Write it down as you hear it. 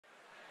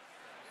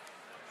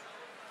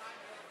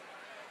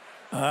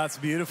That's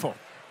beautiful.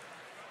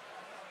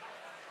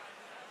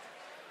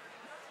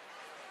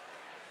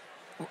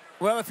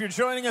 Well, if you're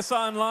joining us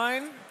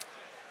online,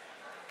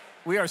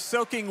 we are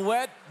soaking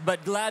wet,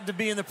 but glad to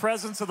be in the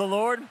presence of the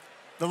Lord.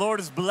 The Lord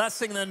is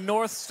blessing the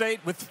North State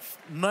with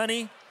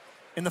money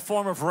in the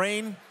form of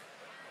rain,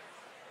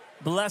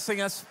 blessing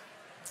us.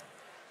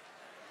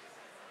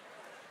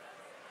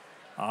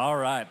 All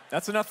right,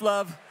 that's enough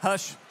love.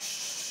 Hush.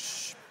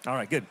 Shh. All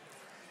right, good.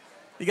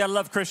 You gotta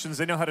love Christians.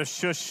 They know how to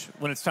shush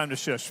when it's time to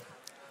shush.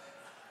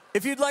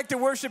 If you'd like to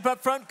worship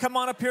up front, come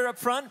on up here up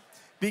front.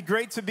 Be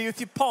great to be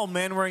with you. Paul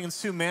Manwaring and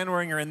Sue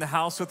Manwaring are in the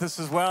house with us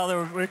as well.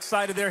 We're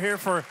excited they're here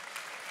for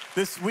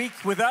this week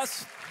with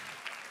us.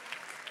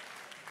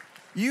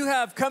 You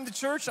have come to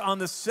church on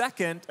the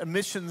second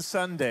Mission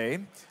Sunday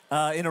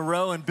in a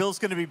row, and Bill's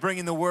going to be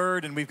bringing the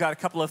word, and we've got a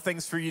couple of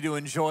things for you to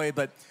enjoy,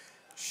 but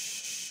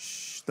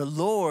shh, the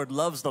Lord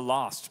loves the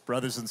lost,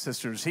 brothers and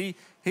sisters. He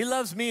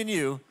loves me and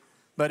you,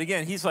 but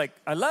again, he's like,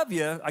 I love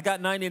you. I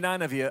got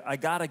 99 of you. I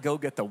got to go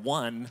get the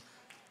one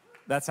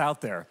that's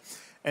out there.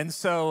 And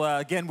so,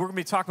 again, we're going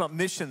to be talking about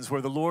missions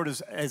where the Lord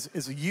is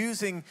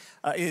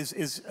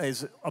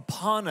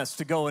upon us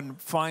to go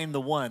and find the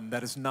one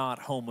that is not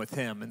home with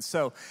him. And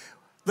so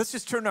let's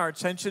just turn our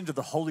attention to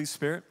the Holy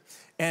Spirit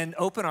and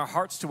open our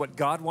hearts to what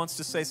God wants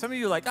to say. Some of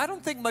you are like, I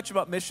don't think much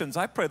about missions.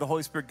 I pray the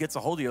Holy Spirit gets a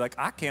hold of you. Like,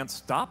 I can't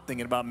stop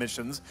thinking about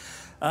missions.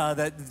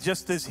 That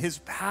just is his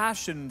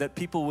passion that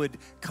people would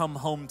come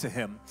home to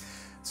him.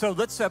 So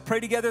let's pray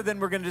together. Then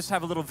we're going to just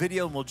have a little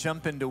video and we'll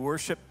jump into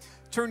worship.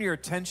 Turn your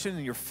attention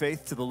and your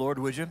faith to the Lord,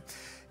 would you?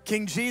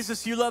 King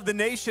Jesus, you love the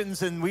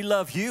nations and we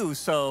love you,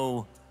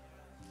 so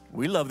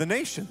we love the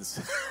nations.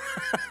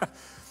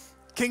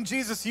 King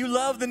Jesus, you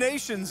love the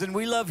nations and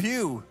we love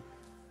you,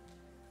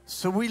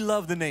 so we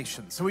love the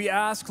nations. So we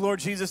ask, Lord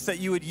Jesus, that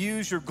you would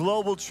use your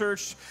global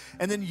church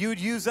and then you would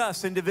use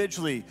us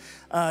individually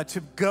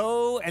to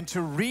go and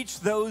to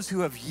reach those who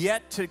have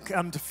yet to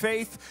come to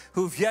faith,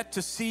 who have yet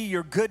to see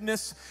your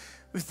goodness.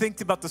 We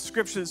think about the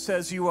scripture that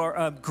says you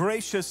are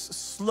gracious,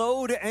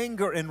 slow to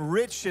anger, and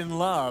rich in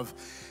love.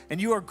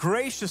 And you are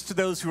gracious to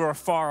those who are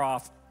far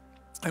off.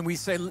 And we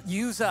say,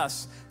 use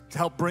us to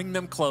help bring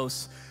them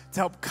close,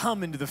 to help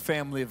come into the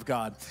family of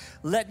God.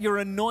 Let your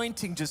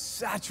anointing just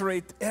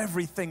saturate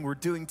everything we're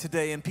doing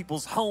today in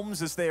people's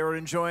homes as they are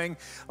enjoying,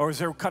 or as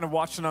they're kind of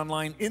watching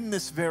online. In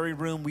this very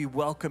room, we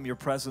welcome your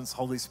presence,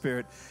 Holy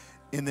Spirit.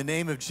 In the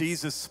name of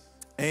Jesus,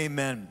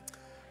 amen.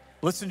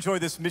 Let's enjoy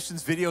this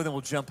missions video, then we'll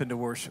jump into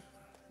worship.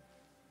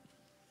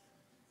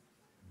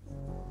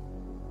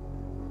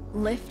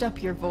 Lift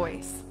up your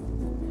voice.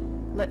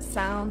 Let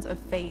sounds of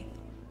faith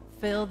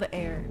fill the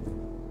air.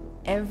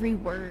 Every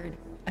word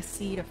a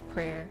seed of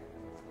prayer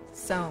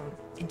sown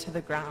into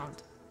the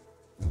ground.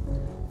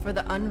 For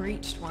the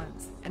unreached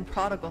ones and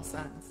prodigal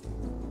sons,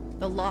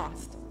 the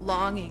lost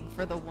longing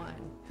for the one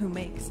who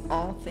makes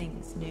all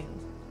things new.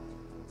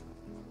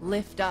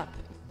 Lift up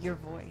your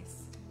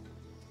voice.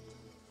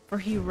 For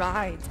he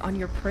rides on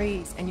your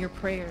praise and your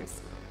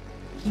prayers.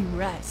 He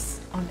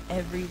rests on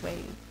every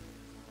wave.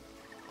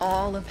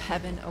 All of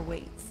heaven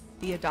awaits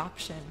the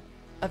adoption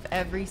of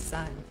every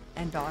son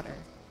and daughter.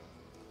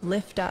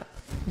 Lift up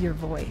your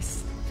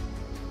voice.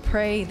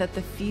 Pray that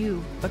the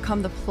few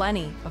become the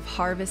plenty of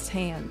harvest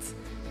hands.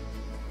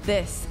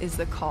 This is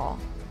the call.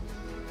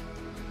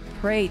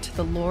 Pray to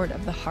the Lord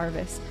of the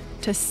harvest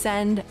to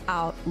send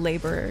out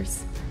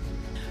laborers.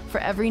 For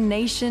every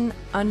nation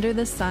under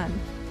the sun,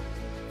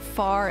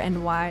 far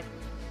and wide,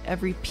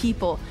 every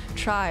people,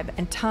 tribe,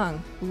 and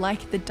tongue,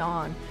 like the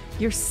dawn,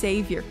 your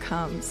Savior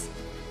comes.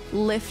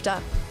 Lift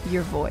up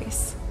your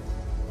voice.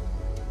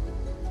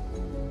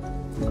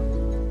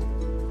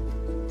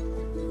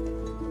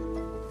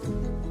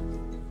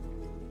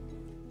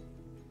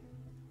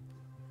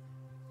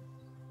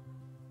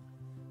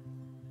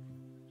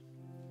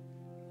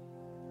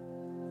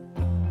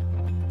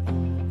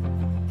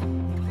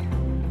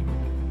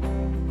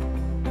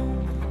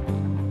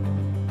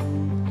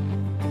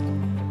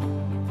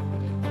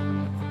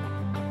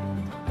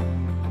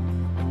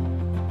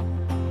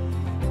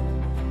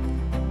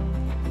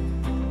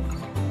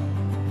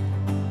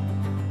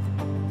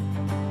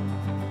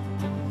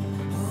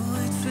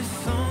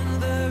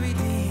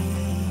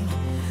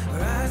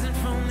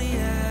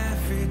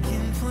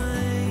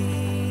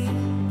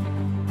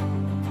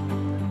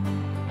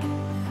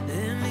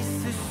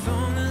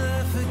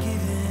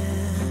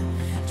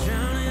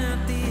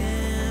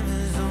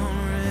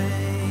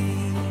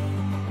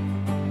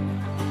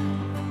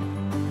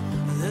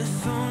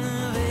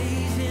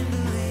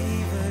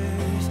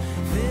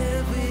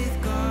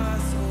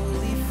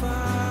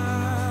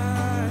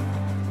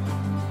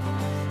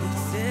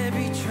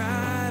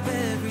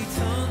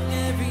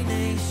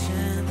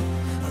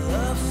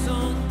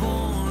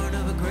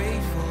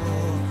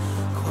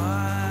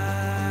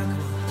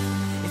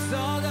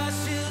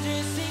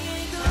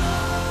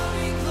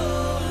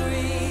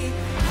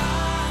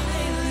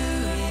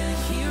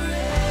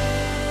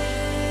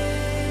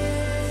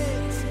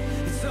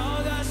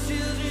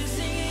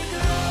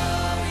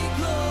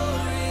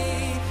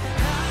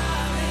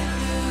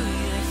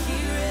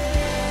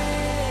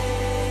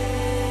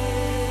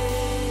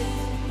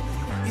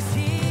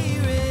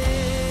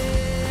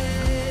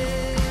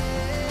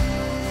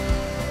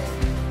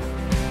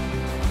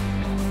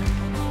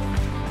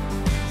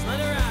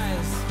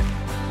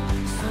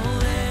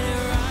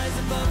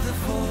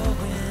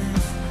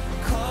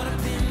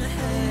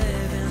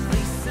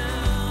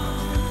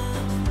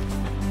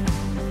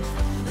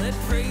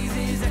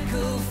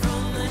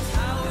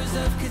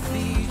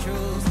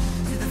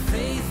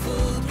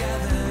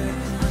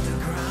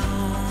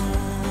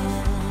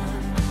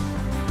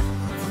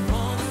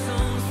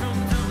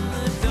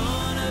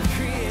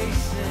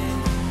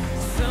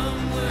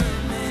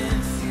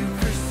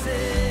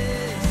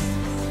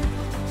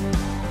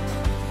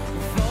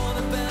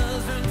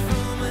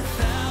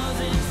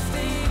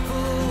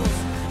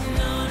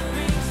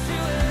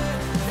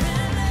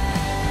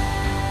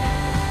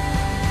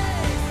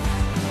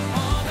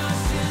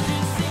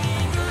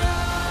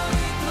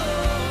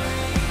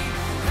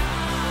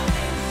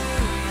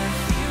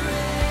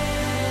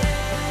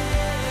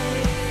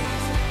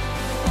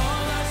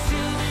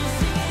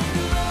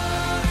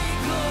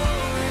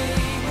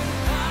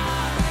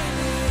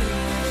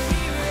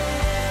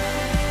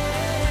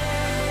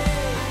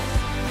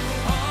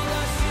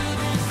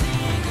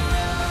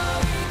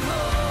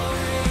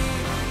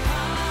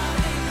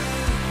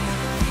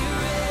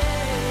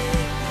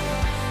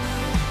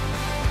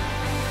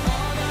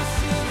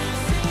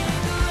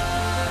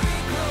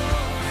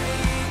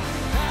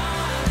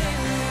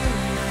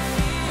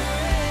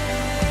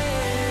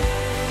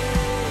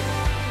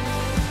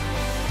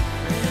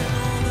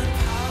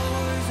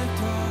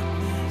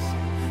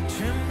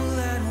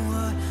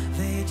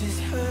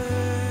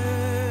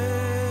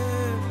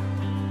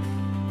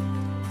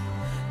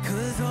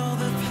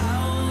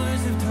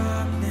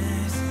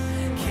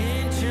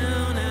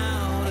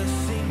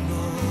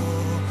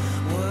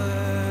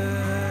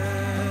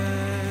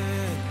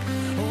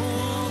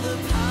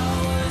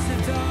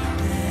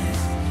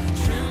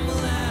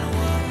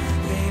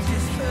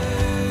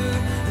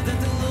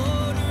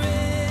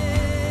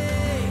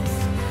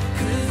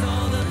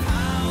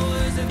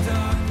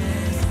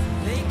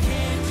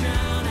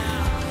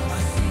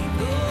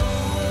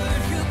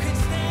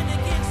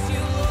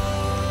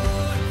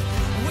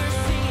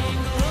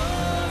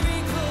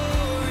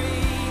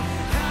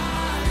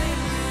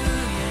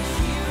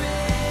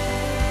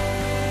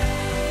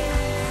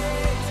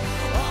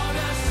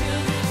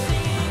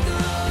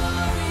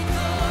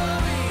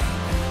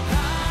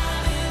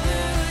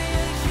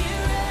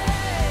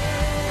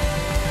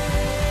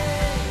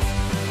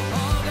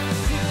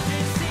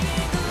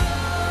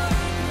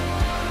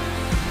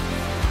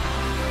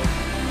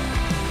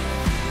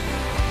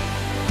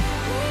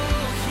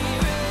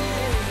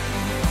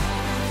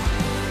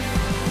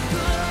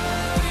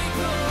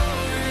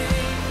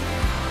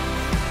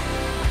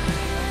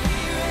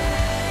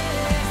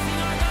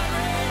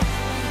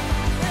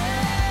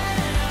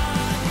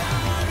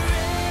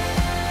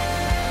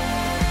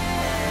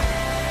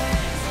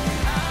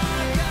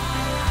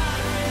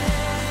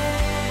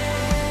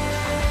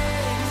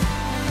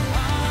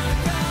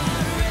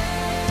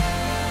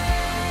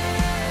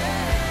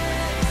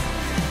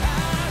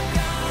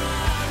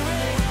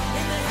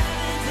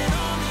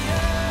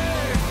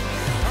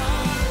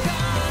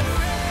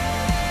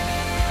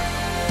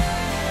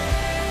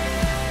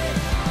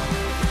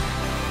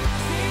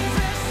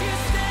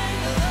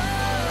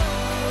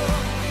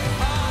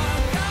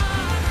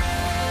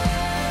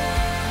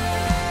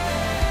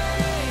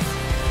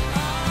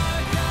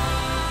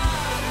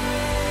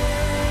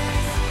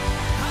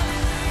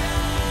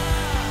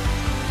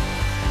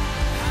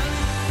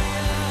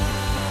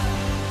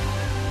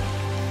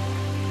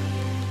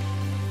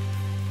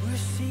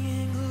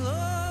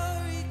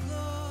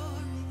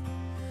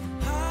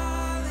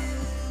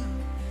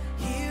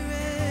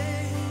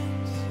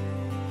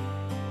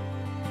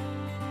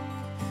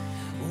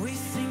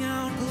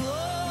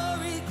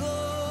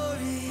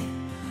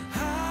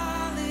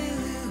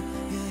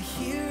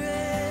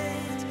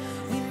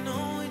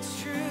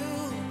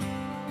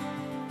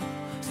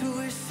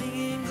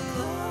 singing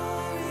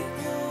glory,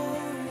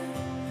 glory,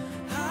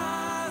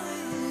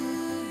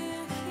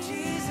 hallelujah.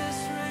 Jesus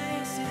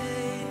reigns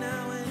today,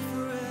 now and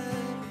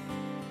forever.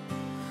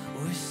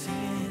 We're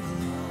singing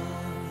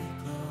glory,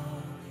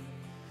 glory,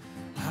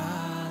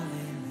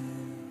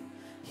 hallelujah.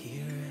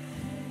 He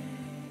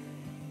reigns.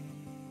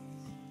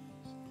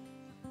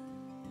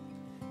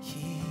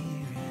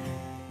 He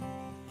reigns.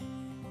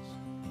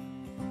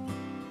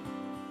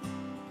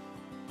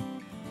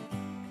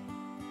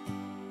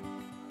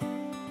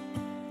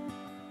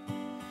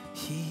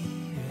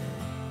 He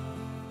reigns.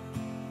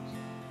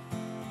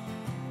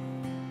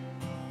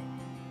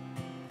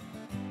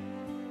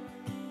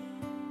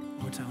 One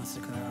more time, let's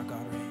declare our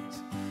God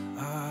reigns.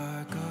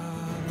 Our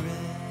God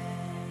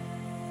reigns.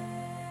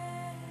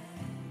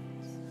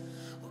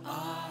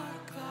 Our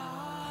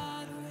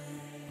God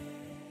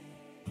reigns.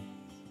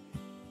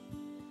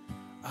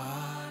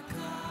 Our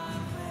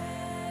God reigns.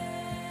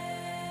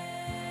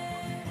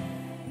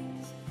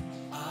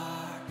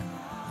 Our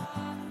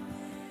God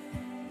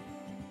reigns.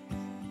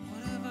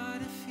 What have I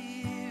to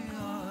fear?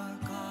 Our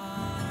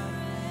God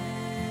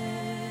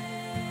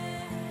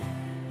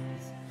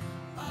reigns.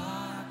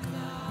 Our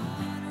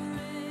God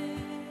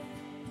reigns.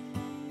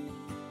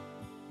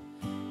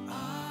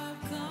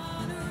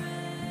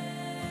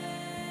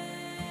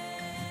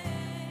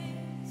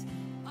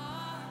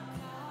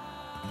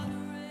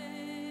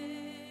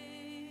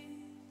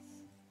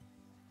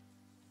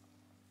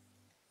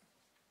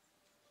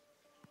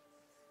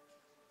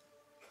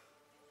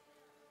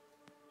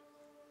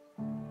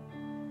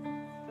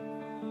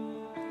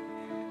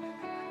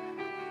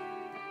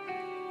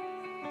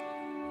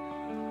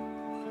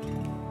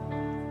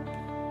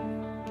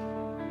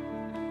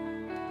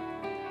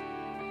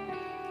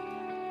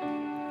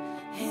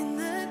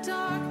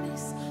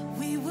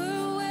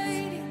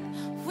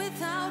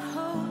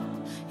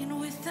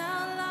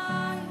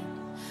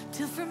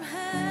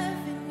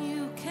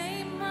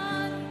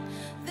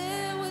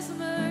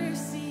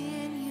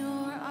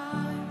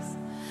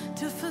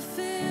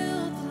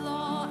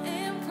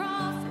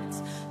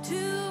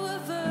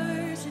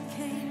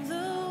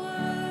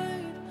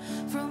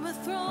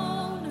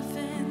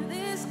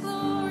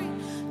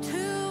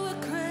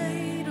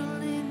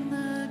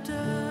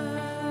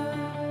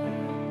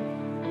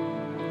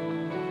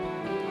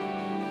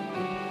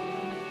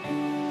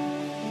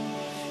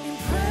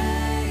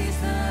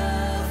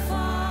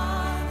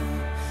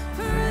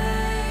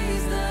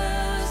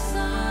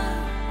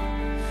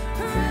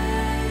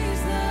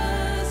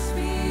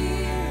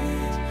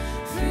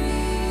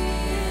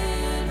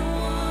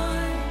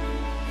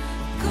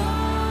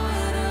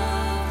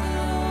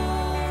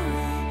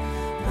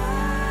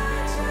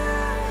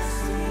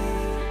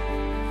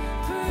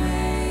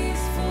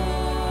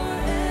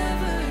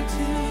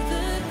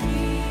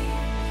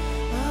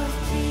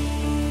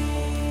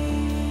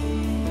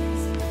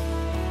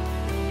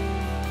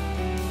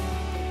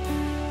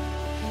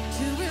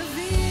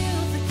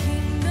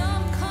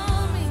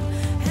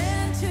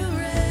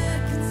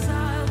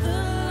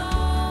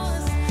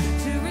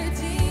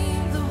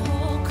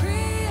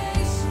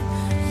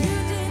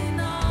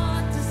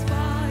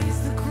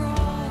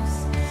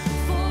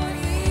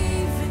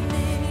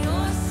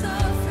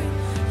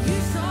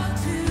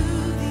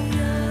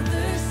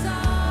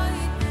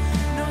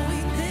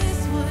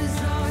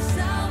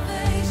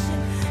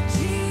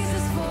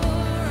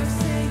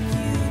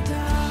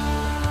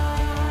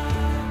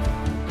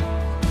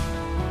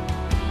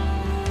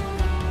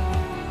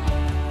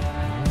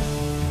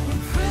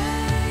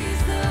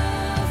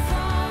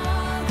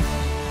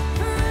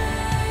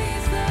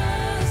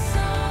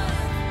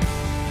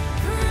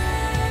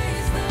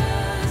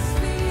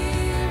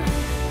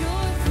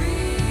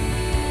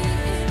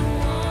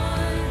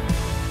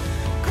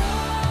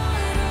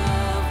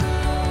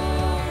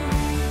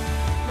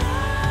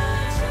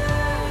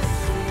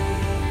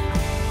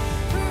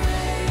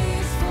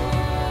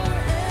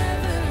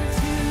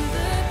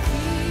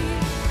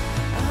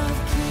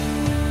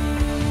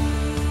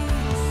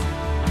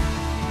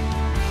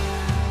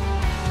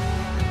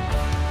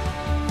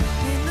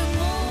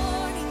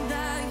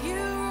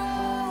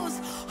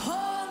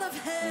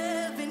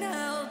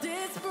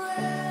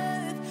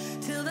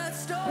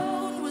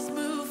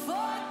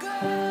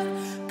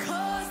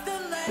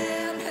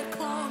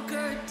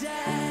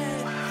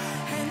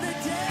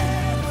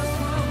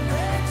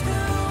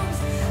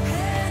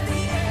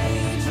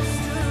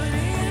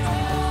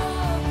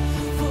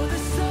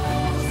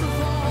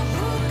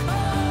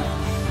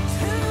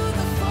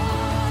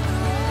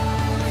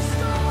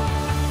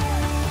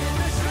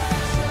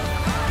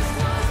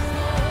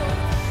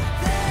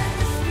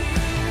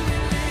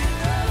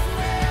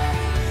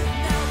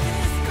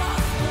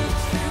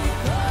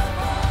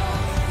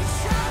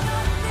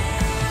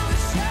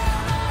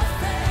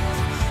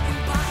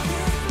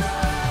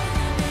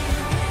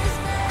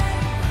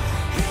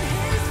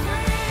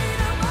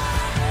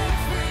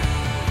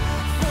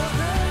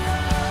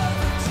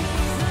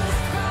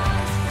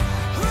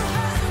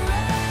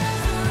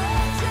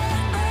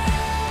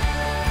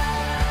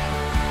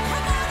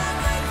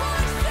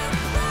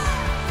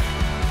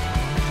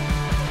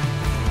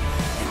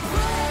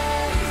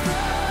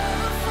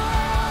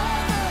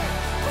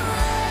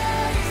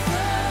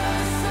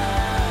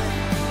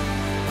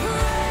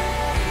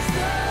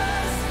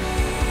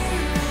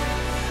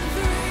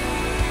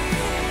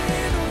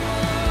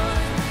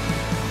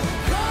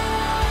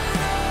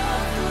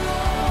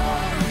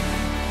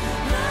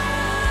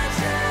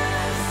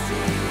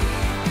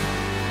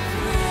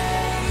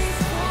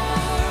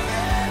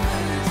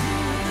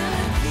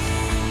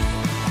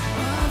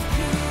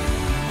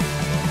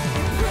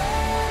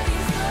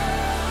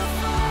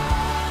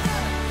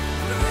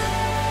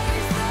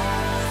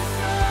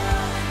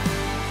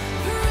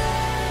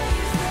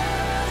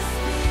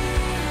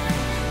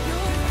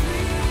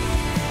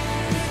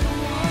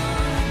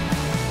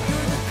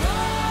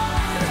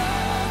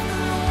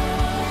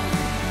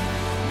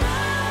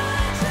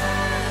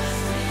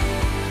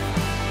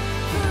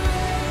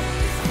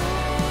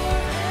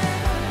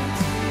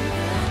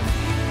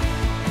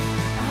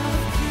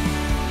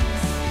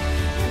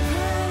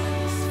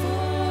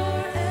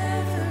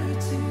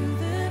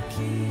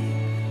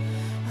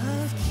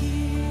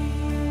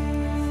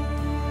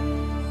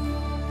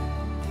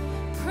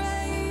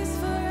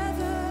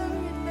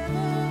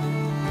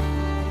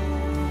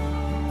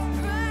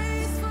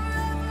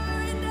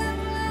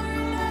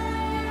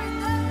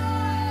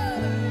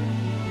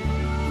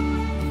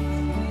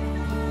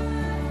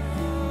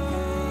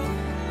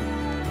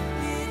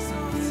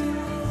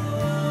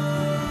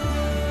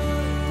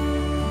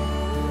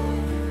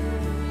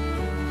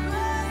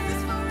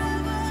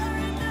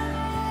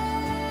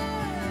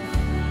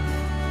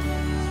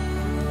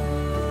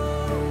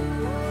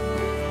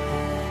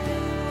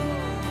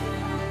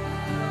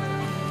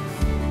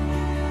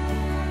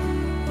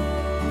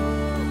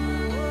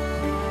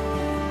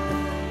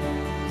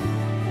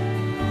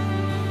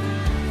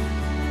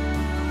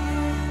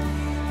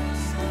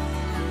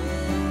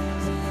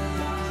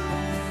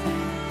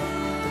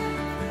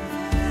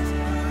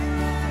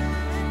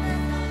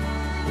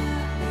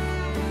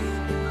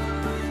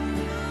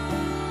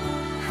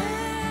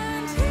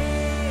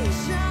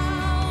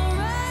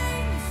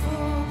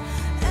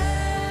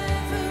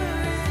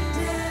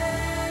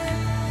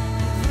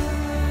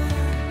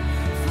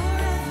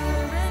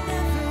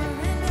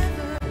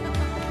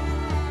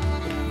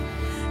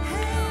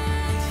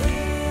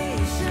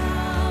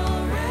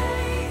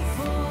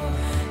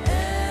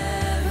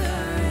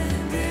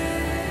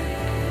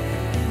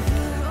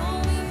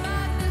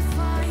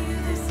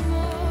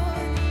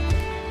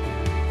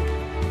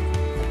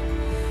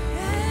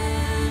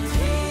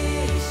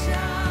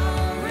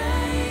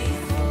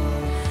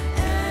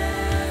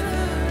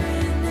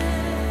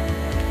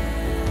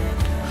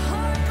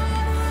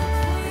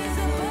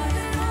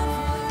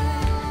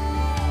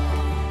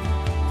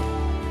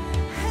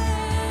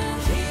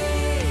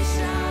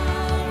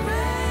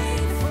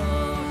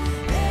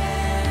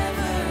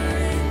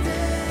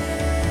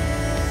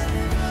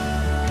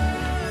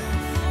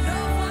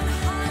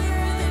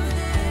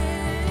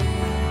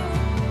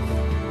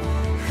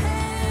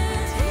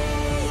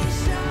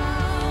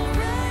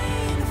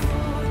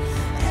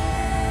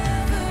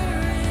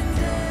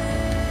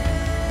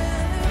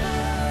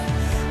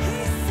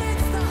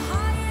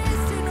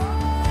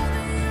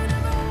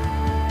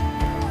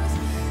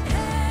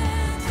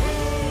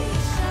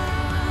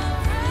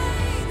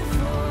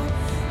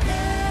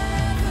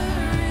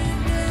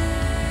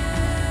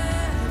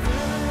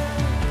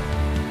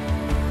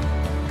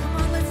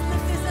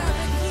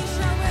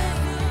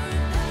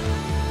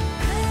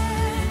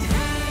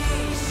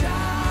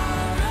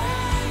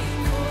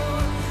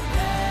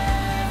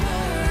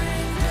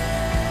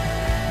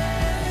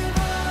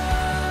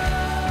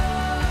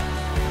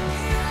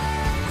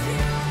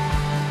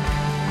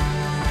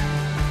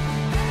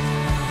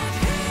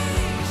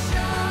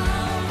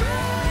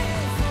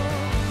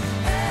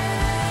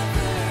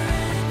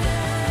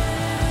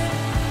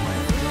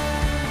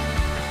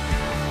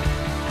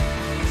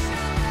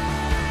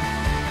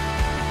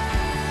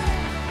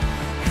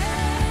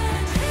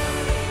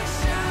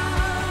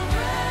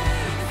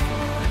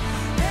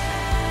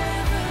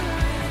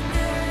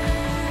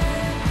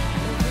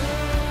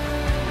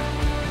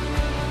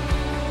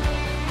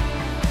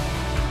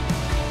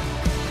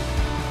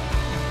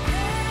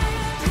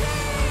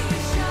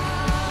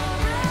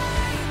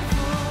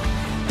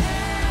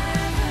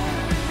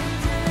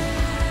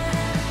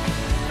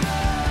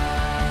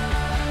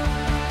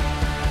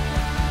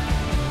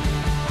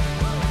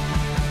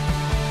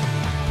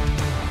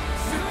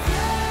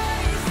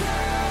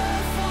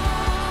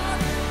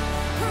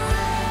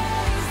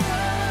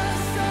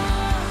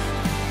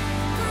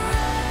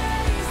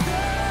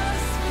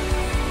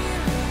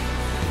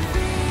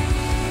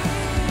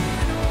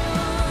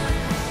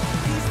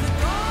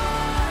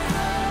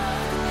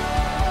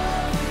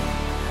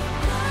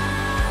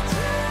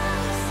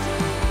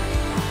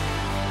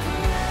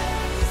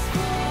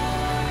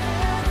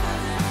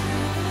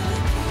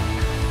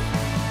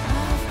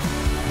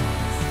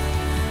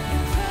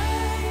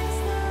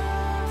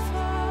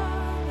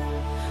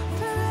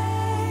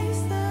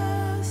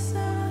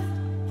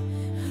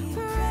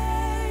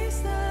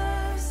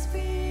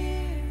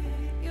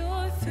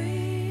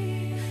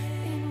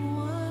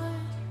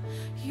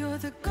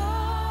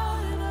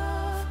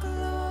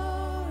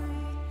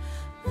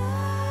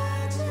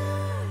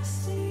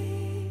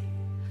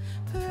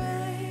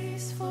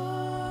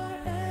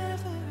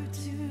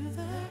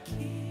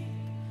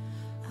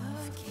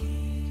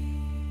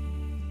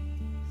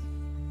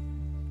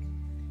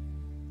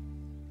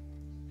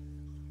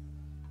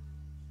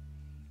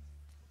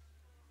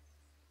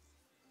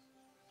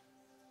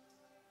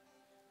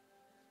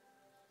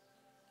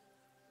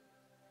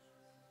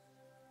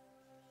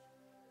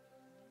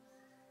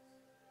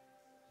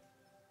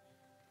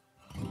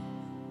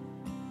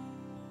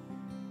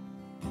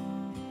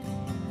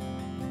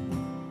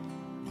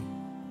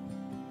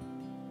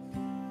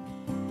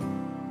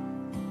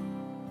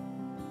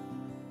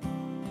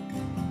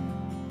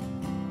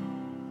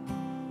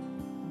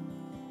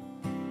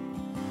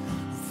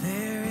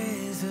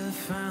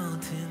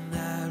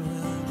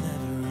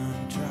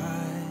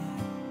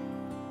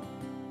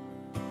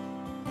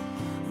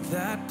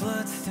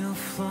 blood still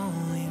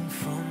flowing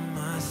from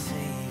my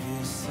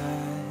Savior's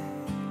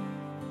side.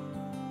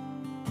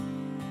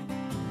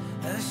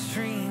 A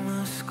stream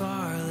of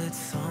scarlet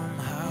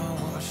somehow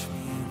washed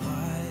me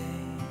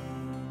white,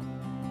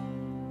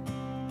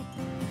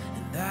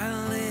 and that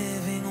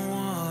living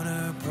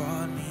water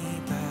brought me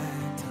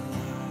back to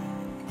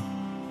life.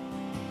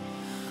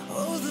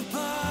 Oh, the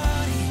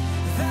body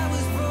that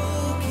was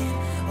broken,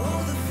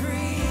 oh, the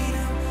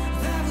freedom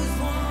that was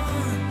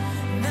won.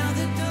 Now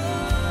the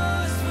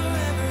door's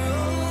forever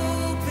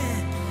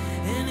open.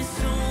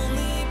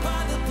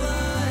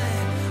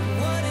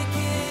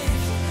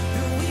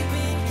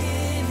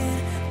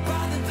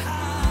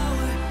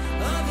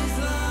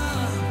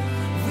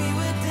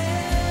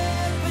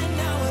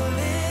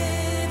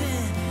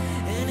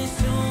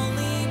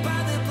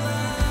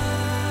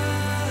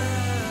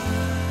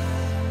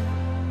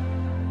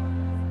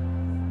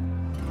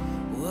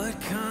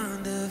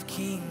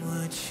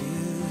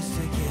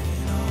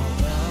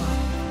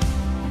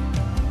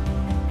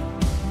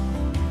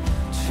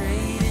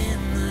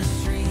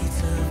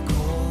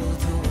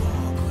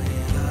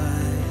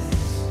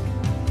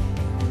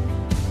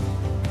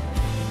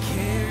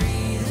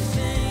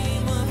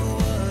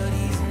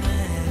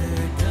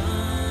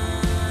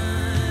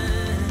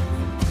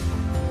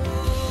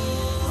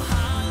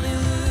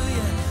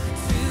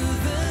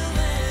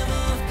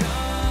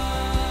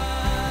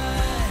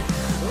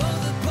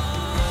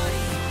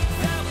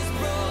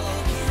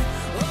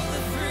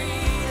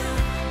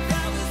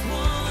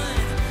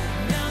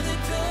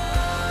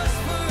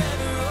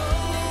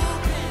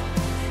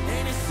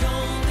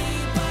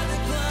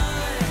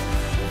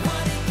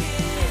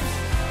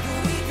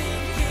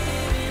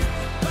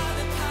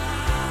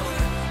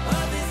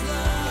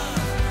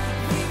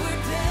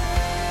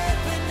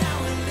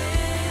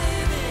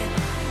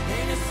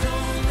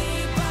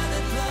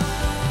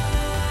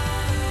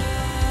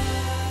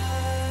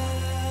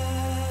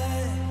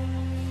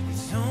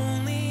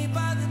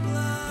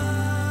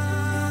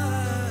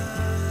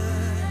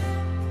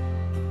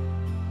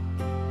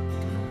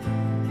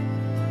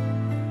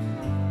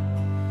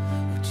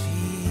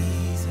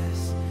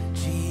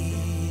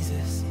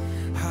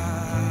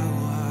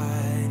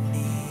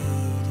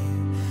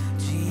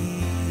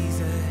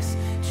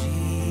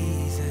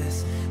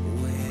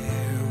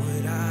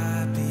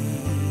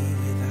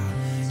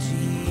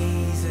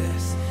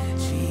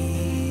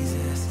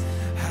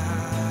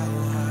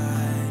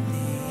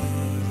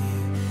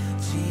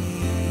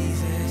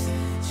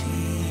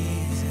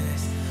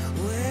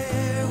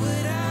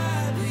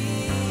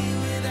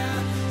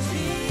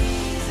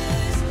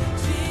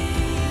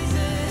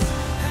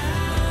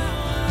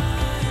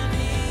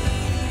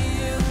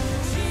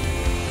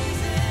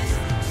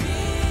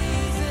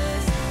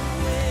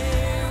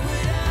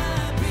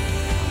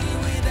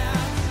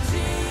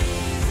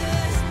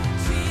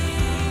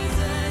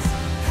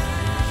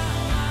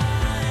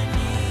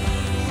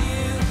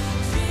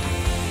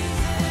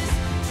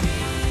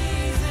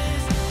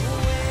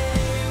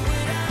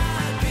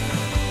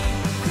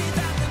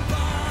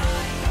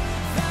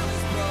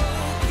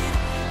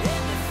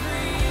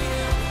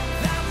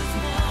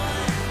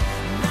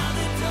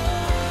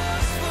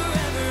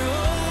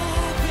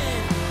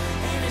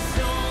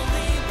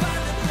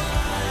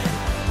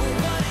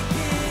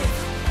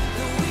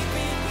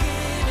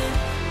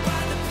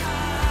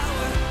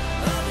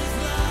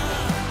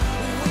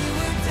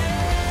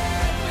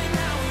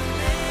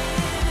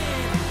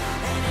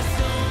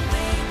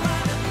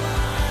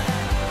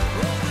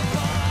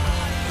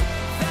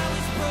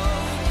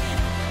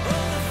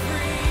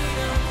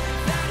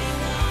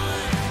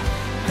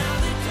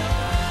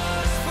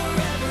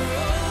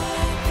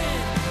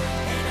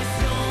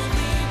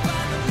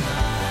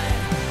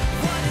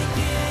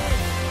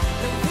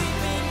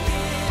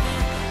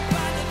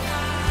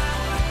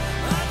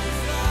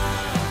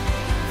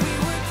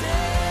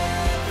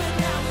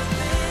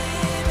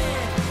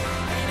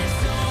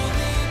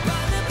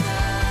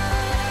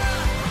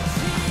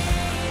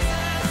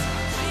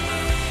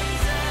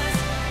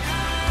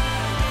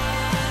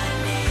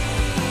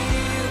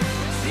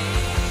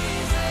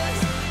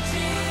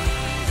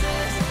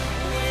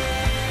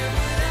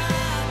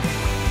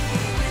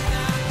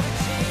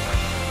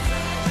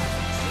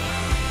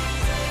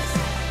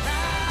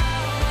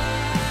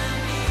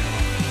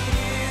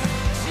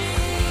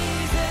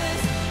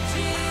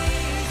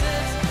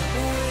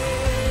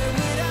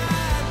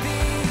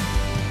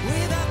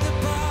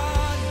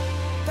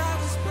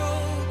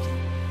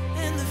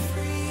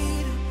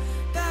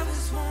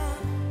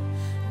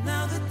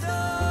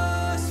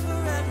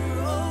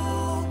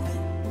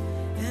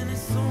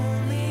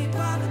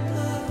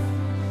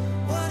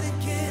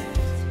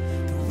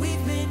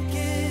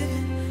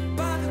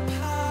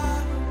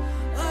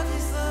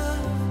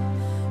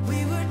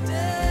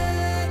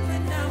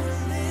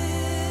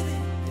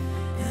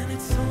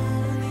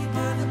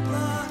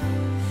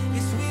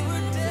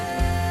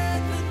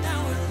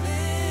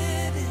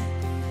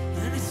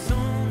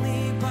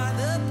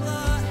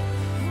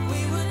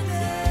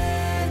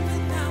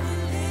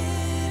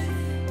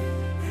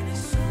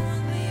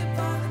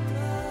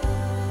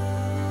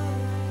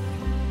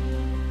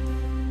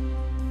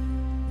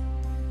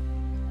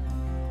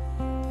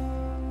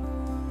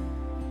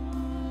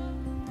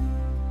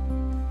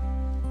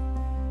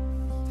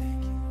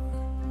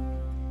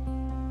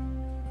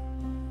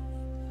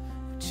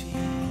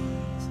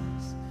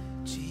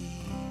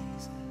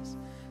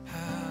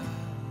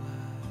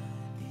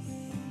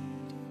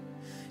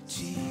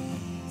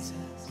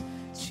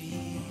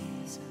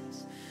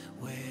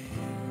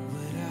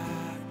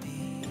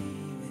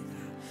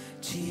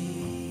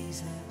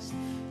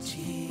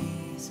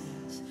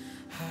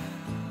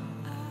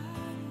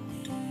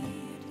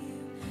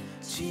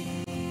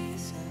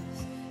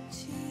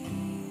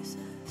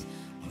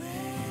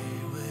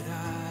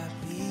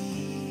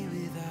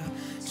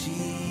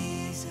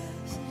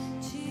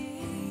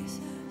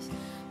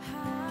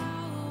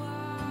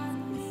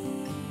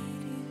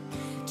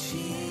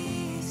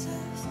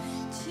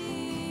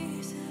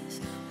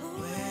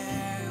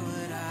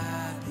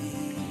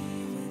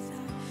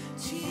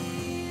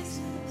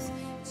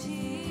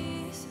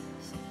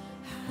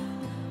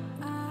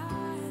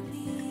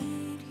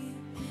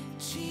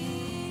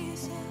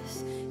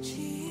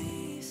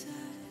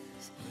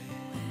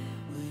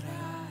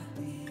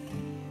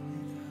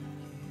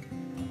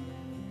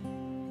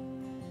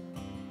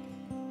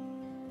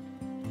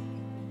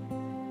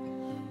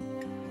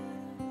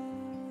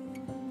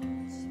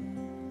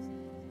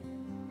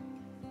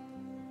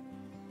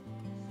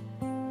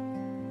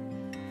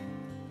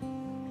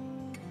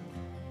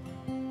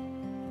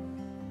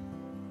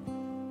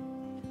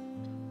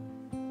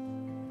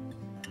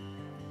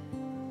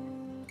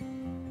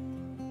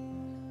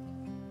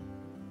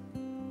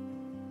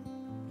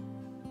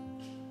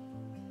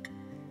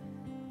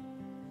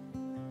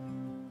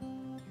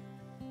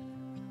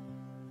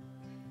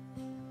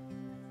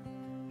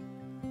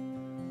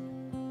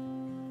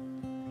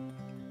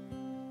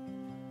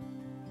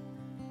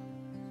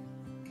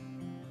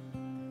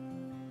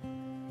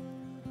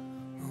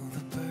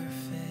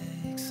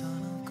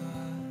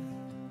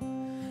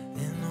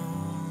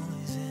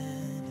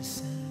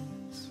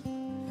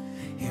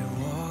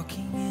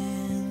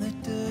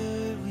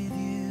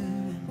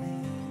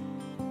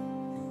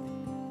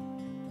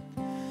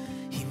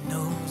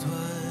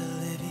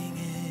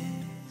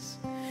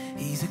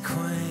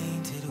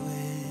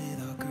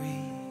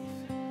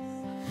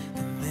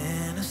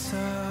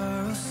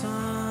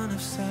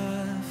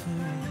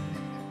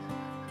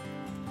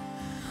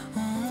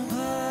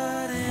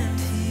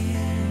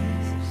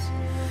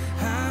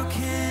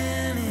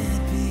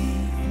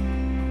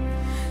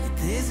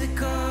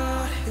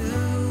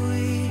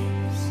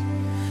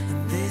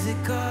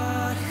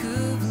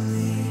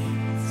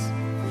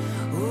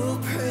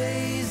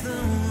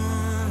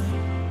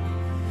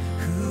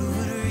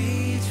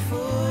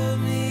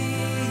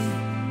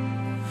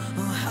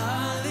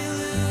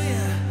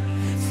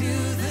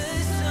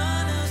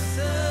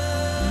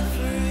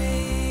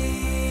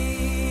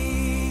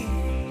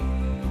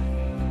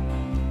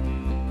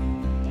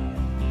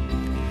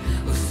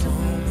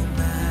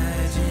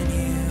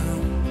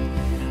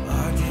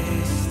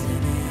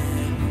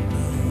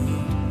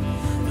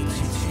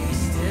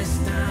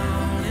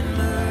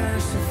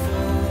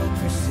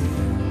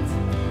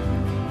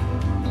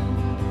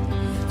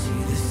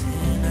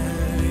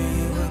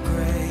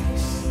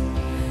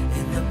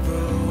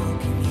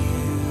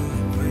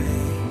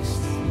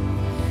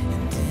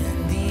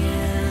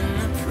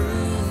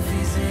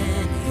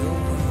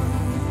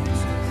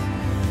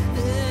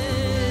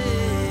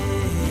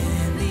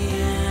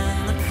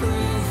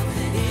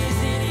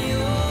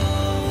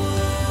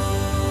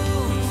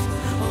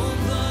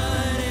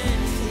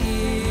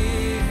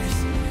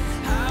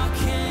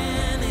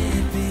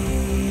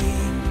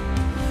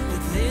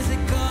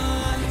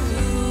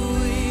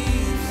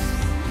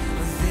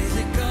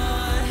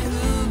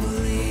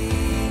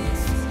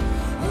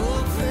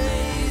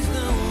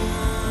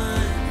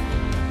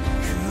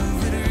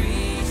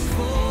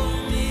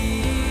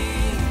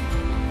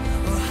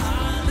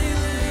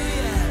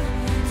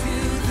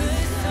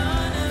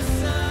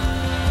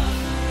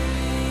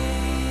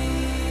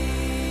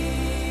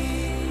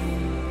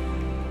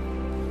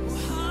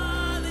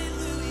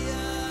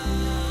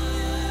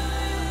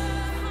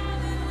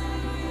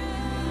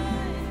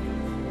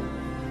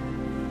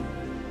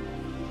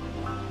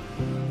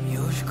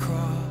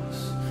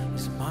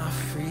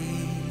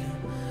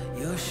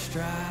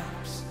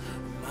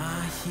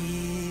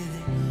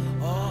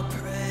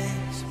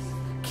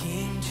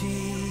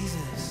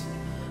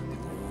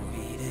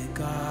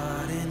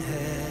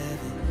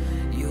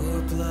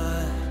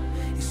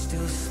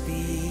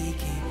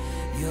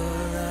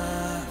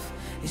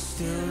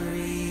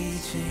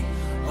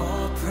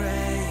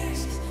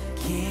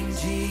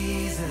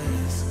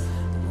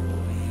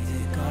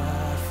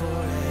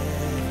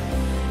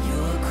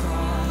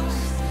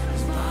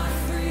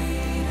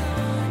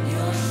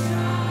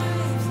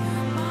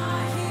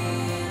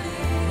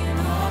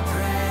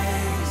 Praise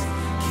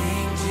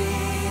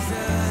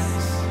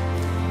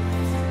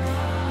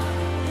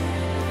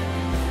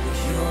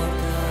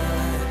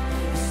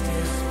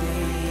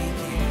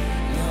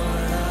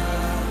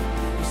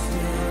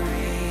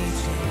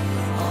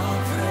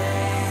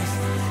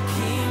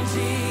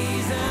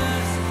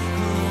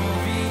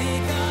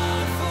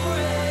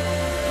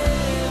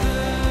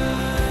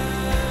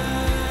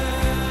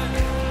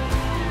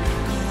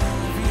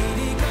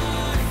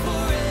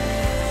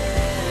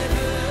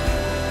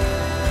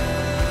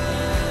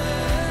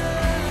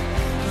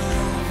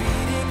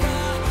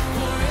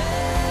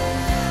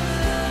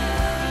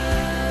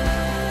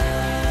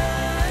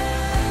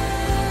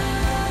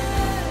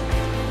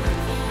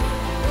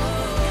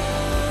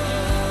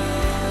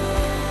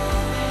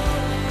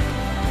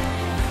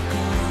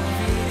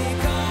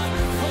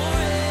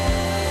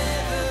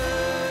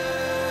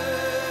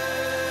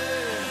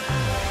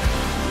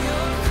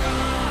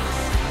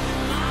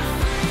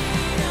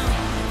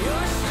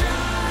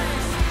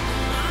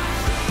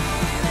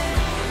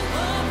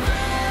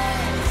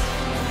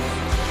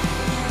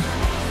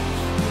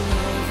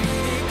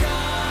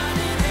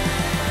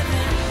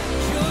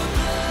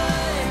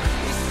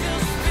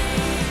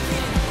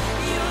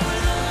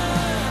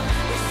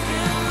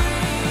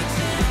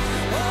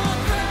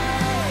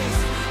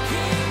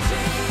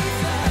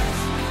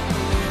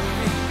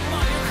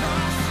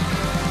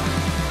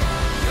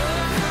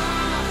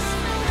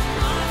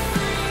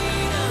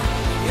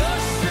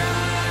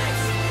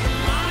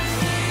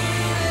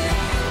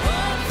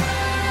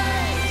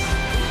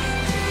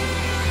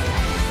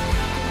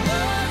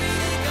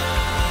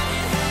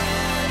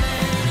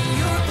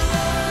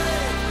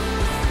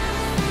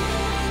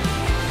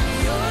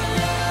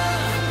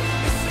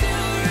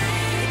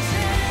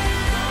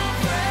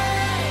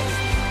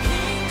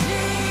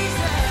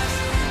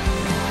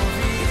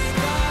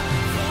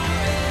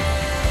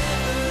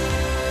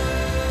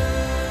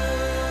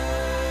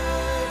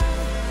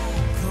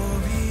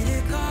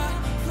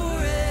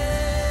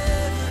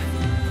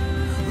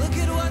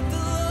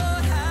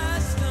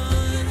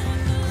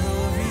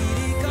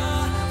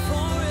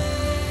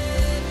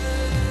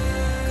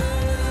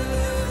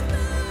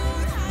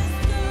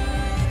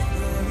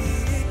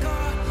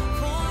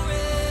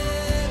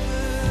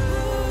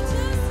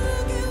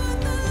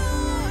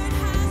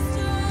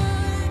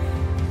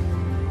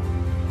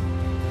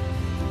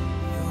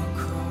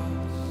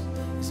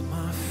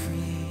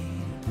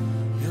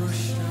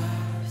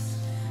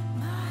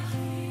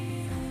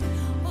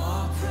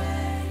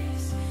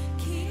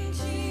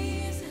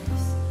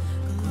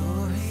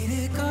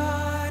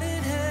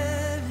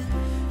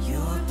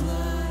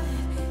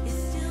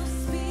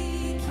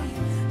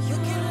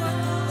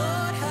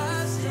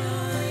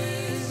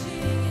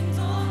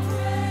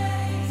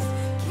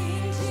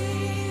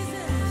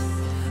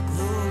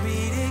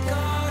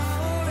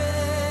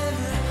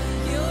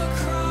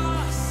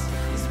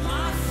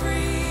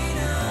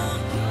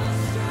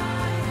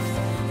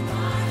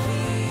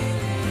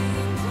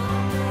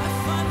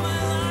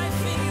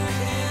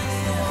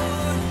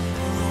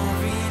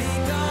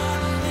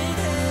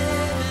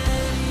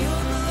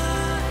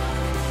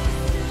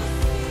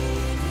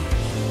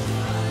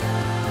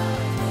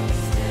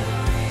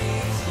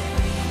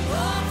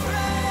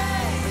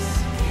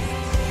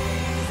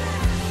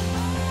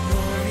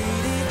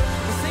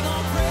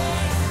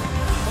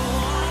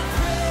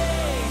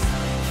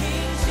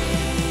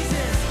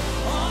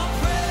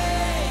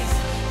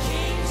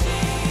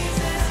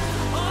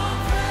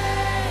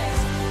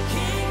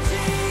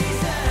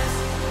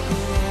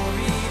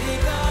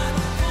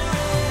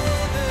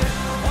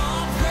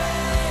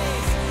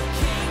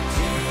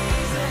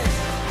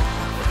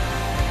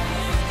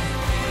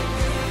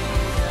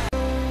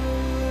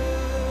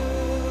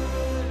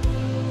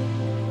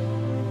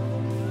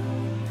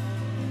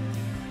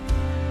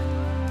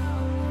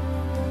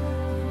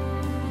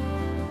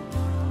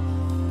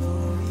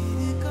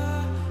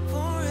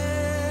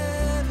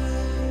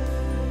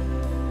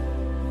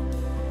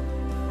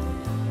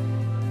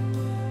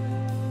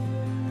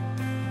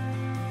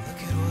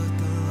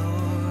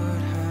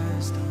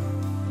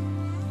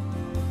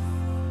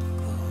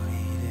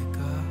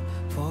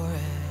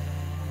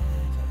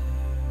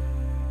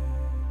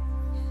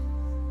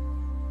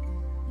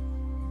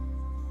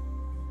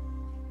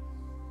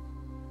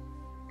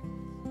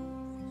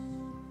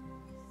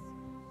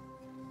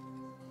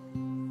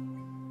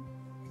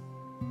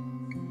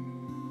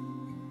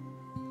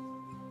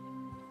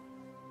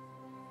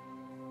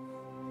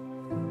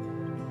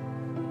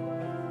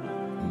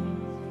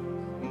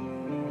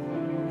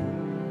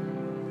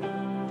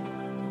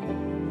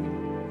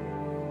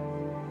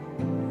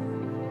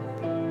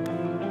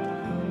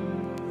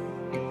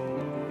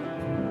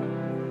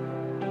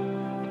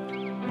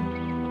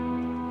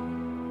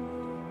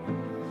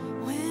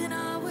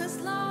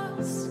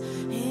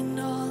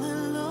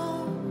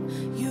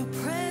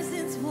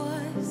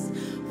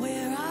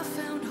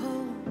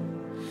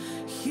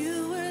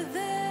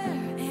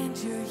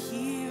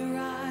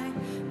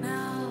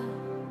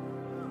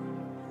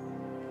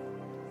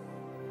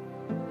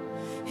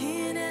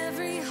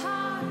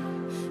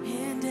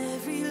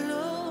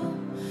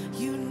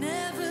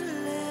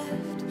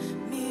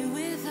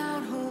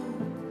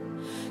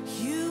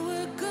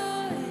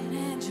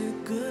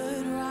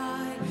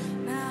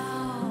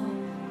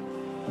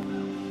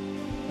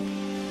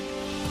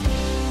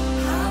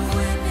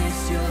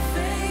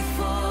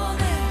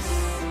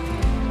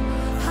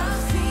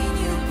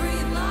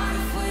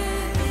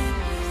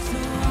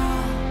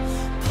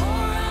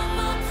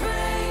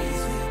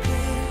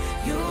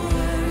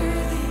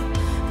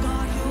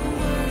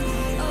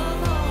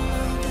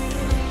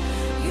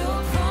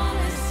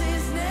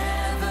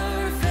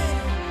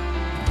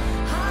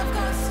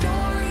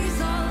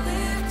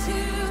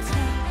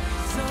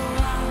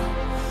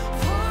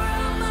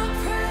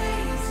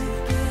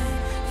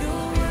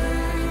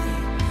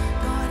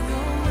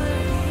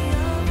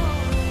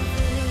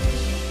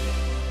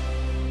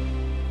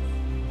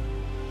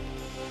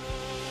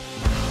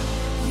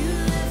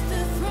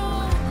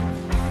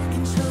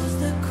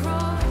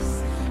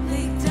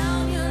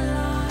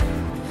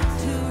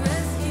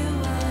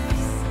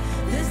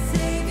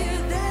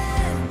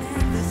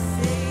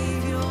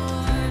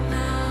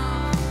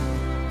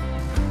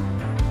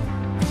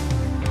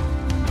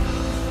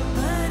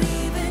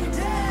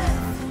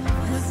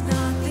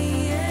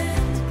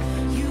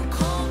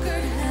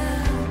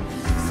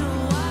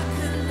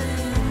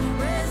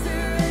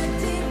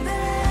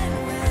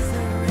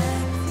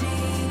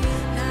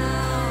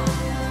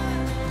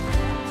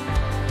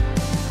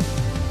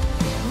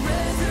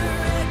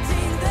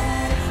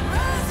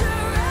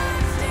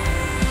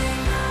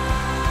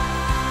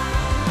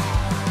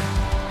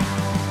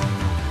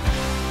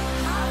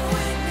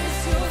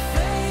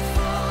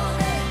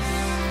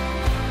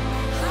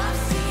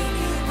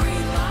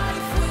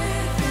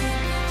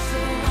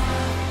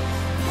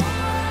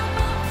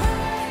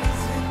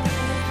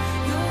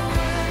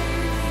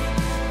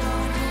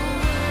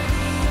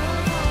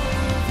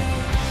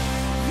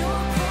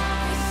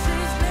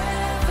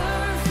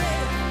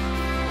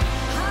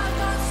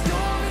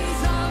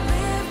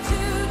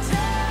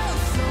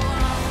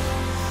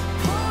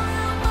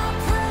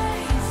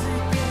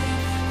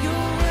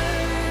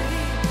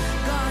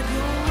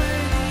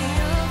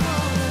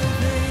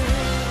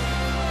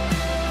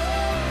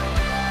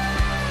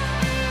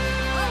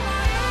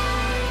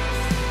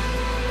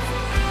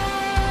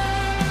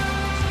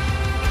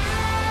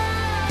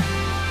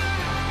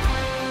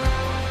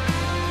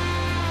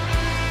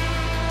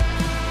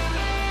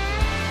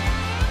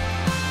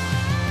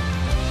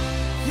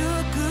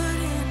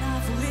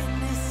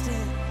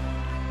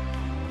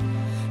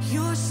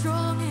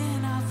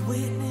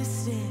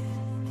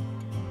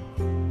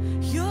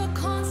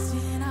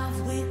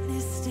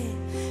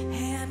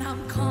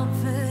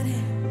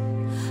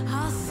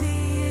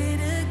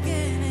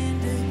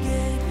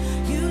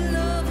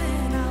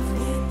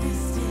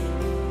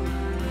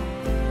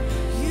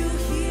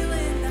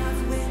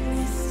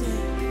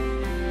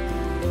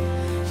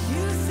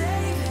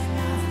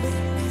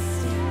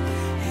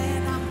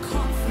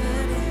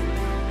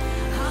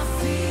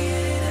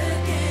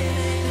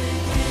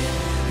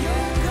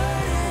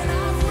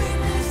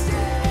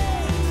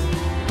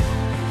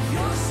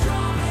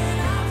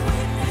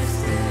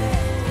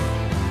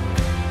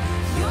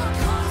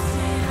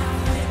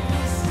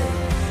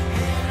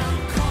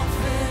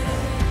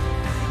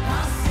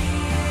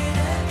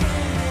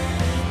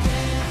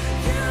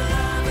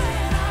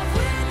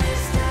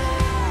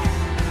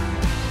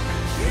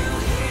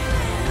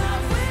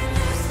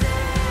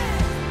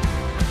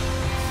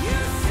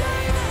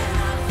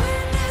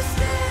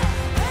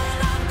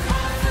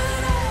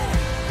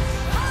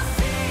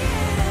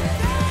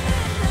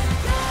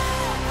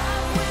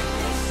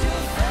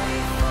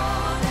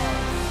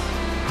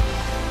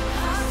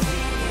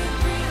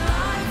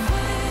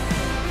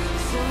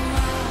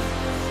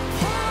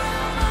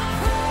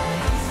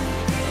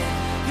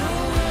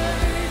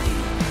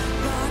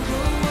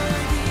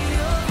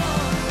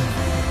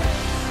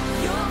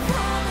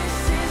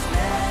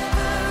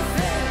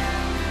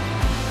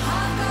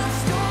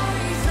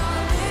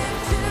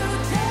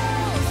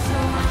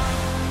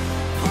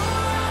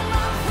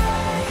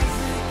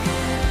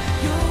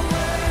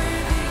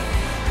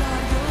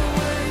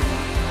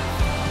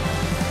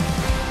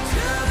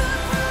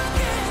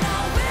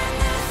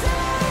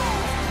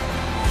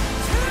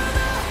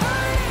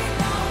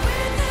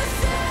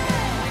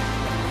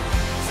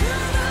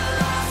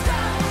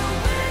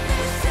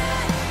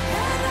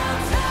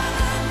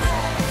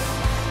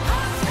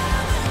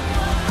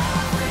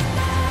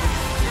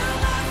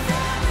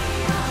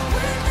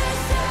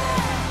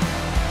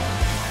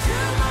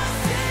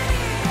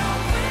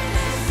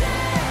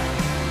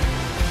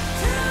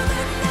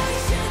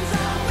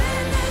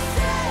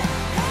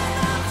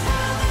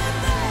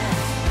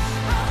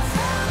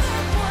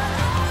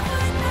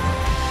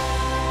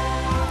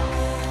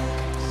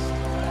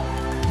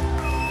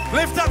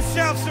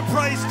shouts of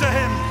praise to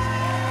him.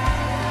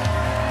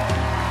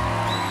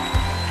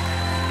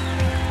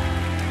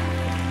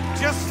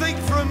 Just think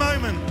for a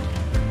moment.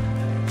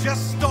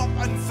 Just stop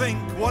and think,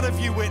 what have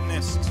you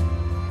witnessed?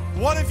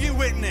 What have you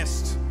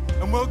witnessed?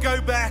 And we'll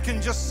go back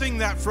and just sing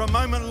that for a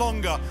moment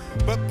longer.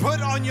 But put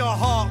on your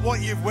heart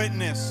what you've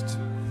witnessed.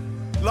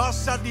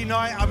 Last Saturday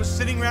night, I was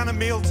sitting around a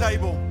meal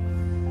table.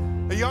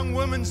 A young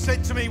woman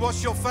said to me,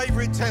 what's your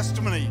favorite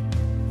testimony?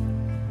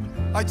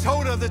 I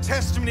told her the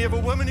testimony of a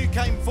woman who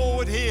came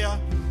forward here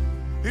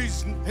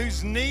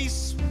whose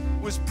niece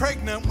was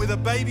pregnant with a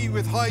baby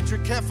with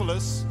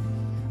hydrocephalus.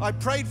 I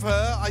prayed for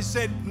her. I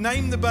said,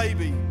 name the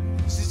baby.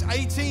 This is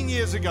 18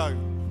 years ago.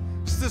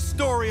 This is the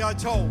story I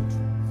told.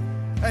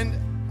 And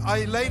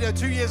I later,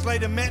 2 years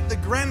later, met the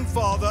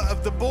grandfather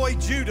of the boy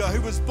Judah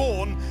who was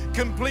born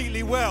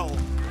completely well.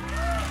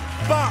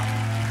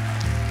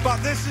 But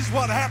this is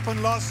what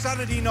happened last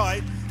Saturday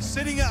night,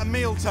 sitting at a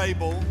meal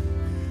table.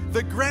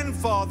 The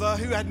grandfather,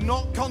 who had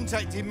not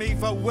contacted me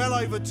for well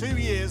over 2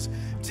 years,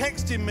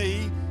 texted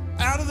me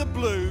out of the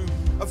blue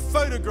a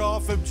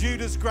photograph of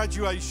Judah's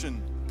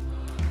graduation.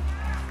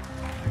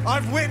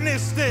 I've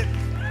witnessed it.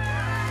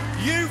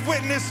 You've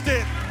witnessed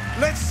it.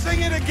 Let's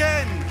sing it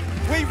again.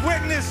 We've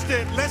witnessed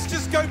it. Let's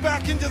just go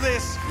back into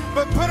this.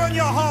 But put on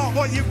your heart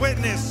what you've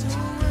witnessed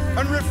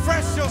and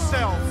refresh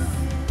yourself.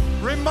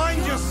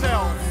 Remind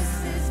yourself.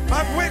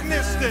 I've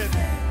witnessed it.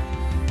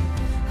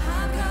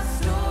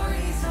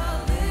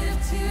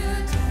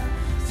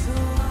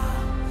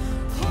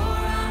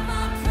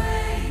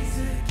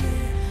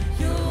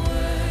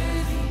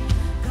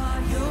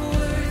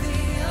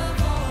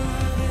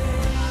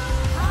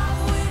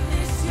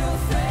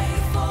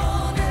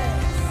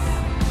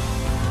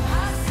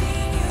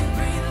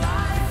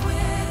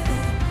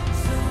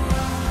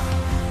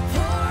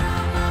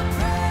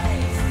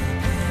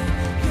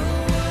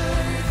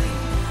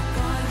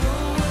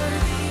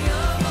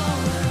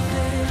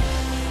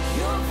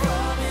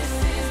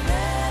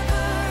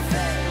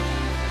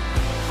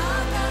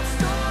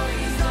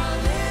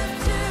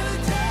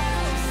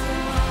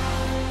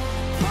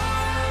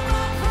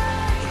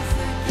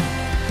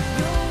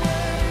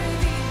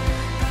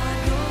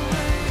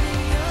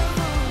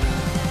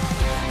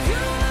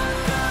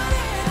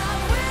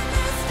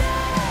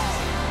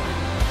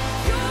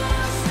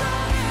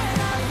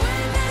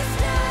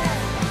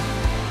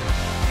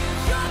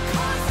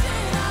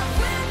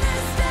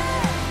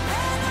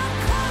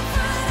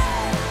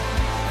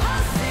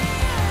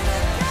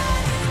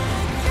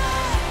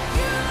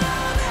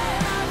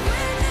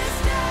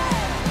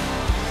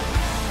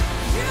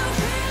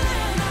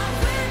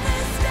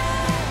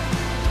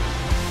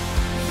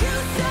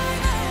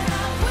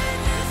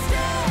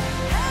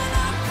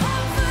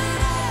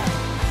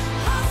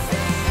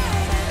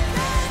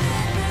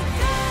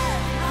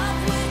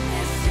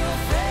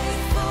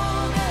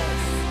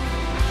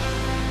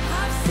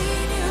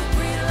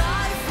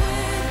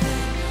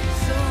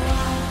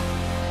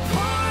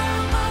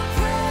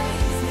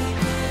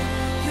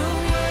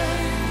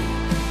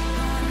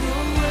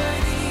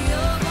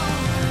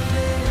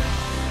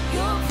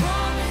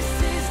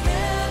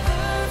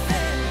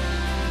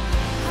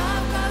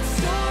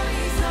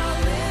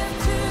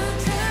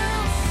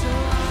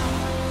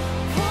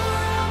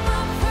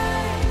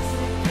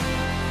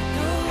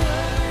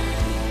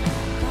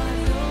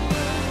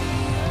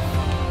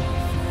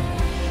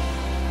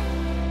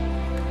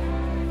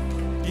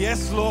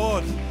 Yes,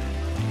 Lord.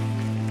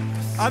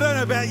 I don't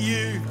know about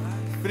you,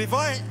 but if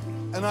I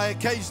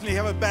occasionally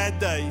have a bad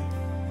day,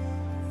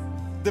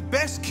 the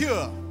best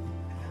cure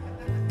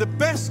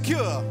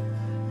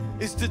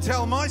is to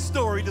tell my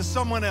story to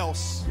someone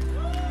else.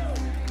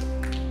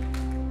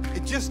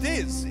 It just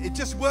is. It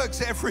just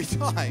works every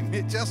time.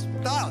 It just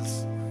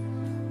does.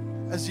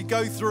 As you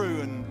go through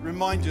and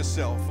remind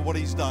yourself of what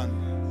he's done.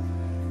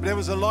 But there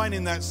was a line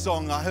in that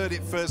song, I heard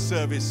it first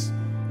service.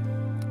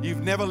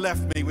 You've never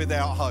left me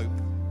without hope.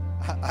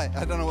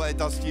 I don't know what it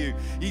does to you.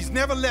 He's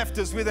never left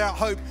us without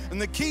hope.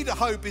 And the key to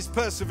hope is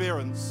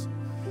perseverance.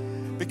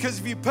 Because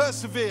if you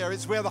persevere,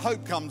 it's where the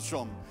hope comes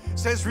from. It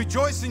says,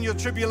 rejoice in your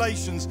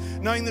tribulations,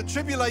 knowing that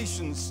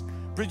tribulations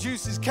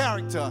produces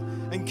character,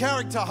 and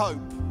character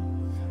hope.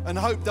 And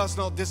hope does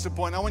not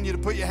disappoint. I want you to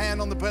put your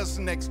hand on the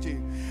person next to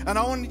you. And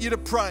I want you to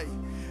pray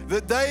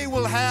that they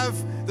will have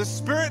the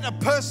spirit of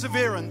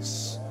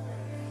perseverance.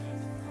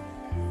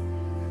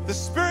 The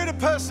spirit of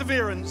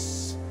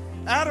perseverance,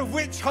 out of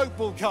which hope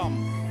will come.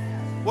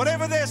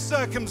 Whatever their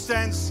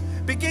circumstance,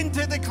 begin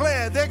to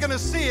declare they're going to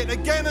see it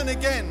again and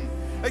again.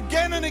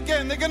 Again and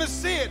again. They're going to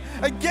see it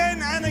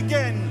again and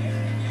again.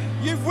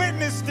 You've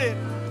witnessed it.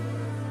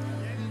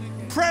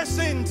 Press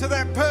into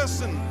that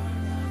person.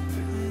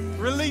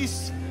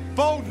 Release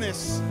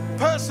boldness,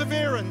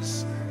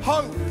 perseverance,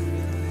 hope.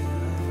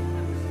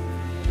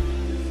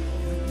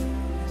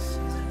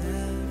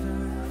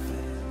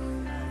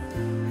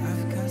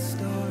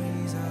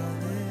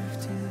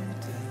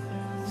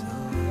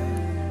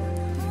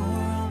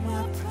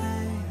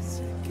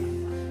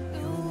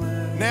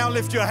 Now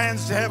lift your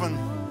hands to heaven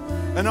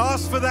and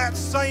ask for that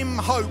same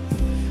hope,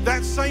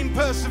 that same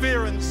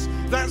perseverance,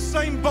 that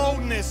same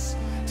boldness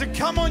to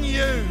come on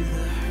you.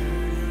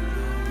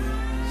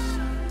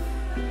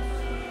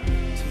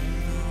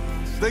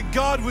 That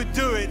God would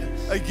do it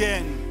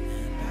again.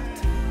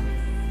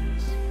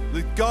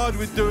 That God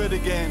would do it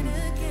again.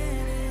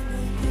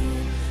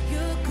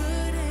 You're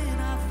good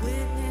and I've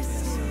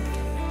witnessed it.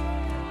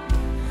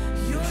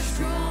 You're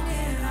strong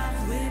and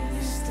I've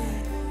witnessed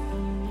it.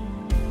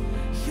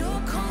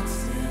 You're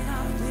constant,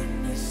 I've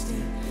witnessed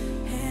it.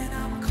 And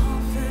I'm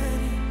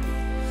confident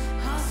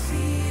I'll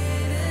see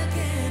it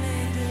again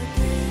and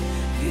again.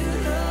 You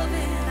love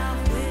and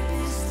I've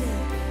witnessed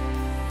it.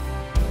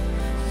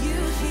 You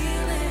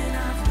heal and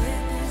I've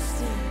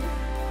witnessed it.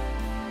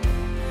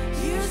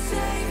 You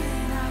save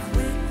and I've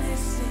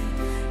witnessed it.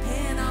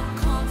 And I'm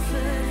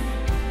confident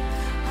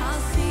I'll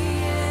see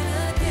it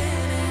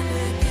again and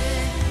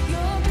again.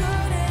 You're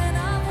good and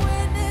I've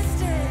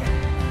witnessed it.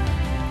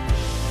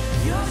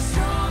 You're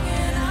strong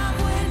and I've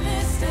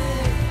witnessed it.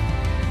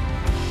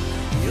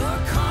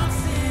 You're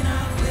constant,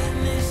 I've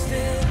witnessed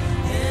it.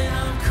 And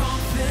I'm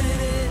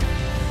confident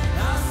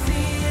I'll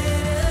see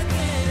it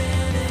again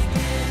and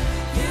again.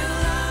 You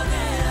love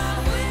and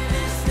I've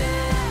witnessed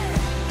it.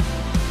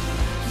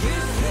 You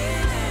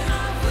heal and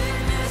I've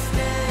witnessed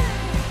it.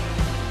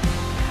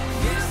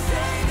 You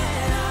save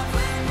and I've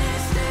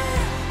witnessed it.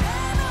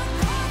 And I'm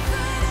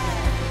confident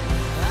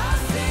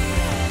I'll see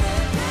it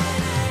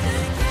again and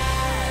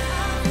again.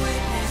 I've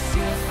witnessed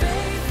your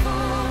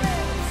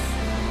faithfulness.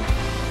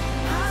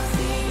 I've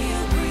seen you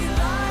breathe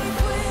life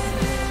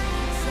within.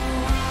 So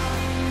I'll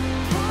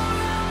pour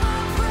out my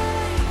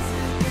praise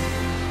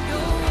again.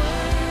 You're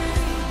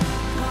worthy,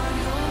 God,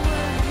 you're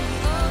worthy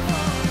of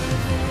all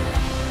of it.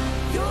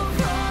 Your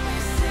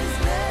promises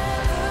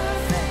never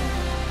fail.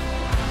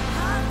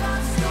 I've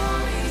got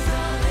stories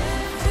I'll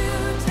live to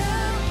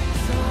tell.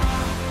 So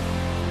I'll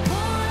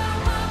pour out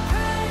my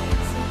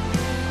praise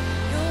again.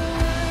 You're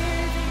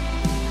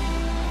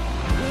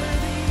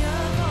worthy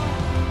of all.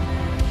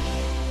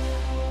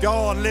 Go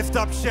on, lift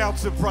up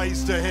shouts of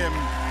praise to him.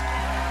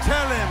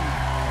 Tell him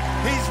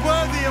he's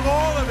worthy of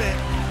all of it.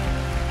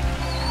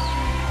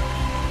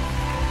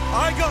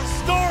 I got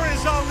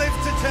stories I'll live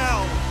to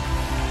tell.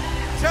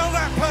 Tell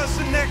that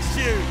person next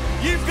to you,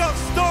 you've got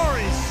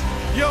stories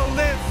you'll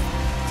live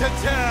to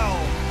tell.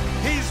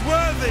 He's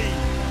worthy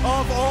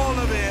of all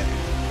of it.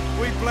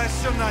 We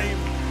bless your name.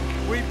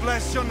 We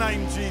bless your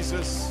name,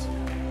 Jesus.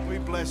 We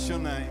bless your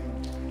name.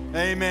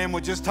 Amen.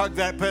 We'll just hug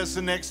that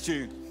person next to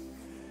you.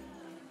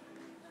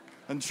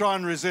 And try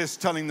and resist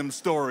telling them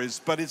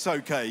stories, but it's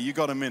okay. You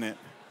got a minute.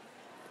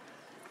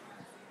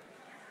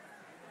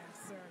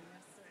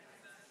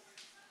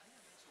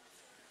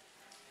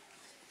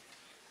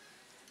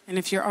 And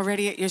if you're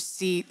already at your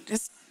seat,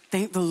 just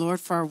thank the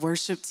Lord for our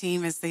worship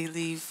team as they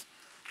leave.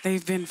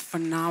 They've been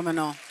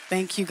phenomenal.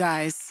 Thank you,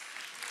 guys.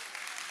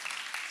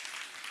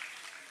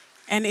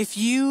 And if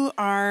you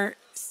are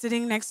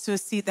sitting next to a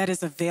seat that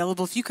is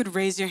available, if you could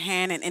raise your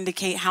hand and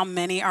indicate how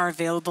many are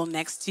available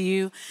next to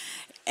you.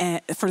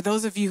 For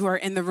those of you who are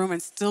in the room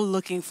and still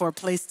looking for a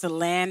place to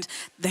land,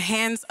 the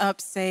hands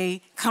up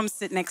say, come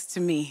sit next to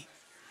me.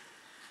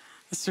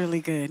 That's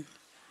really good.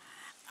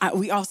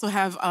 We also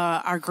have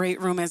our great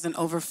room as an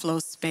overflow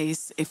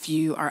space if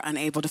you are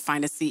unable to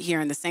find a seat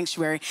here in the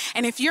sanctuary.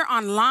 And if you're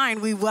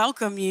online, we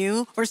welcome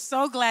you. We're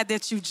so glad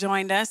that you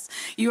joined us.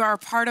 You are a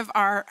part of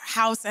our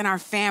house and our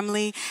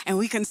family, and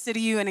we consider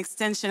you an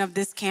extension of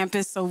this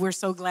campus, so we're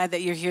so glad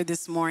that you're here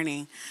this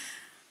morning.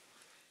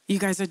 You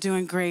guys are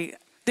doing great.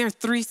 There are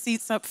 3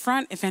 seats up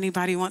front if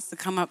anybody wants to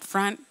come up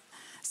front,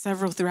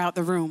 several throughout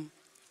the room.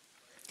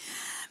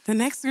 The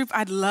next group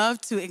I'd love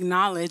to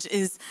acknowledge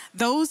is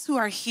those who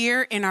are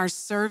here in our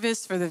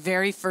service for the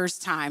very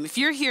first time. If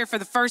you're here for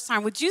the first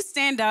time, would you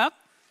stand up?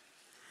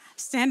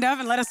 Stand up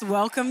and let us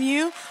welcome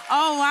you.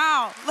 Oh,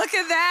 wow. Look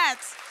at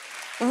that.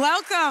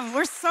 Welcome.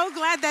 We're so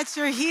glad that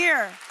you're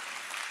here.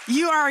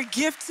 You are a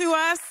gift to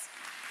us.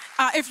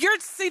 If you're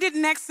seated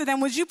next to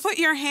them, would you put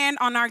your hand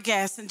on our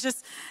guests and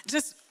just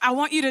I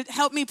want you to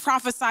help me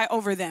prophesy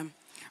over them.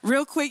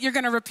 Real quick, you're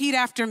going to repeat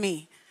after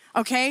me,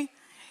 okay?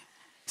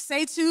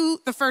 Say to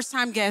the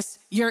first-time guest,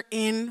 you're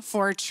in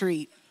for a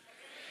treat.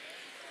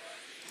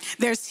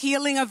 There's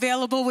healing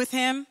available with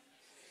him.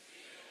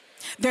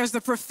 There's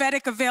the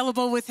prophetic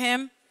available with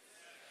him.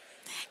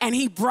 And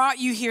he brought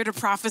you here to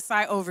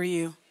prophesy over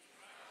you.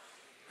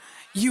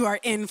 You are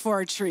in for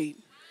a treat.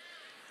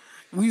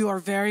 You are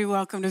very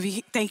welcome to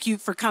be. Thank you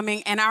for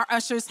coming. And our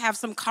ushers have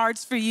some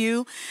cards for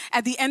you.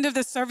 At the end of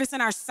the service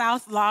in our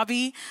south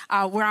lobby,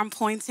 where I'm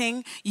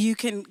pointing, you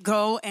can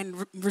go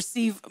and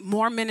receive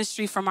more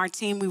ministry from our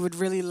team. We would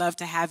really love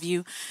to have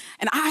you.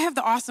 And I have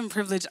the awesome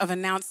privilege of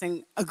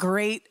announcing a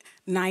great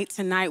night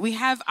tonight. We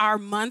have our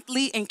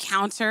monthly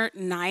encounter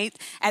night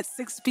at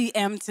 6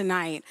 p.m.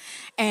 tonight.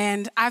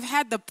 And I've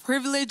had the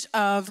privilege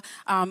of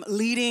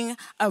leading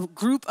a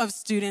group of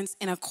students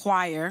in a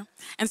choir.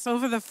 And so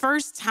for the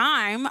first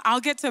time,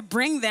 I'll get to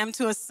bring them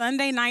to a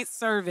Sunday night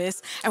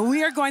service, and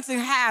we are going to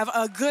have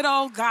a good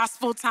old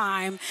gospel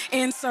time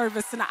in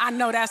service tonight. I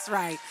know that's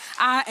right.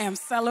 I am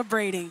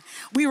celebrating.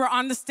 We were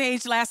on the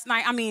stage last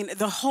night. I mean,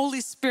 the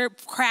Holy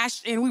Spirit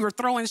crashed in. We were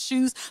throwing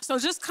shoes. So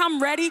just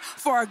come ready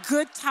for a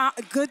good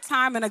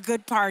time and a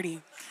good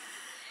party.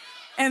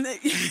 And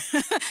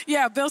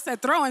yeah, Bill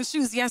said, throwing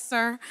shoes. Yes,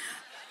 sir.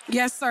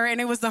 Yes, sir.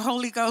 And it was the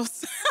Holy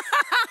Ghost.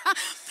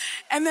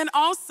 And then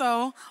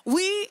also,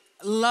 we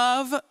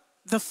love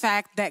the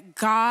fact that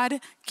God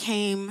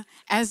came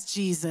as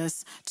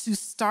Jesus to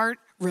start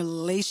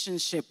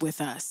relationship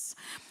with us.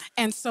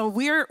 And so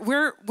we're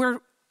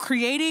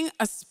creating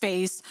a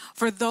space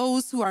for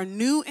those who are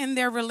new in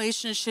their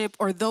relationship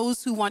or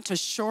those who want to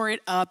shore it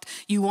up.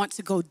 You want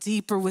to go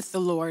deeper with the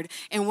Lord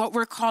in what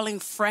we're calling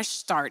Fresh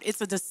Start. It's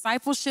a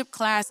discipleship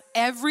class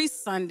every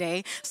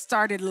Sunday,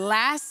 started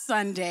last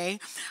Sunday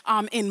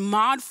in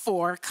Mod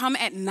 4. Come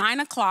at 9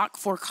 o'clock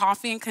for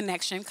coffee and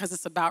connection because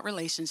it's about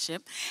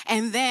relationship.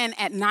 And then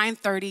at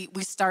 9:30,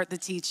 we start the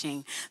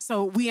teaching.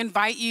 So we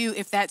invite you,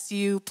 if that's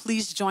you,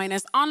 please join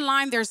us.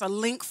 Online, there's a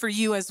link for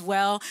you as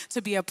well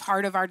to be a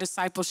part of our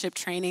discipleship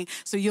training.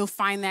 So you'll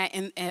find that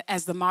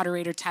as the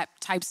moderator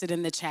types it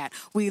in the chat.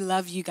 We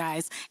love you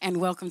guys and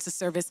welcome to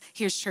service.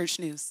 Here's church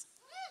news.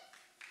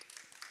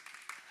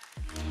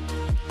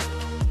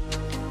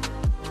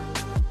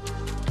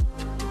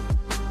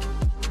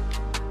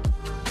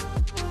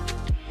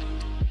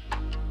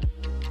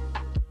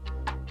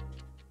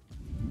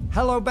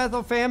 Hello,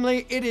 Bethel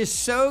family. It is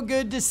so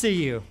good to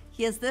see you.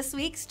 Here's this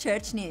week's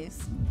church news.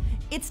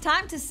 It's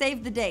time to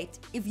save the date.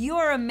 If you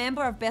are a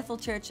member of Bethel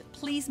Church,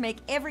 please make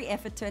every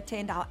effort to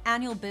attend our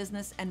annual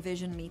business and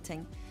vision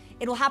meeting.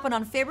 It will happen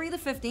on February the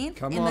 15th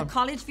the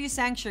College View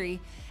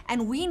Sanctuary,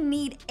 and we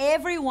need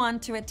everyone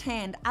to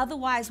attend.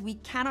 Otherwise, we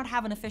cannot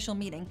have an official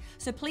meeting.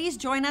 So please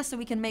join us so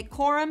we can make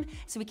quorum,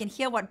 so we can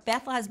hear what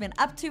Bethel has been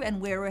up to and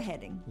where we're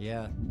heading.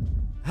 Yeah.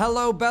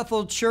 Hello,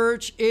 Bethel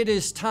Church. It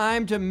is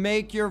time to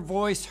make your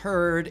voice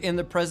heard in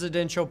the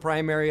presidential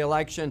primary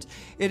elections.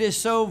 It is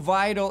so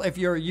vital if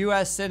you're a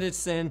U.S.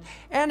 citizen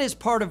and is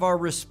part of our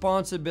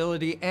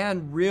responsibility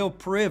and real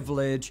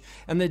privilege.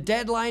 And the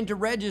deadline to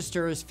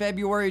register is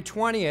February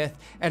 20th,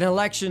 and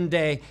Election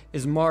Day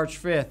is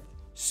March 5th.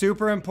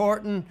 Super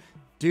important.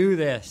 Do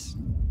this.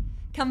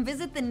 Come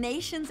visit the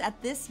nations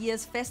at this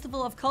year's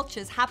Festival of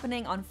Cultures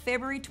happening on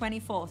February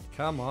 24th.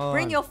 Come on.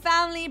 Bring your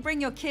family,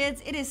 bring your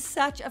kids. It is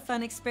such a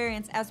fun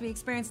experience as we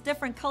experience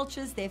different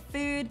cultures, their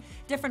food,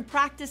 different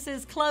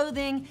practices,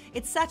 clothing.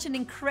 It's such an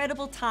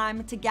incredible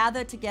time to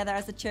gather together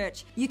as a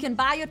church. You can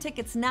buy your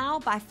tickets now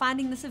by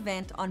finding this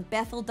event on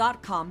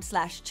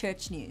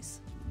bethel.com/churchnews.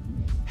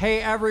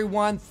 Hey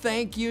everyone,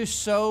 thank you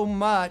so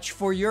much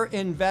for your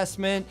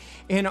investment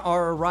in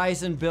our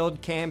Arise and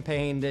Build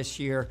campaign this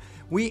year.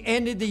 We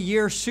ended the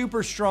year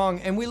super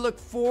strong, and we look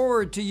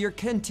forward to your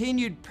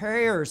continued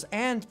prayers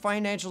and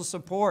financial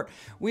support.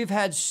 We've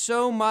had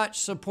so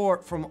much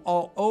support from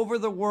all over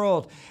the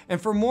world.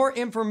 And for more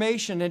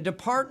information and to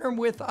partner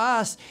with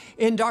us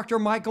in Dr.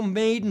 Michael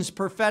Maiden's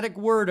prophetic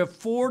word of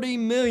 40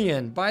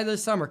 million by the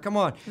summer, come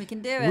on. We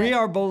can do it. We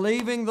are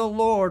believing the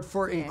Lord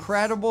for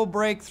incredible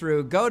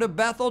breakthrough. Go to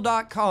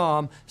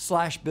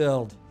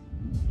bethel.com/build.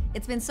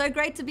 It's been so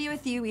great to be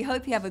with you. We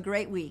hope you have a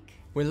great week.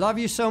 We love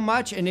you so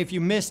much, and if you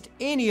missed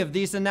any of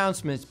these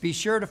announcements, be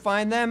sure to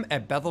find them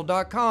at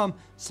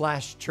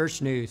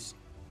bethel.com/churchnews.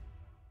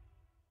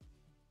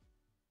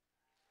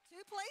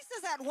 Two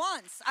places at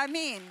once. I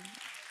mean,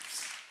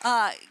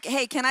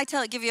 hey, can I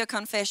give you a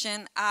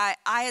confession? I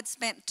had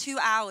spent 2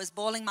 hours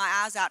bawling my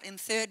eyes out in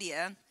third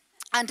year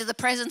under the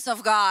presence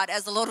of God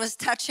as the Lord was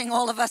touching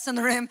all of us in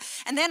the room.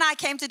 And then I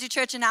came to do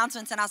church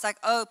announcements, and I was like,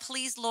 oh,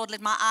 please, Lord,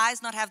 let my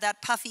eyes not have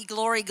that puffy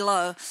glory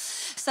glow.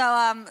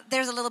 So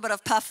there's a little bit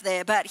of puff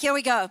there, but here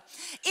we go.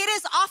 It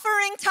is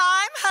offering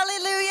time,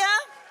 hallelujah.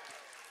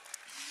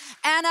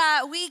 And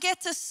we get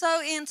to sow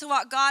into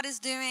what God is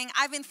doing.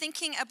 I've been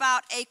thinking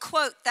about a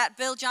quote that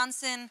Bill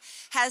Johnson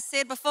has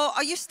said before. Why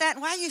are you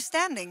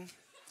standing?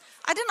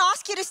 I didn't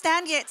ask you to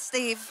stand yet,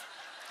 Steve.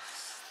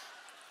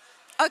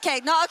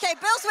 Okay,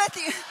 Bill's with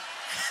you.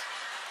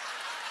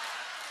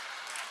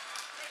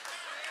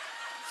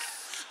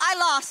 I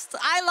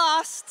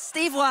lost.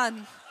 Steve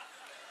won.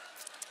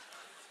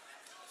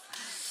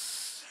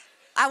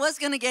 I was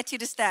going to get you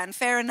to stand.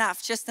 Fair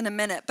enough, just in a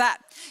minute.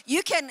 But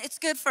you can, it's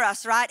good for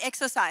us, right?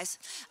 Exercise.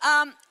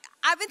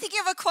 I've been thinking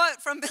of a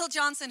quote from Bill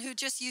Johnson, who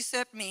just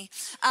usurped me.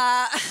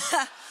 And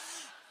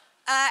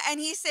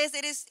he says,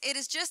 it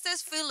is just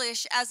as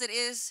foolish as it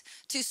is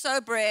to sow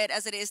bread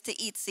as it is to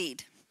eat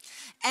seed.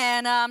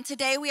 And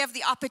today we have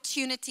the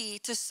opportunity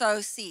to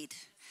sow seed.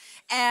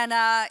 And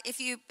if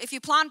you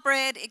plant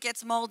bread, it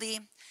gets moldy.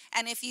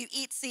 And if you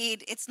eat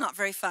seed, it's not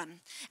very fun.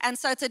 And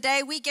so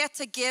today we get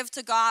to give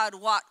to God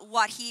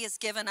what he has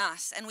given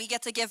us. And we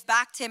get to give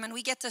back to him, and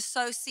we get to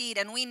sow seed.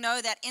 And we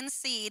know that in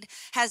seed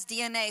has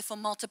DNA for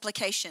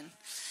multiplication.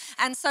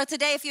 And so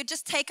today, if you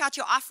just take out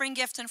your offering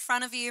gift in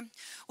front of you,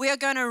 we are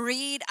going to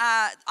read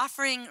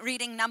offering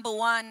reading number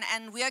 1.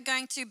 And we are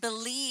going to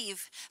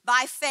believe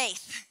by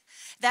faith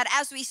that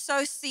as we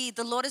sow seed,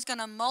 the Lord is going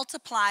to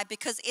multiply,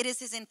 because it is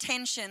his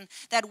intention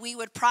that we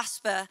would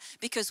prosper,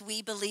 because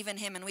we believe in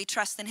him and we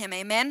trust in him.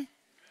 Amen?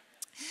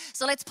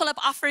 So let's pull up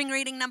offering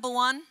reading number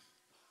 1.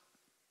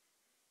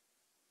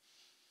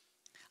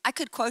 I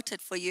could quote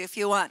it for you if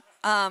you want.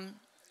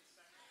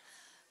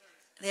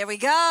 There we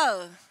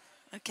go.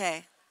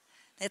 Okay,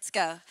 let's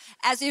go.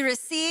 As we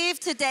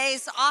receive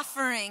today's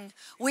offering,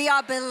 we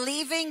are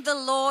believing the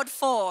Lord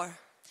for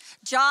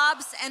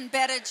jobs and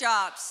better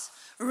jobs,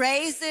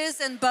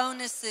 raises and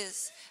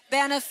bonuses,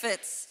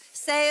 benefits,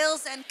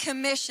 sales and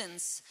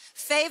commissions,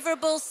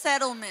 favorable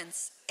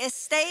settlements,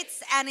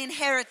 estates and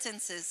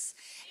inheritances,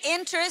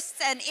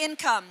 interests and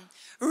income,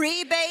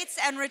 rebates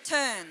and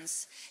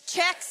returns,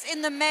 checks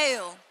in the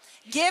mail,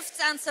 gifts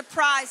and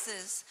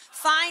surprises,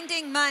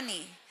 finding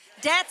money,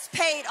 debts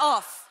paid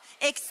off,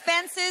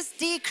 expenses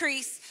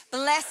decrease,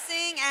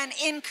 blessing and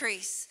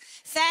increase.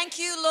 Thank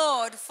you,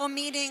 Lord, for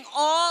meeting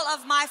all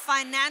of my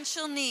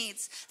financial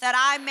needs, that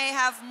I may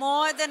have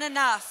more than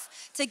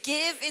enough to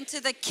give into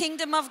the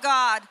kingdom of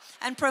God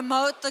and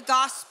promote the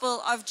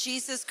gospel of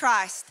Jesus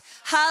Christ.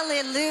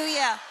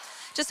 Hallelujah.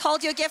 Just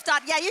hold your gift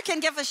out. Yeah, you can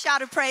give a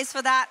shout of praise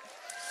for that.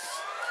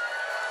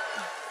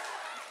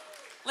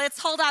 Let's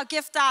hold our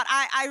gift out.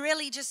 I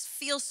really just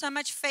feel so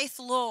much faith,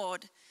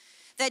 Lord,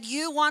 that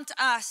you want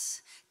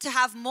us to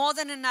have more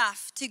than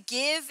enough to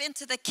give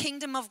into the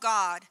kingdom of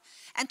God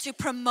and to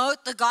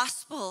promote the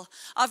gospel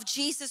of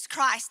Jesus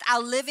Christ,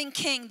 our living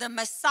King, the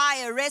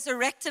Messiah,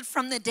 resurrected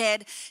from the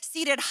dead,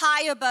 seated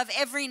high above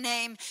every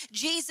name.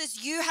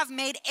 Jesus, you have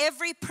made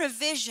every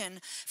provision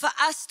for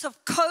us to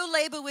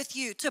co-labor with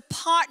you, to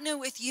partner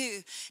with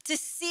you, to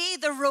see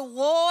the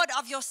reward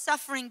of your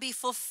suffering be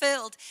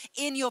fulfilled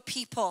in your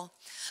people.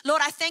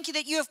 Lord, I thank you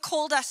that you have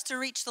called us to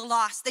reach the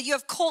lost, that you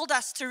have called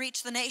us to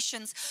reach the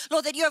nations.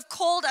 Lord, that you have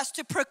called us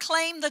to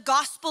proclaim the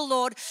gospel,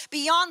 Lord,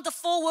 beyond the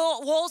four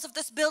walls of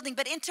this building,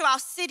 but into our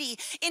city,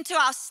 into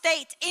our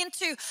state,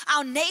 into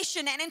our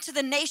nation, and into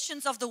the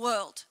nations of the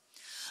world.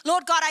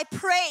 Lord God, I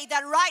pray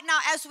that right now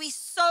as we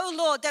sow,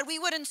 Lord, that we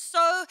wouldn't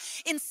sow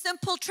in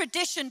simple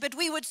tradition, but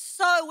we would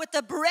sow with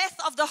the breath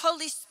of the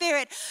Holy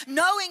Spirit,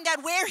 knowing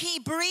that where he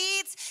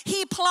breathes,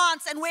 he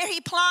plants, and where he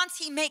plants,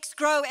 he makes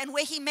grow, and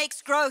where he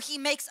makes grow, he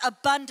makes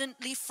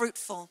abundantly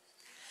fruitful.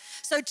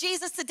 So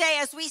Jesus, today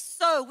as we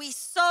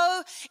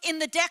sow in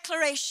the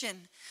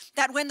declaration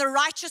that when the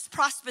righteous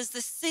prospers,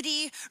 the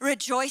city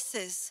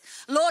rejoices.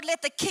 Lord,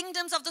 let the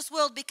kingdoms of this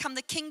world become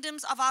the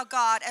kingdoms of our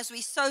God as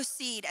we sow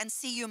seed and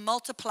see you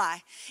multiply.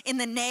 In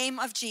the name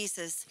of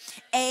Jesus,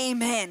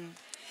 amen.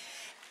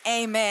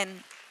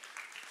 Amen.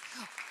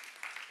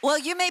 Well,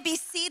 you may be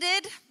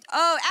seated.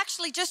 Oh,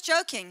 actually, just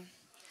joking.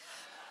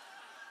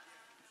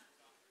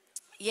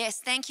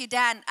 Yes, thank you,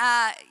 Dan.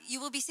 You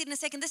will be seated in a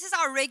second. This is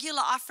our regular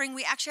offering.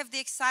 We actually have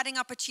the exciting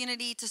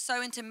opportunity to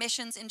sow into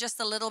missions in just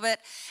a little bit.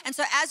 And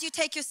so as you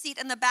take your seat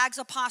and the bags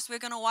are passed, we're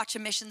going to watch a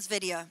missions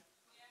video.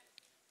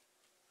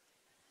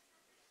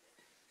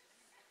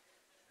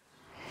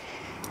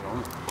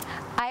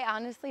 I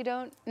honestly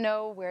don't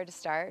know where to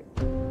start.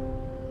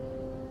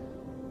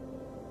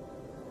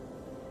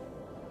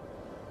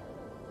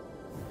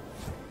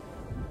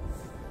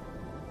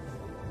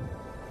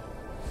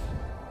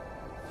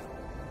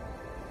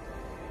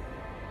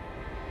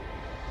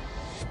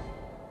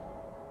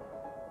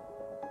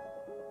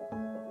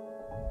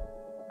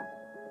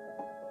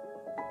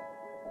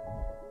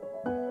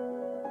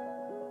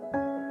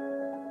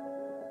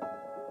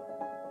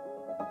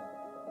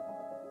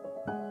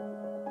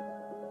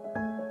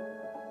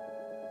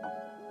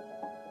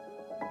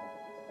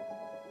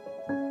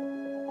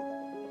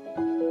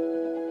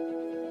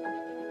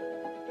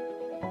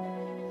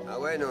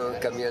 Bueno,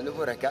 caminando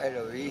por acá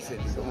lo vi,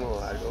 sentí como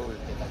algo,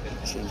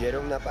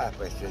 sintieron una paz,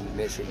 pues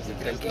me sentí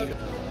tranquilo.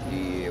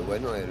 Y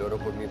bueno, él oró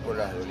por mí por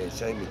las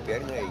dolencias de mis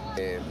piernas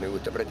y me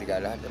gusta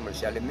practicar las artes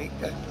marciales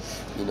mixtas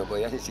y no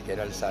podía ni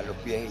siquiera alzar los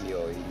pies y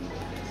hoy.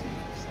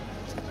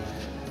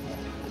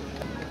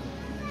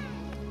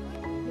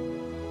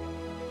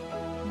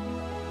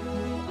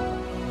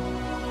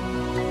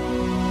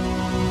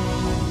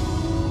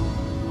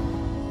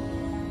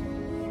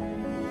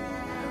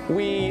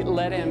 We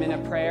led him in a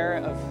prayer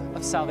of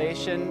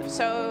salvation.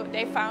 So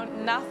they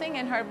found nothing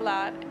in her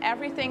blood.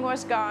 Everything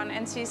was gone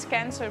and she's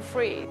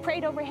cancer-free.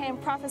 Prayed over him,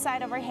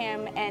 prophesied over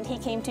him, and he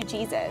came to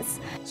Jesus.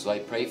 So I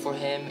prayed for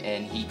him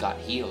and he got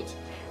healed.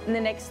 And the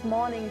next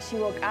morning she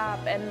woke up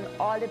and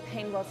all the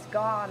pain was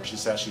gone. She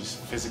said she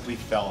physically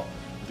felt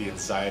the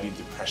anxiety,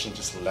 depression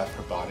just left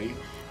her body.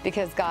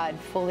 Because God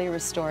fully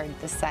restored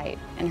the sight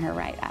in her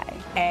right eye.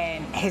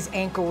 And his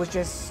ankle was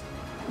just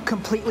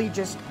completely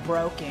just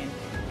broken.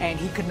 and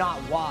he could not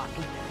walk.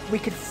 We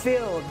could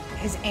feel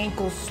his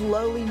ankles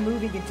slowly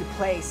moving into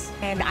place.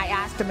 And I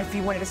asked him if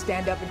he wanted to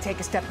stand up and take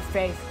a step of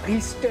faith. He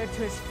stood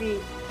to his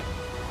feet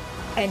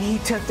and he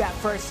took that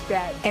first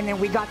step. And then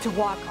we got to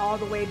walk all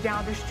the way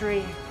down the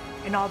street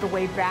and all the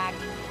way back.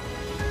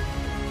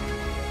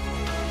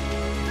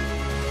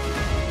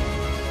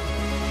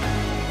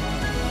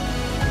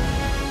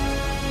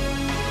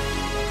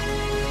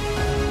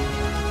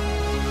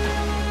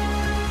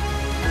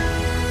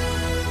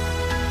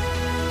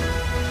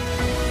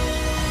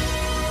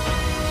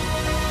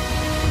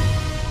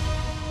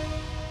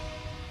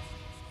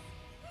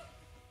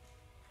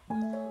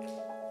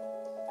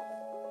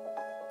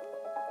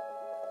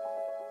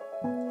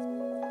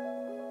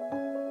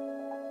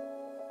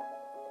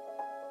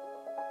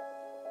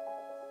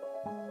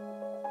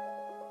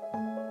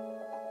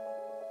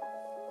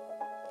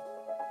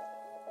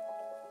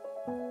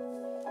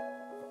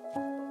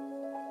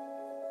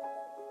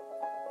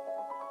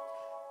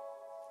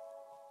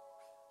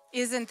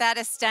 Isn't that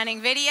a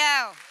stunning video?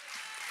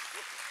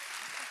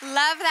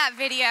 Love that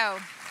video.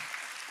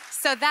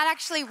 So that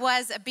actually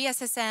was a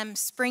BSSM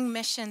spring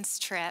missions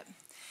trip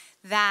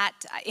that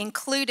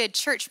included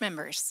church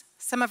members.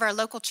 Some of our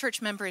local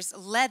church members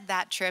led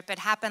that trip. It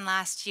happened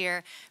last year.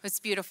 It was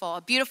beautiful.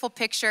 A beautiful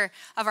picture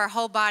of our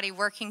whole body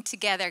working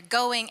together,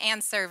 going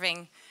and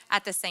serving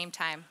at the same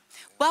time.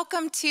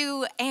 Welcome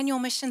to Annual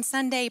Mission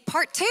Sunday,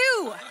 Part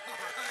 2.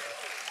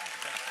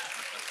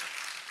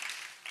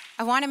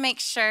 I want to make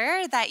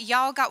sure that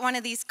y'all got one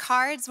of these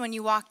cards when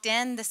you walked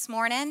in this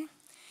morning.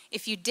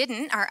 If you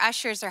didn't, our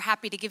ushers are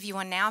happy to give you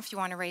one now if you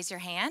want to raise your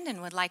hand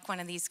and would like one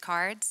of these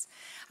cards.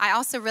 I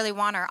also really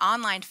want our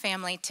online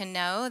family to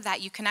know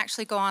that you can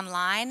actually go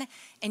online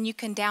and you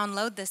can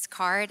download this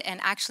card, and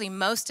actually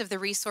most of the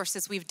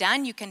resources we've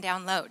done you can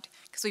download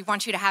because we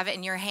want you to have it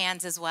in your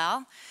hands as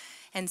well.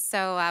 And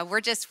so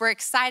we're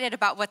excited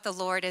about what the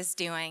Lord is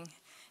doing.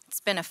 It's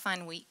been a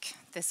fun week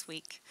this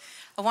week.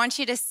 I want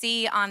you to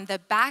see on the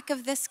back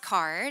of this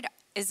card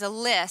is a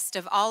list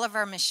of all of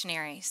our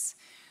missionaries.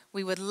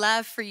 We would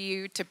love for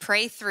you to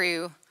pray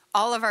through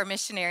all of our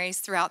missionaries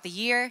throughout the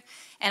year.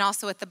 And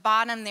also at the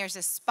bottom, there's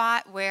a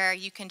spot where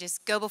you can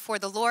just go before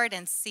the Lord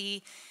and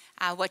see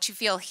what you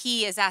feel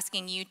He is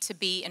asking you to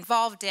be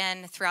involved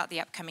in throughout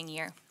the upcoming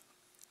year.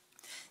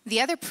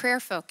 The other prayer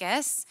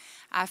focus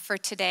for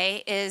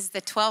today is the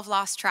 12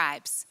 lost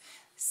tribes.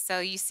 So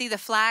you see the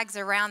flags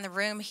around the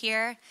room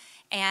here.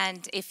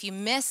 And if you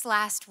missed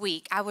last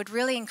week, I would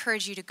really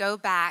encourage you to go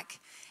back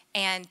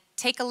and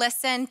take a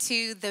listen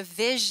to the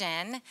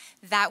vision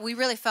that we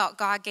really felt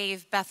God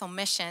gave Bethel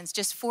Missions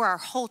just for our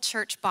whole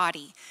church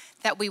body,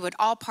 that we would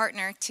all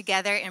partner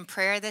together in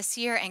prayer this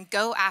year and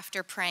go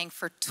after praying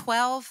for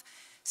 12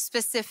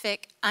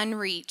 specific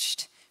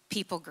unreached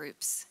people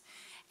groups.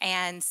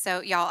 And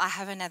so, y'all, I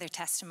have another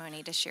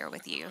testimony to share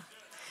with you.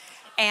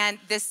 And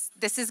this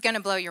is going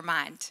to blow your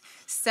mind.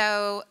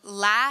 So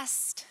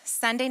last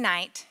Sunday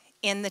night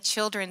in the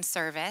children's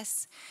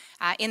service,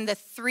 in the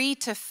 3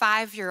 to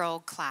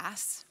 5-year-old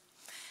class,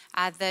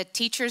 the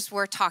teachers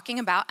were talking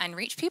about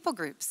unreached people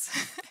groups.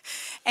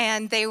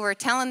 And they were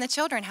telling the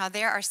children how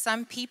there are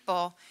some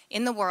people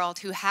in the world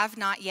who have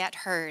not yet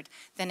heard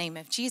the name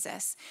of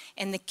Jesus.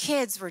 And the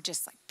kids were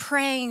just like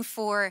praying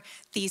for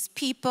these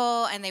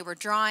people, and they were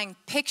drawing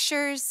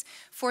pictures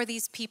for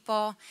these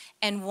people.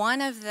 And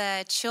one of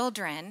the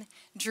children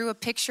drew a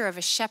picture of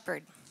a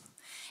shepherd.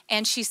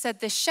 And she said,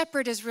 the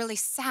shepherd is really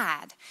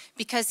sad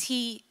because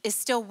he is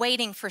still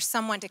waiting for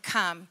someone to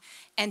come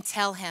and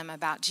tell him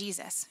about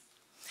Jesus.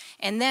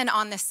 And then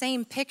on the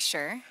same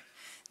picture,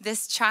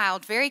 this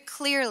child very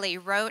clearly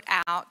wrote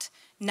out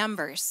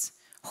numbers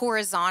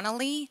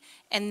horizontally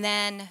and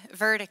then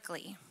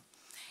vertically.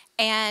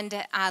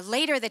 And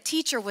later the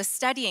teacher was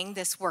studying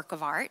this work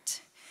of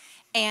art,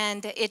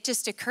 and it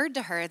just occurred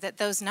to her that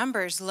those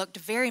numbers looked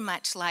very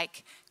much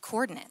like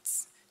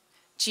coordinates,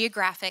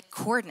 geographic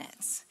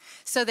coordinates.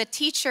 So the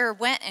teacher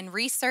went and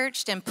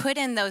researched and put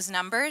in those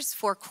numbers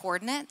for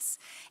coordinates,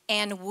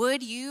 and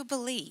would you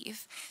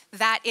believe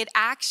that it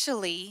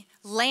actually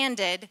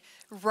landed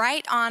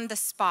right on the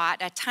spot,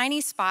 a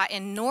tiny spot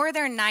in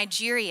northern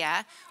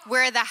Nigeria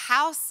where the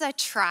Hausa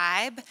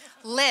tribe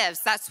lives.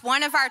 That's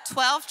one of our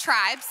 12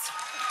 tribes.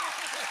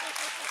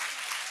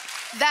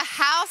 The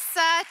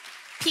Hausa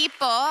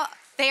people,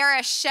 they are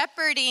a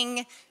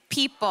shepherding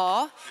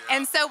people.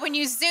 And so when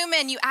you zoom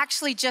in, you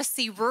actually just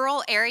see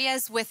rural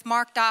areas with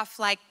marked off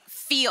like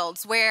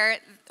fields where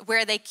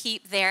they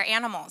keep their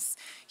animals.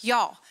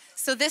 Y'all,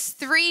 so this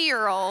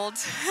 3-year-old,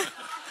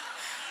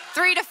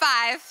 3 to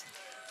 5,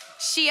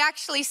 she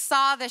actually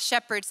saw the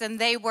shepherds, and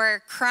they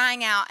were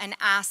crying out and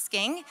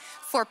asking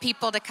for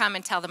people to come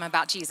and tell them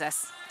about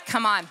Jesus.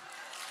 Come on.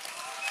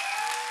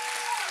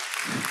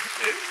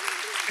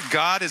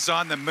 God is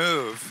on the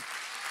move.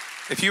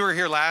 If you were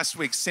here last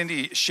week,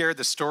 Cindi shared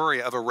the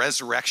story of a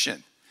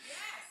resurrection.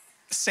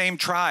 Yes. Same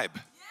tribe.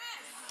 Yes.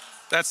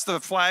 That's the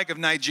flag of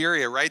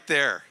Nigeria right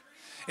there.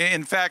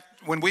 In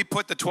fact, when we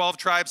put the 12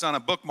 tribes on a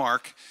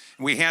bookmark,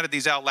 and we handed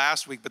these out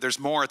last week, but there's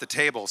more at the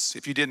tables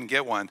if you didn't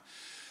get one.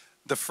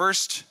 the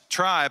first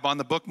tribe on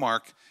the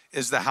bookmark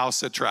is the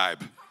Hausa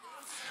tribe.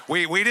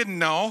 We didn't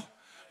know,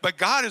 but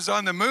God is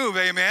on the move,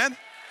 amen?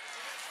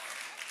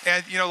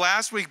 And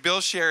last week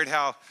Bill shared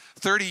how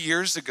 30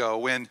 years ago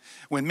when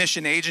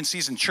mission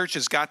agencies and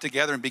churches got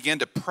together and began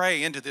to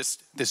pray into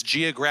this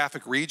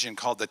geographic region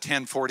called the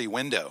 1040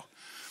 window,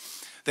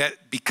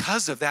 that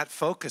because of that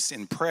focus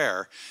in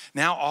prayer,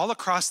 now all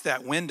across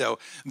that window,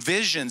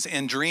 visions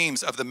and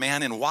dreams of the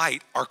man in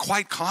white are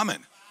quite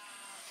common.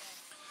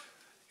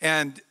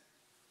 And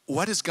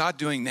what is God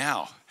doing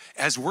now?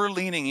 As we're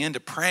leaning into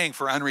praying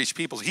for unreached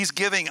people, he's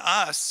giving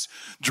us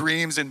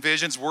dreams and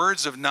visions,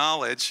 words of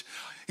knowledge.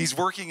 He's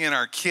working in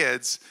our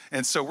kids.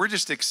 And so we're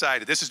just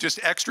excited. This is just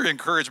extra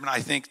encouragement, I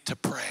think, to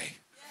pray.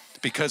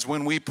 Because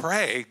when we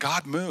pray,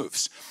 God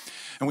moves.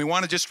 And we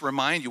want to just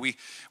remind you,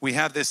 we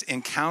have this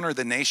Encounter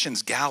the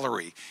Nations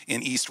gallery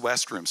in East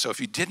West Room. So if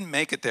you didn't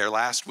make it there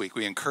last week,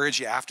 we encourage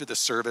you after the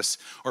service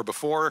or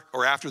before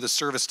or after the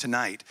service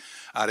tonight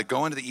to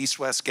go into the East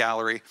West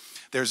gallery.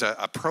 There's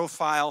a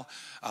profile,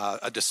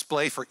 a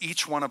display for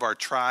each one of our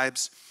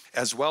tribes,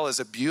 as well as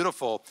a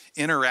beautiful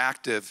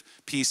interactive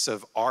piece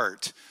of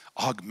art,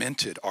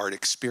 augmented art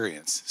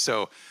experience.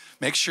 So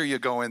make sure you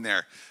go in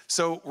there.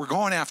 So we're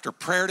going after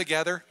prayer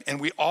together, and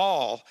we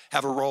all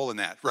have a role in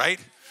that, right?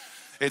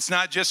 It's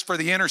not just for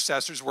the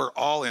intercessors, we're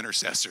all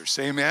intercessors,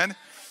 amen?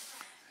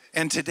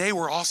 And today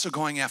we're also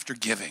going after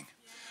giving.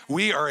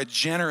 We are a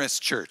generous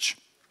church.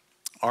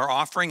 Our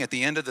offering at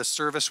the end of the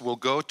service will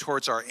go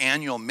towards our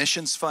annual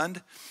missions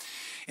fund.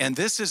 And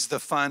this is the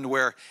fund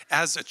where,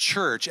 as a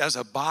church, as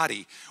a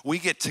body, we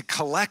get to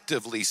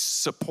collectively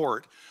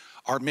support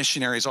our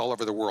missionaries all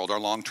over the world, our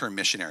long-term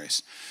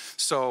missionaries.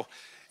 So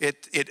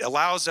it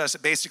allows us,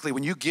 basically,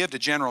 when you give to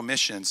General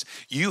Missions,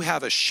 you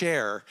have a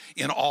share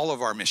in all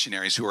of our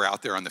missionaries who are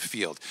out there on the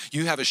field.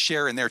 You have a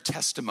share in their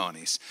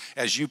testimonies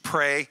as you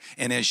pray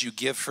and as you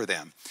give for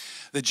them.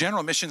 The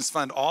General Missions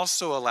Fund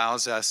also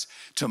allows us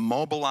to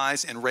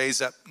mobilize and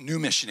raise up new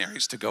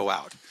missionaries to go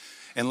out.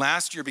 And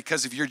last year,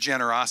 because of your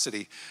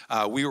generosity,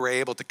 we were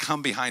able to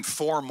come behind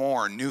 4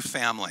 more new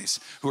families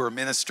who are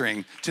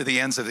ministering to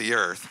the ends of the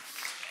earth.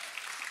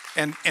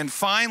 And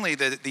finally,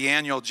 the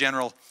annual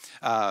General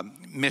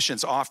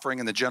Missions offering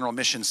and the General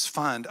Missions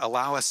Fund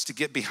allow us to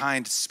get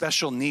behind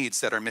special needs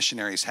that our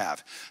missionaries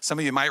have. Some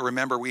of you might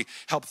remember we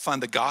helped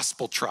fund the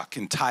gospel truck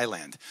in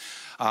Thailand.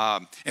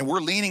 And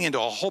we're leaning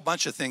into a whole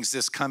bunch of things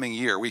this coming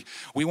year. We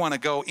want to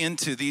go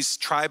into these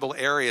tribal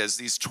areas,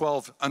 these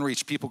 12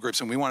 unreached people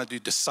groups, and we want to do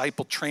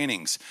disciple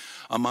trainings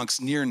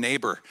amongst near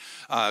neighbor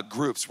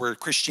groups where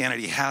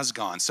Christianity has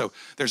gone. So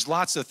there's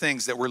lots of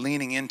things that we're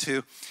leaning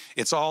into.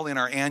 It's all in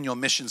our annual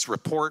missions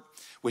report,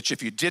 which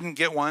if you didn't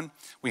get one,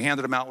 we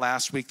handed them out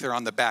last week. They're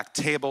on the back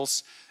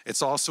tables.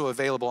 It's also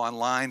available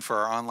online for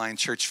our online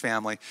church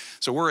family.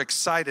 So we're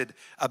excited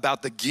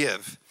about the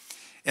give.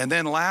 And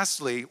then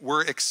lastly,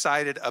 we're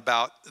excited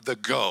about the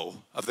go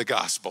of the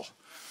gospel.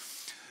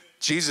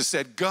 Jesus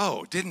said,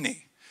 go, didn't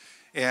he?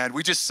 And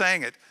we just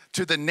sang it.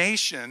 To the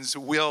nations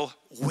will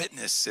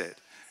witness it.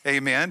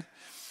 Amen.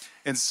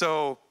 And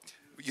so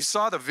you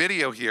saw the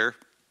video here.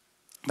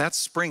 That's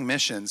Spring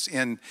Missions.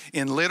 In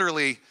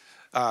literally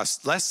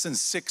less than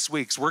 6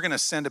 weeks, we're going to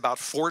send about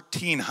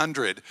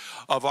 1,400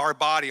 of our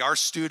body, our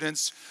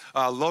students,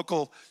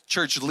 local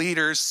church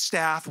leaders,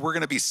 staff. We're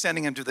going to be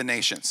sending them to the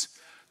nations.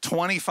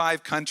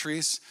 25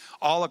 countries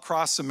all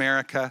across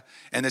America,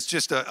 and it's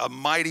just a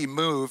mighty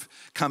move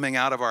coming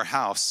out of our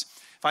house.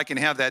 If I can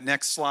have that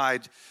next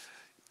slide.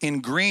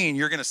 In green,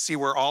 you're going to see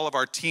where all of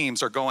our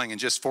teams are going in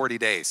just 40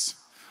 days,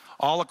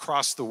 all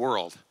across the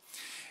world.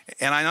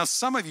 And I know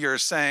some of you are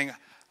saying,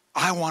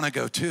 I want to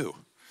go too,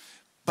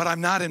 but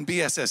I'm not in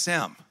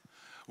BSSM.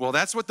 Well,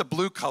 that's what the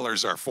blue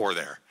colors are for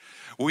there.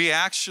 We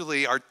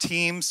actually, our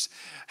teams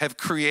have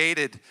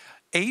created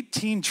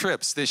 18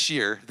 trips this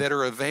year that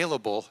are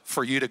available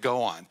for you to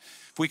go on.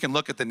 If we can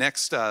look at the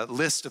next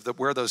list of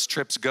where those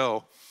trips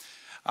go,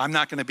 I'm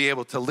not going to be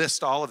able to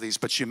list all of these,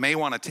 but you may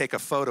want to take a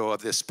photo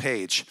of this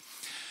page.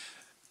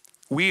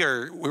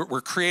 We're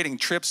creating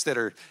trips that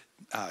are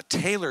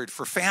tailored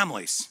for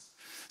families.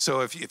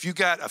 So if you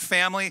got a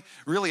family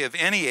really of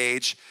any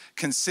age,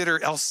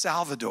 consider El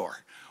Salvador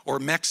or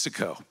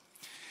Mexico.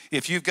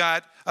 If you've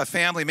got a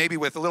family maybe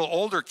with a little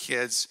older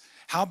kids,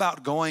 how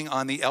about going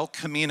on the El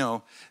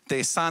Camino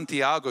de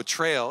Santiago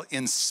Trail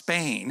in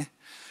Spain,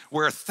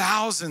 where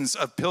thousands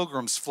of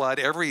pilgrims flood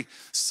every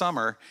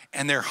summer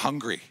and they're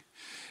hungry?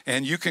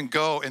 And you can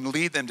go and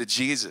lead them to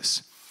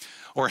Jesus.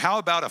 Or how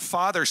about a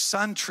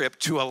father-son trip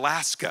to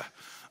Alaska,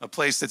 a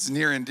place that's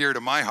near and dear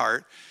to my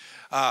heart,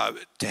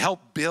 to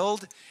help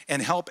build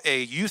and help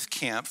a youth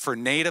camp for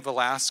Native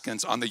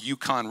Alaskans on the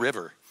Yukon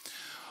River?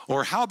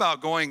 Or how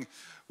about going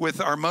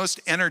with our most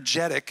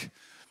energetic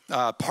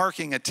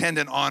parking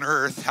attendant on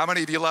earth? How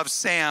many of you love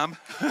Sam?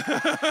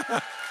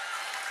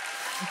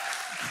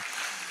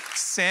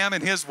 Sam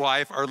and his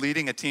wife are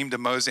leading a team to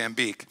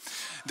Mozambique.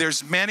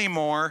 There's many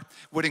more.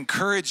 Would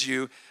encourage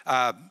you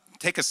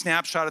take a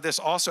snapshot of this.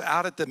 Also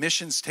out at the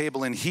missions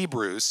table in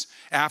Hebrews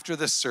after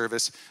the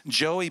service,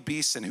 Joey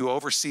Beeson, who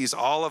oversees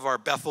all of our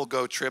Bethel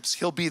Go trips,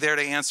 he'll be there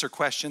to answer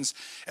questions,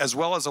 as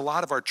well as a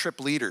lot of our trip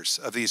leaders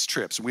of these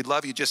trips. We'd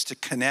love you just to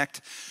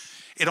connect.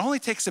 It only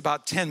takes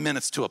about 10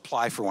 minutes to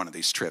apply for one of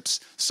these trips.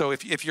 So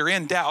if you're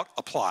in doubt,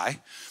 apply.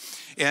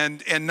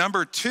 And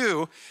number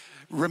two,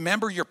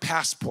 remember your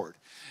passport.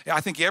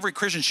 I think every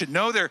Christian should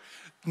know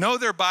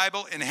their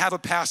Bible and have a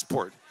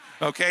passport.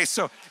 Okay,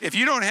 so if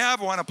you don't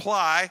have one,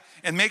 apply,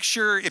 and make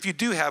sure if you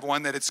do have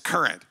one that it's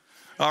current.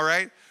 All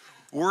right?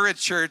 We're a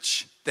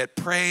church that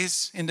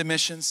prays into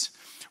missions.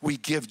 We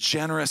give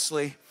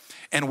generously,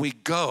 and we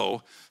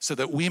go so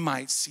that we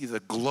might see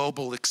the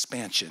global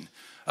expansion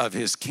of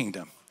his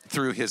kingdom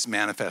through his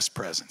manifest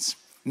presence.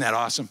 Isn't that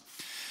awesome?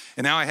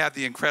 And now I have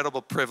the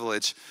incredible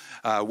privilege,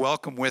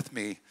 welcome with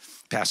me,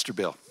 Pastor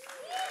Bill.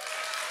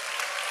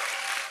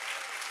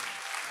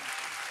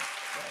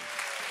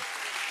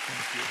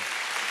 Thank you.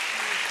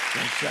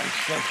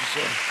 Thank you,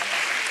 sir.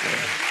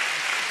 Yeah.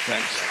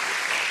 Thanks.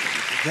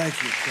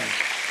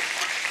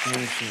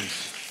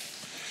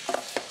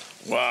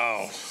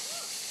 Wow.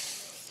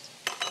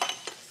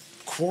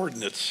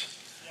 Coordinates.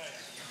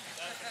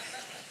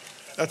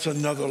 That's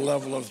another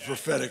level of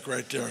prophetic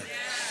right there.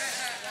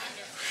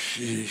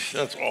 Jeez,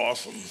 that's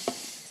awesome.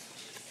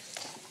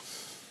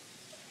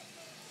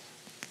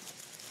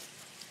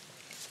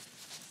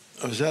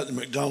 I was at the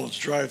McDonald's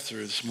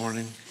drive-thru this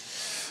morning.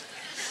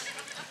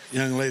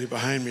 Young lady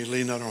behind me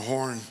leaned on her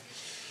horn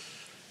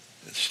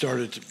and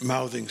started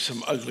mouthing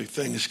some ugly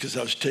things because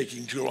I was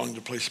taking too long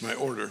to place my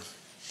order.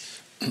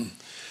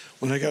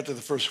 When I got to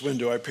the first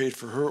window, I paid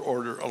for her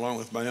order along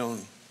with my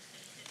own.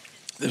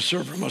 The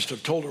server must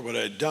have told her what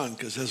I had done,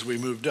 because as we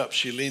moved up,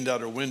 she leaned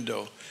out her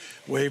window,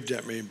 waved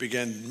at me, and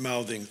began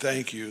mouthing,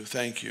 "Thank you,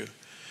 thank you,"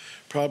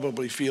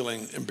 probably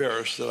feeling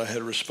embarrassed that I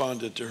had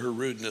responded to her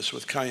rudeness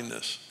with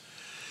kindness.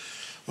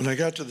 When I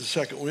got to the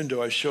second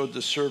window, I showed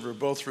the server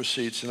both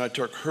receipts, and I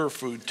took her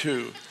food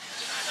too.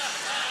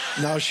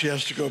 Now she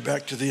has to go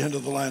back to the end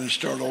of the line and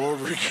start all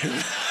over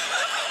again.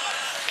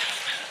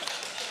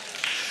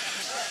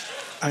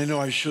 I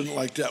know I shouldn't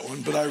like that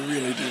one, but I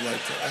really do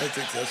like that. I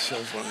think that's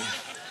so funny.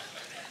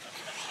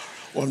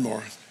 One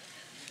more.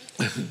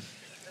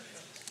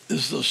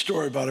 This is a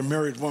story about a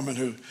married woman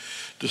who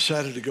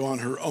decided to go on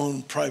her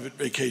own private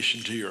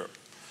vacation to Europe.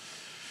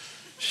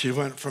 She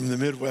went from the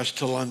Midwest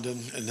to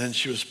London, and then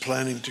she was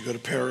planning to go to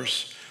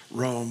Paris,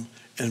 Rome,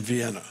 and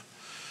Vienna.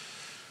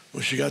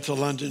 When she got to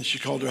London, she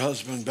called her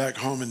husband back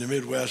home in the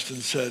Midwest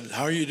and said,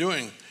 "How are you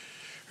doing?"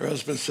 Her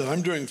husband said,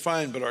 "I'm doing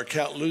fine, but our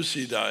cat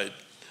Lucy died."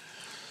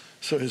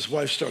 So his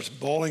wife starts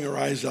bawling her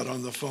eyes out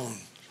on the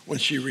phone. When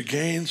she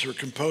regains her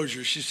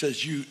composure, she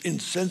says, "You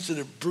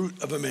insensitive brute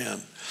of a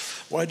man.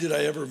 Why did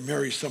I ever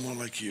marry someone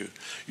like you?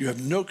 You have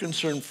no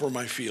concern for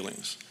my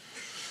feelings."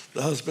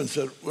 The husband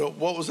said, "Well,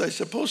 what was I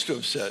supposed to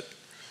have said?"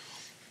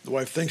 The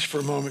wife thinks for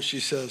a moment. She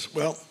says,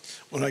 "Well,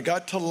 when I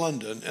got to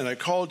London and I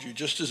called you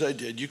just as I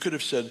did, you could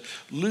have said,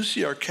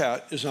 'Lucy, our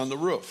cat, is on the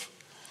roof.'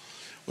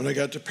 When I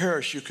got to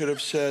Paris, you could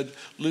have said,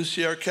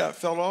 'Lucy, our cat,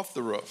 fell off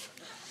the roof.'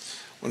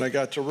 When I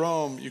got to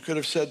Rome, you could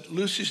have said,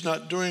 'Lucy's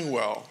not doing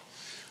well.'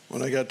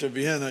 When I got to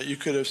Vienna, you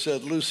could have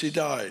said, 'Lucy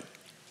died.'"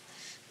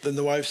 Then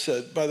the wife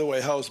said, "By the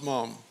way, how's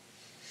Mom?"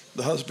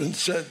 The husband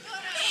said,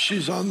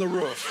 "She's on the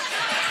roof."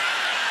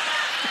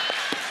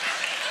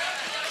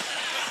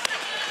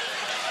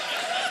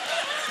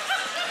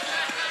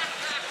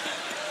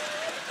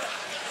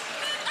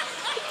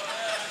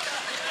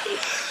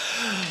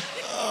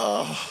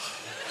 Oh.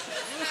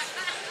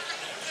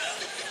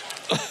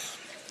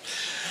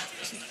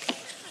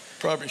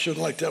 Probably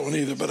shouldn't like that one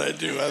either, but I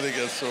do. I think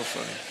that's so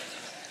funny.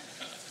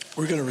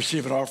 We're going to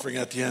receive an offering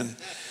at the end,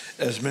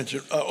 as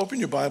mentioned. Open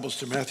your Bibles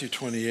to Matthew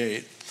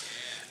 28.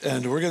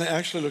 And we're going to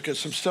actually look at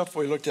some stuff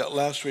we looked at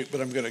last week, but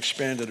I'm going to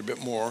expand it a bit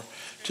more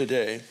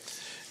today.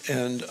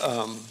 And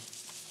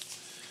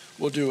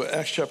we'll do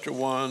Acts chapter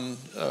 1.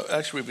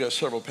 Actually, we've got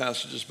several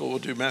passages, but we'll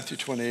do Matthew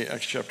 28,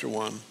 Acts chapter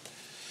 1.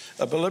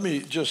 But let me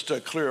just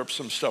clear up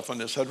some stuff on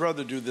this. I'd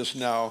rather do this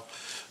now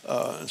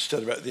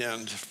instead of at the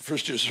end.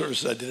 First two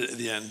services, I did it at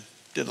the end.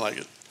 Didn't like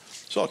it.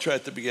 So I'll try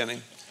at the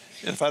beginning.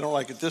 And if I don't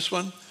like it this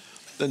one,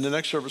 then the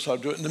next service I'll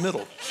do it in the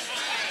middle.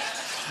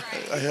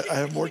 I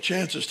have more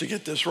chances to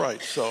get this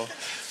right. So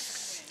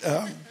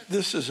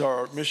this is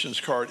our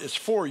missions card. It's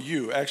for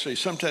you. Actually,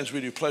 sometimes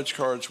we do pledge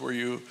cards where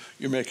you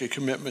make a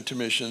commitment to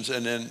missions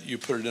and then you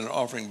put it in an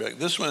offering bag.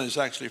 This one is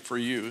actually for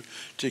you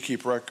to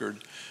keep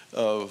record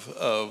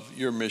of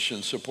your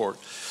mission support.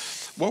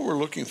 What we're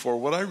looking for,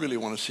 what I really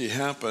want to see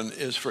happen,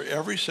 is for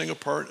every single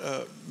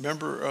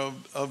member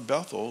of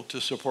Bethel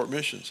to support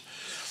missions.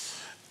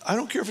 I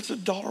don't care if it's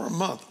 $1 a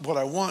month. What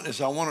I want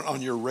is I want it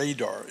on your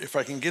radar. If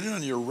I can get it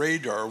on your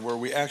radar where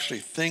we actually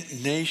think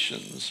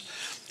nations,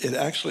 it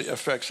actually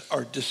affects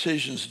our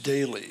decisions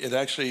daily. It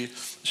actually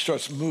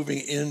starts moving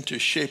into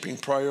shaping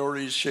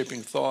priorities,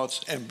 shaping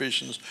thoughts,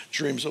 ambitions,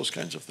 dreams, those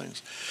kinds of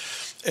things.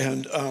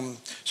 And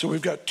so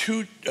we've got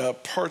two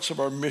parts of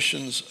our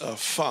missions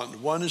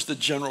fund. One is the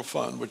general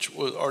fund, which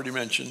was already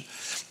mentioned.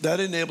 That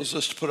enables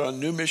us to put on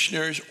new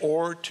missionaries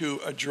or to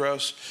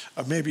address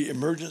maybe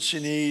emergency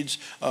needs,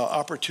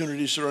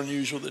 opportunities that are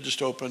unusual that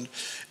just opened,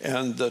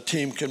 and the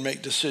team can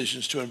make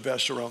decisions to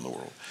invest around the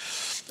world.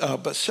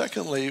 But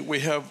secondly,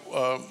 we have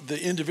the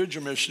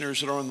individual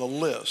missionaries that are on the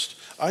list.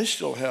 I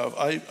still have,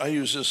 I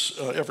use this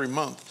every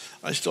month.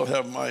 I still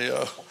have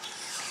my...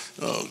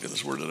 oh,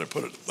 goodness, where did I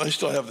put it? I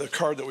still have the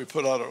card that we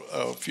put out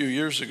a few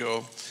years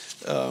ago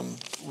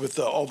with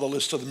all the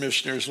list of the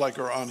missionaries like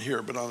are on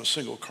here, but on a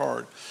single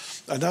card.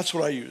 And that's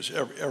what I use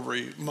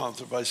every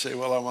month. If I say,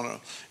 well, I want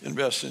to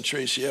invest in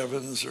Tracy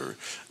Evans or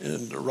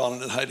in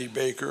Ronald and Heidi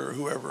Baker or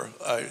whoever,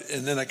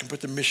 and then I can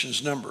put the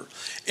missions number,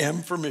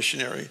 M for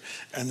missionary,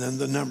 and then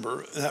the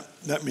number.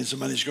 That means the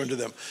money's going to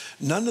them.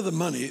 None of the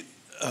money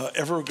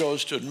ever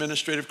goes to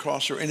administrative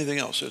costs or anything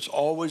else. It's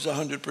always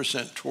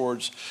 100%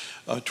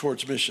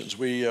 towards missions.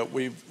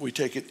 We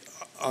take it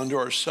onto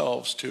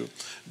ourselves to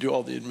do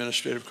all the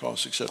administrative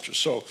costs, etc.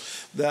 So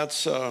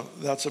that's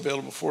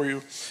available for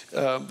you.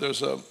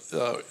 There's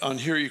on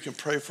here you can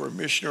pray for a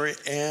missionary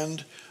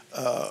and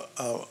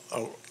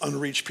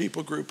unreached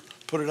people group.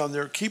 Put it on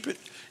there. Keep it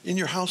in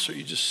your house so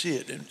you just see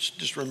it and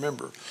just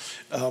remember.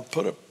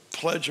 Put a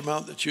pledge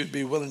amount that you'd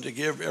be willing to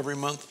give every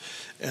month,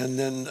 and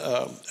then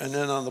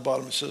on the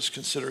bottom it says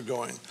consider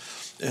going.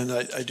 And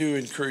I do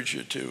encourage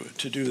you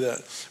to do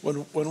that.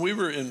 When we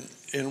were in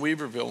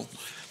Weaverville,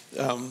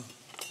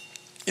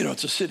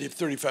 it's a city of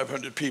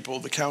 3,500 people.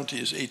 The county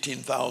is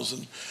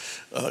 18,000.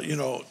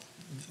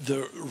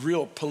 The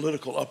real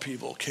political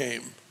upheaval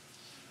came.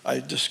 I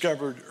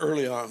discovered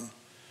early on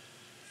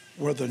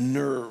where the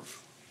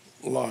nerve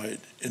lied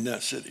in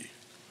that city.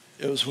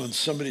 It was when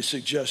somebody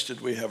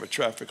suggested we have a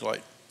traffic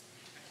light.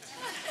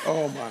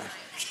 Oh my.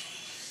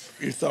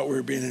 You thought we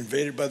were being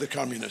invaded by the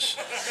communists.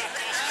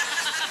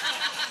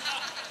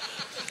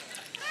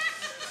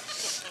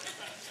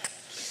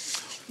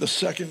 The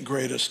second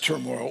greatest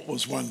turmoil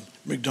was when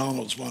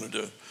McDonald's wanted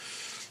to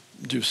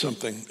do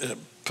something,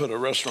 put a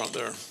restaurant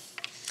there.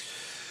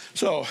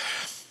 So,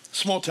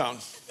 small town.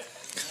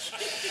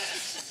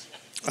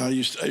 I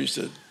used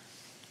to,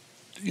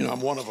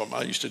 I'm one of them.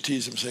 I used to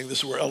tease them saying, this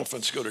is where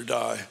elephants go to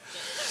die.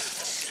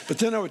 But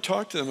then I would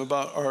talk to them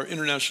about our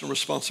international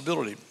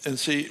responsibility and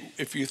see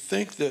if you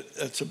think that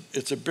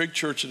it's a big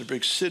church in a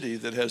big city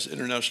that has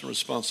international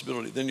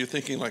responsibility, then you're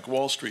thinking like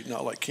Wall Street,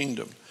 not like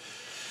kingdom.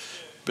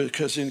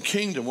 Because in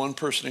kingdom, one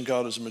person in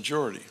God is a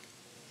majority.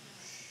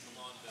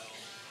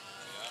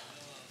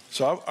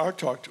 So I've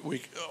talked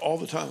all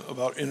the time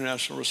about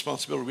international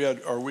responsibility. We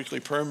had our weekly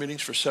prayer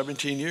meetings for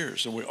 17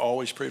 years, and we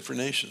always prayed for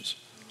nations.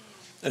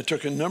 And it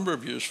took a number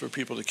of years for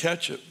people to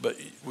catch it, but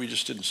we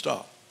just didn't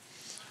stop.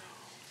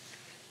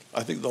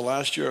 I think the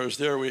last year I was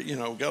there, we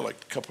got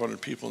like a couple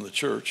hundred people in the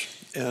church.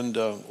 And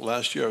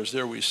last year I was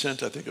there, we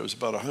sent, I think it was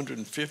about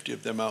 150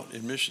 of them out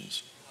in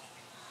missions.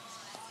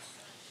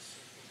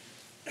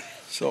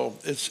 So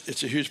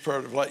it's a huge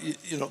part of life.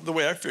 The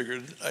way I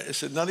figured, I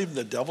said, not even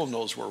the devil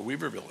knows where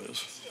Weaverville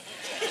is.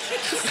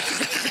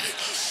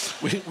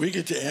 we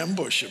get to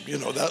ambush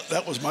him.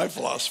 That was my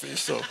philosophy.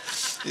 So,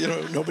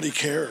 nobody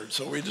cared.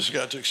 So we just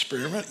got to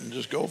experiment and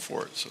just go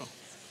for it. So.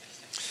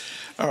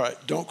 All right,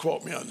 don't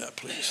quote me on that,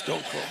 please.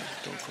 Don't quote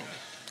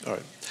me. All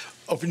right,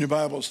 open your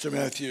Bibles to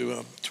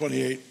Matthew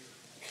 28.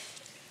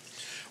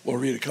 We'll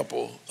read a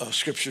couple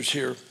scriptures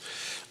here.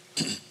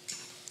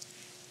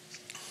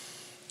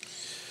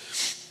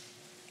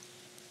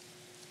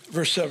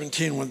 Verse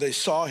 17, when they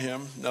saw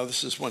him, now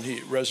this is when he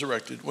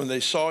resurrected, when they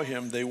saw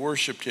him, they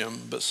worshiped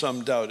him, but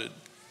some doubted.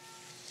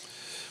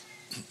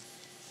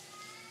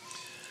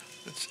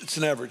 It's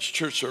an average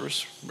church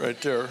service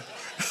right there.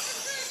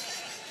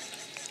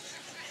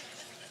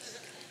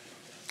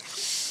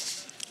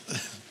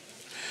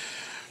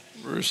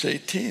 Verse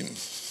 18.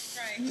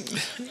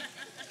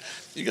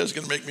 You guys are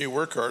going to make me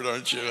work hard,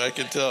 aren't you? I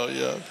can tell,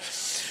 yeah.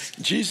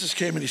 Jesus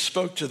came and he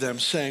spoke to them,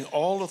 saying,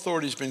 all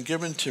authority has been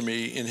given to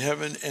me in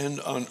heaven and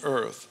on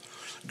earth.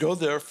 Go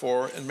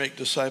therefore and make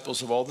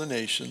disciples of all the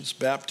nations,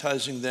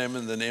 baptizing them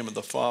in the name of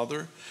the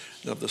Father,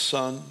 and of the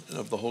Son, and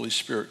of the Holy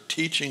Spirit,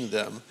 teaching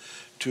them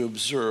to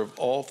observe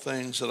all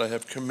things that I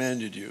have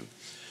commanded you.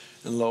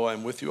 And lo, I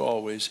am with you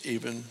always,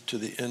 even to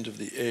the end of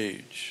the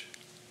age.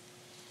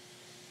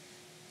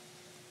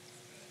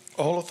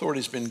 All authority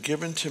has been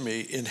given to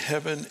me in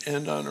heaven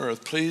and on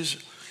earth.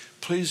 Please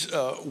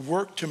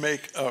work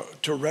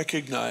to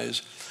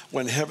recognize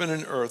when heaven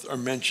and earth are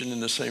mentioned in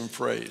the same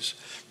phrase,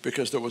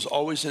 because there was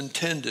always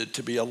intended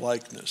to be a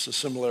likeness, a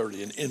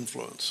similarity, an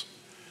influence.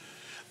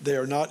 They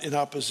are not in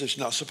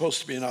opposition, not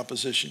supposed to be in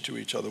opposition to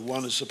each other.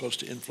 One is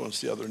supposed to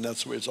influence the other, and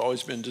that's the way it's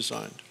always been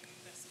designed.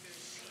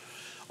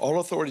 All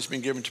authority has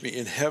been given to me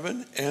in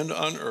heaven and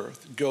on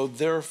earth. Go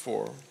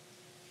therefore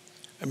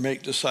and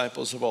make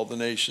disciples of all the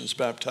nations,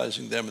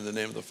 baptizing them in the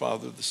name of the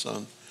Father, the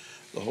Son,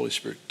 the Holy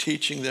Spirit,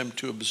 teaching them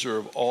to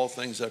observe all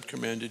things I've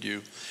commanded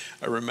you.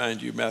 I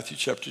remind you, Matthew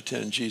chapter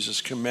 10,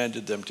 Jesus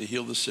commanded them to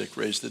heal the sick,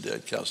 raise the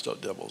dead, cast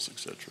out devils,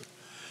 etc.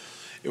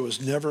 It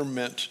was never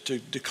meant to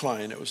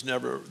decline.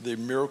 The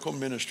miracle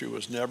ministry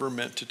was never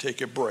meant to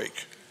take a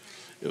break.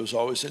 It was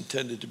always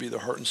intended to be the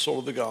heart and soul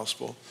of the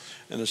gospel,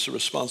 and it's the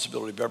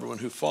responsibility of everyone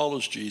who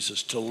follows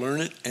Jesus to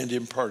learn it and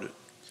impart it.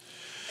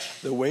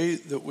 The way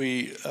that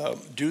we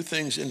do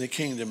things in the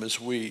kingdom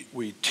is we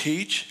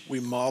teach,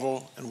 we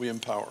model, and we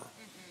empower.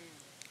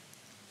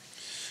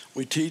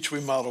 We teach,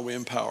 we model, we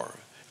empower.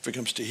 If it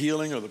comes to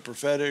healing or the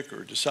prophetic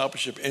or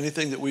discipleship,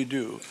 anything that we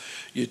do,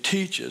 you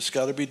teach it. It's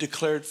got to be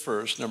declared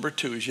first. Number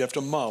 2 is you have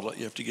to model it.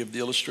 You have to give the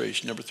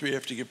illustration. Number 3, you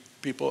have to give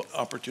people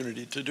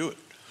opportunity to do it.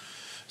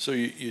 So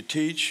you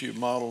teach, you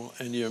model,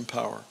 and you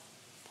empower.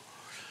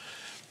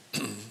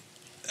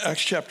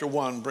 Acts chapter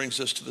 1 brings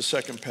us to the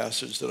second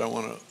passage that I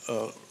want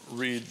to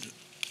read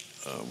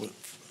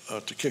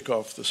to kick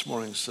off this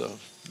morning's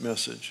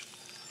message.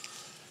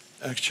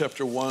 Acts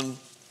chapter 1.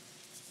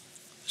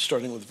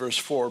 Starting with verse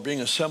 4, being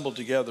assembled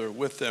together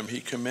with them,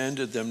 he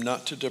commanded them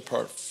not to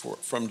depart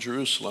from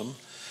Jerusalem,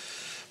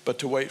 but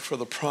to wait for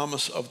the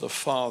promise of the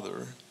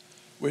Father,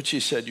 which he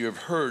said, you have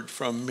heard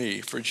from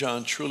me. For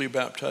John truly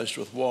baptized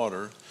with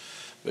water,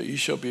 but you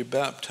shall be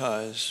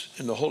baptized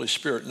in the Holy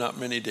Spirit not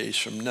many days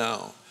from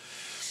now.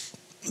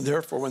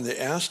 Therefore, when they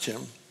had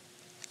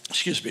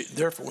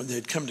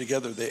come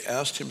together, they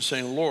asked him,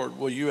 saying, Lord,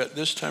 will you at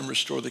this time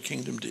restore the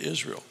kingdom to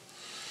Israel?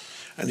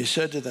 And he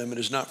said to them, it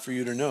is not for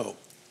you to know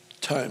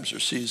times or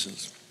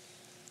seasons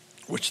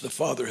which the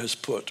Father has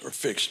put or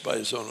fixed by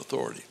his own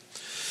authority.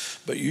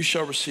 But you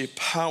shall receive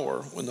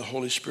power when the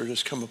Holy Spirit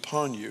has come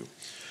upon you.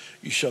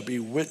 You shall be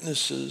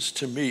witnesses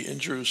to me in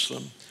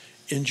Jerusalem,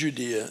 in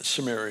Judea,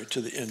 Samaria,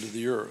 to the end of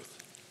the earth.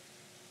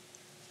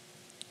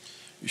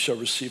 You shall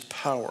receive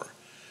power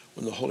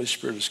when the Holy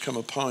Spirit has come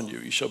upon you.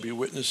 You shall be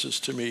witnesses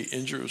to me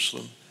in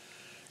Jerusalem,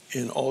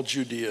 in all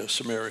Judea,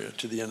 Samaria,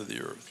 to the end of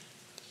the earth.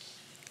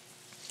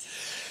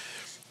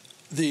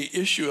 The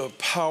issue of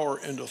power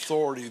and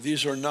authority,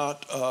 these are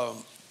not,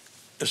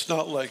 it's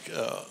not like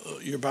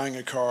you're buying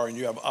a car and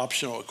you have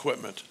optional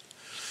equipment.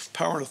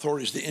 Power and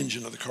authority is the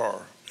engine of the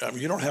car. I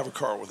mean, you don't have a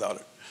car without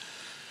it.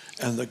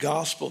 And the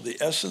gospel, the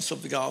essence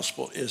of the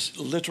gospel is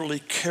literally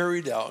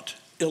carried out,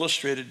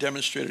 illustrated,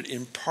 demonstrated,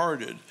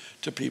 imparted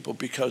to people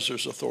because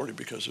there's authority,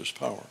 because there's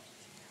power.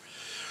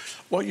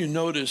 What you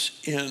notice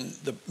in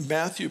the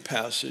Matthew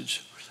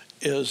passage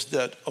is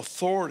that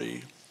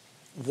authority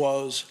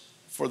was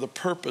for the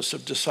purpose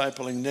of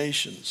discipling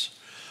nations.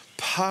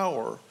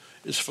 Power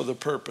is for the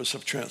purpose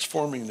of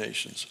transforming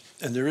nations.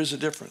 And there is a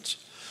difference.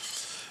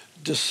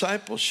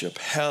 Discipleship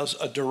has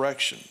a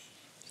direction.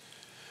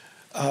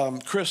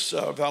 Chris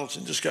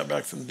Valentin just got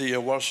back from the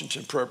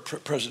Washington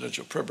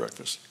Presidential Prayer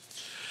Breakfast.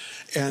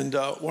 And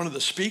one of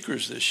the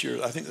speakers this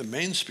year, I think the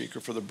main speaker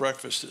for the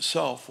breakfast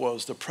itself,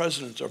 was the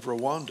president of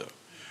Rwanda.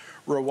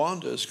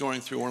 Rwanda is going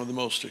through one of the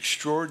most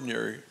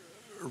extraordinary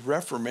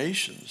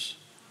reformations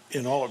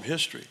in all of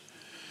history.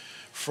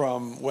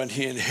 From when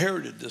he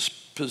inherited this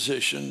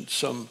position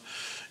some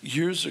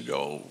years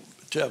ago,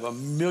 to have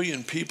 1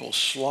 million people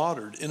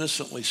slaughtered,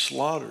 innocently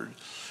slaughtered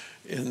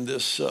in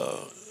this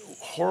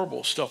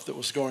horrible stuff that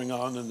was going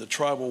on in the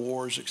tribal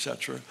wars,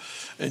 etc.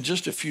 In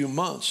just a few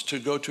months, to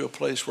go to a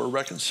place where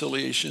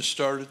reconciliation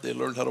started, they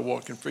learned how to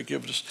walk in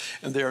forgiveness,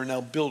 and they are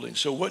now building.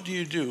 So what do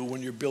you do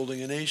when you're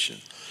building a nation?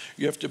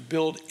 You have to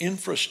build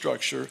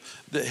infrastructure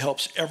that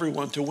helps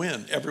everyone to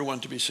win, everyone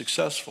to be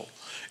successful.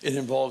 It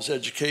involves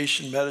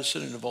education,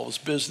 medicine, it involves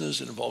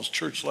business, it involves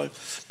church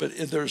life, but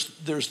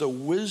there's the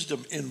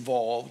wisdom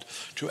involved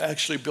to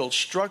actually build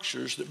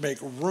structures that make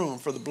room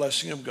for the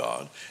blessing of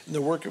God and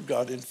the work of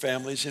God in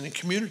families and in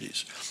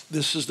communities.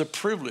 This is the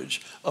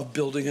privilege of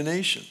building a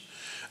nation.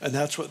 And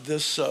that's what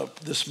this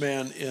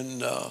man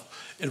in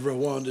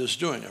Rwanda is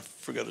doing. I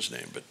forgot his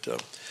name,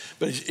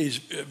 but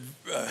he's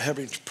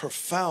having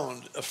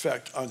profound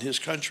effect on his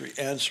country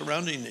and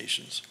surrounding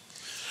nations.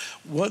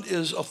 What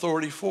is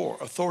authority for?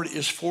 Authority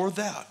is for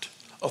that.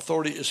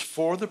 Authority is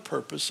for the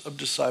purpose of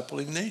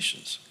discipling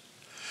nations.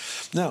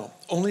 Now,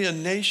 only a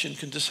nation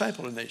can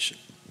disciple a nation.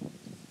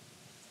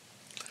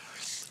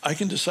 I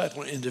can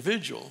disciple an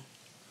individual,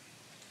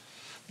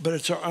 but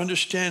it's our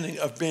understanding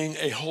of being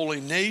a holy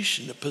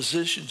nation that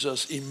positions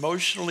us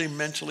emotionally,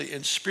 mentally,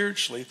 and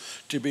spiritually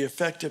to be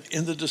effective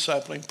in the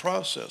discipling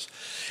process.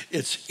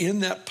 It's in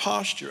that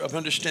posture of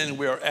understanding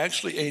we are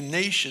actually a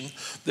nation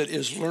that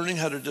is learning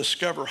how to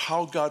discover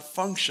how God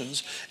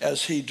functions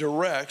as he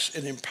directs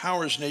and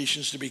empowers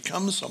nations to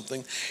become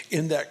something.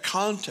 In that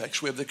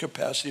context, we have the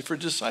capacity for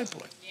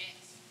discipling.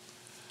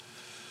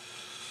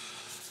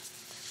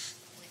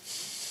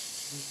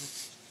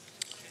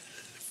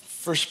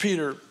 First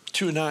Peter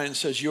 2:9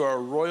 says, you are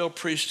a royal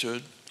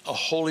priesthood, a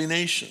holy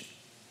nation,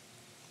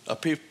 a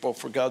people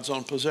for God's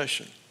own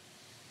possession.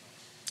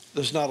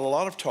 There's not a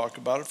lot of talk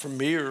about it from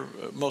me or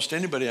most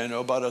anybody I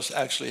know about us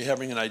actually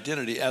having an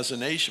identity as a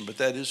nation, but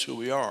that is who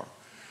we are.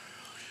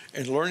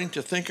 And learning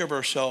to think of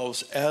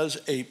ourselves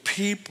as a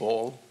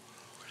people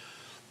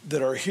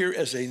that are here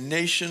as a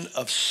nation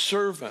of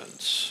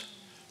servants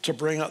to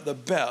bring out the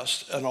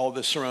best in all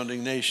the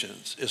surrounding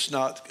nations. It's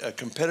not a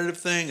competitive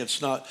thing.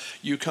 It's not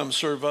you come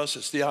serve us.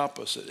 It's the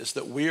opposite. It's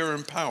that we are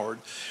empowered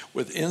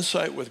with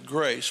insight, with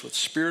grace, with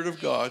Spirit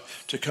of God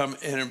to come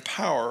and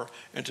empower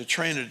and to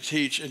train and to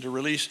teach and to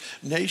release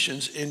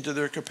nations into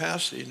their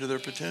capacity, into their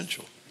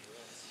potential.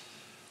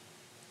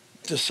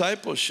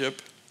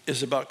 Discipleship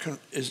is about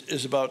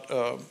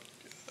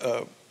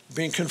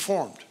being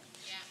conformed,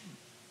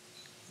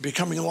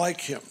 becoming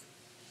like him.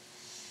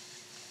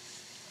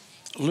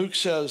 Luke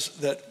says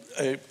that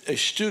a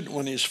student,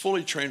 when he's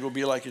fully trained, will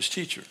be like his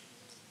teacher.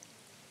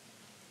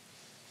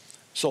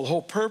 So the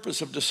whole purpose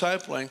of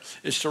discipling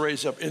is to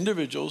raise up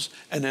individuals,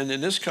 and then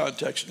in this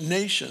context,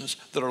 nations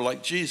that are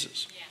like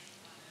Jesus. Yeah.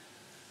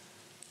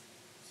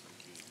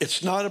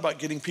 It's not about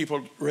getting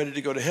people ready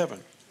to go to heaven.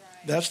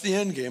 Right. That's the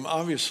end game,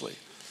 obviously.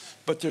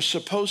 But there's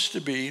supposed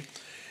to be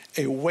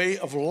a way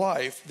of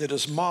life that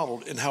is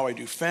modeled in how I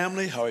do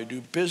family, how I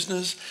do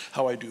business,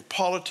 how I do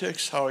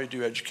politics, how I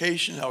do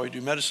education, how I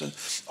do medicine.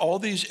 All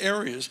these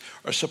areas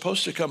are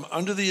supposed to come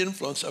under the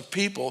influence of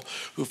people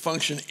who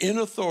function in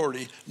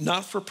authority,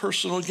 not for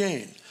personal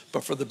gain,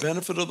 but for the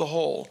benefit of the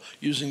whole,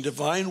 using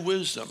divine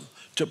wisdom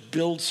to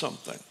build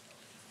something.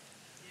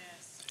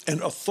 Yes.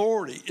 And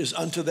authority is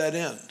unto that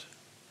end.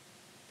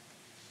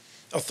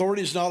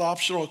 Authority is not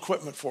optional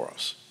equipment for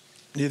us.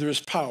 Neither is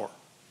power.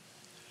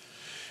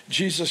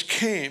 Jesus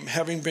came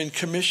having been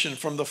commissioned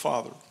from the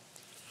Father.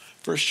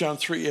 1 John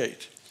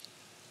 3:8.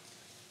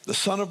 The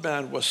Son of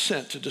Man was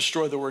sent to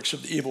destroy the works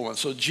of the evil one.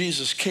 So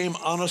Jesus came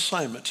on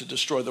assignment to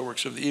destroy the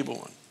works of the evil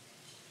one.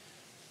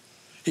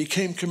 He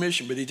came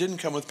commissioned, but he didn't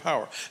come with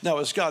power. Now,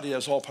 as God, he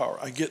has all power.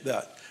 I get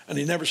that. And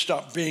he never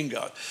stopped being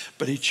God.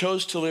 But he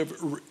chose to live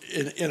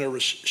in a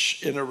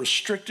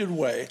restricted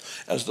way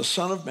as the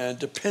Son of Man,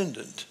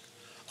 dependent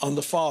on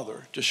the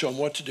Father to show him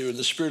what to do, and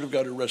the Spirit of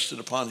God who rested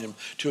upon him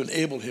to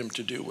enable him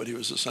to do what he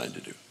was assigned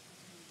to do.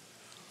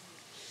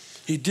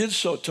 He did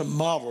so to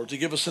model, to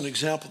give us an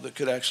example that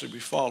could actually be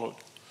followed.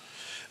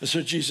 And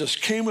so Jesus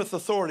came with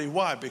authority.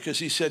 Why? Because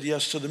he said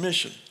yes to the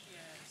mission.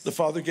 Yes. The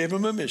Father gave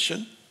him a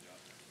mission,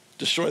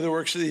 destroy the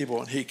works of the evil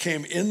one. He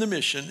came in the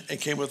mission and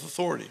came with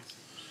authority.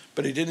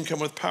 But he didn't come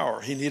with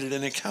power. He needed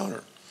an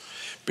encounter.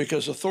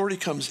 Because authority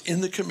comes in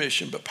the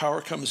commission, but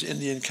power comes in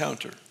the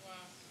encounter.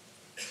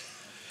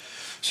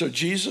 So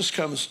Jesus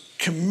comes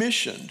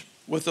commissioned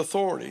with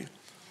authority,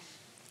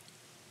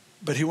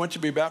 but he went to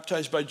be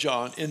baptized by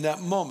John. In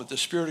that moment, the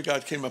Spirit of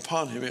God came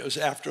upon him. It was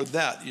after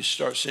that you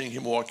start seeing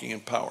him walking in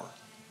power.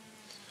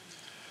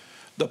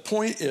 The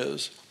point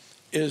is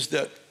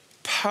that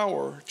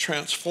power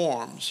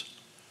transforms,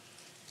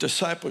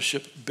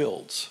 discipleship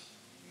builds.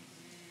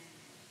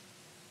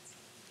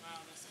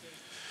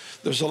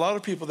 There's a lot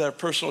of people that have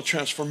personal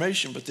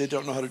transformation, but they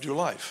don't know how to do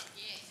life.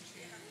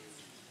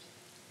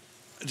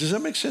 Does that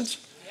make sense?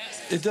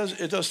 It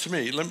does to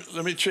me.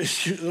 Let me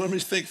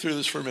think through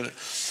this for a minute.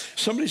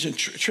 Somebody's in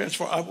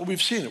transform.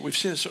 We've seen it. We've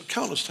seen it so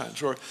countless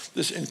times where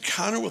this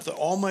encounter with the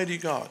Almighty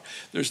God,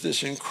 there's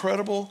this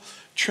incredible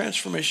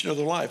transformation of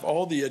their life.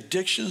 All the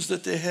addictions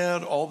that they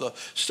had, all the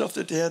stuff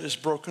that they had is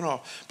broken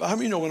off. But how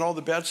many know when all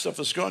the bad stuff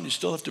is gone, you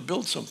still have to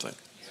build something?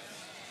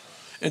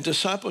 And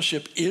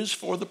discipleship is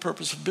for the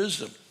purpose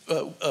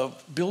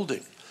of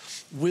building.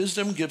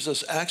 Wisdom gives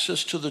us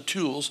access to the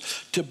tools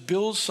to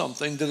build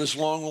something that is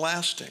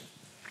long-lasting.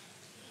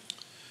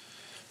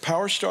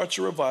 Power starts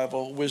a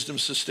revival, wisdom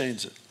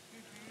sustains it.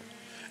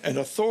 And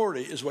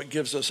authority is what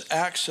gives us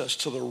access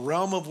to the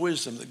realm of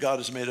wisdom that God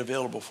has made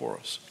available for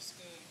us.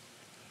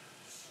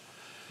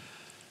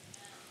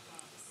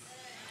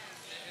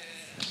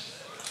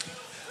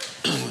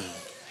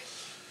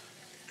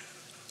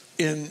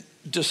 In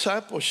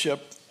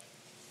discipleship,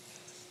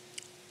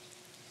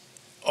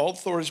 all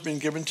authority has been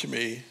given to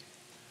me.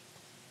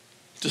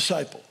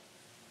 Disciple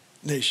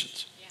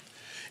nations.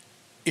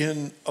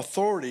 In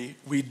authority,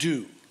 we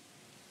do.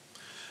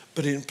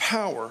 But in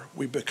power,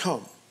 we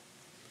become.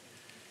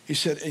 He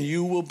said, and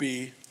you will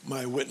be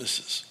my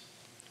witnesses.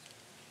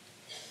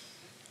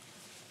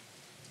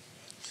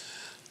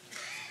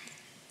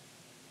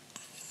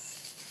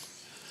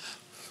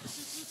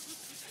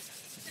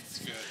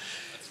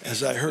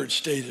 As I heard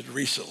stated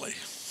recently.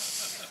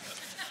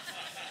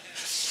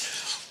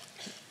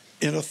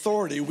 In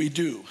authority, we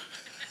do.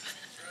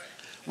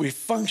 We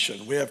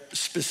function. We have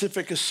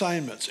specific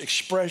assignments,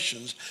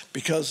 expressions,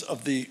 because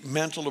of the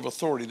mantle of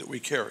authority that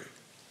we carry.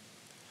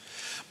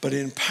 But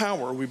in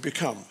power, we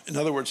become. In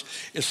other words,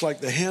 it's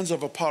like the hands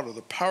of a potter.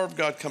 The power of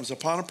God comes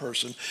upon a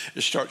person.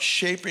 It starts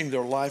shaping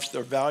their lives,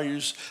 their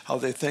values, how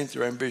they think,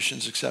 their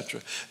ambitions, etc.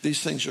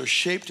 These things are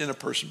shaped in a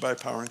person by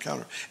power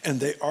encounter.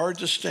 And they are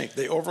distinct.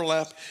 They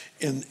overlap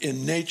in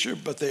nature,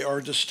 but they are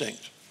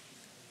distinct.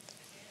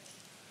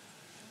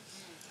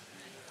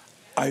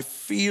 I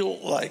feel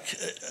like,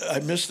 I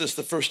missed this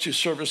the first two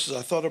services.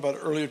 I thought about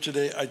it earlier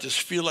today. I just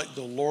feel like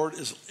the Lord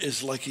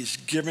is like he's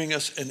giving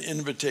us an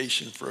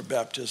invitation for a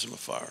baptism of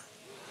fire.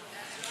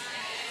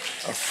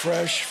 A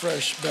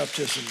fresh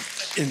baptism,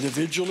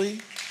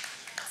 individually,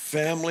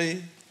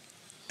 family,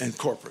 and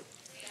corporate.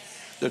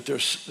 that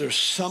there's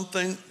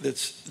something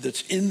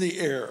that's in the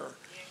air.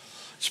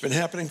 It's been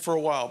happening for a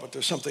while, but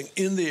there's something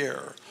in the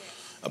air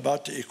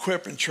about to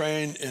equip and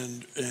train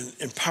and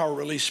empower,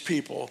 release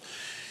people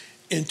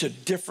into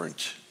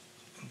different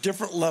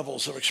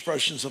levels of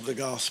expressions of the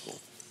gospel.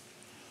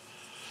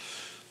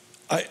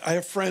 I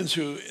have friends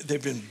who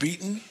they've been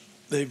beaten,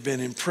 they've been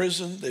in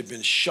prison, they've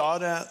been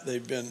shot at,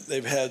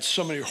 they've had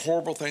so many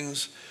horrible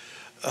things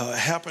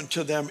happen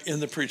to them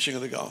in the preaching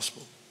of the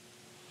gospel.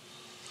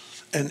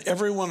 And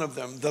every one of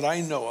them that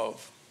I know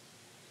of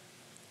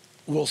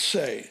will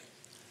say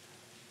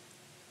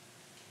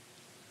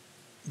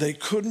they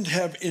couldn't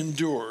have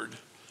endured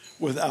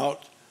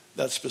without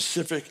that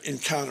specific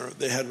encounter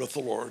they had with the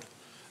Lord.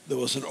 There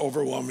was an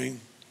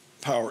overwhelming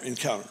power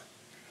encounter.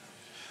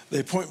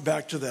 They point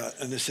back to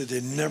that and they say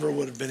they never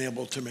would have been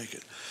able to make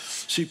it.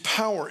 See,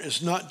 power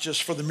is not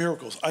just for the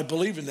miracles. I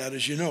believe in that,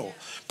 as you know.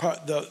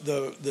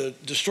 The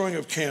destroying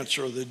of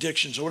cancer or the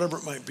addictions or whatever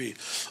it might be.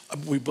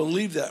 We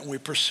believe that and we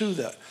pursue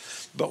that.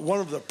 But one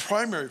of the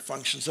primary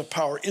functions of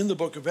power in the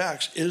book of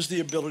Acts is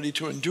the ability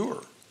to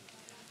endure.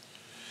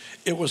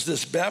 It was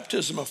this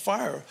baptism of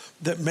fire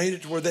that made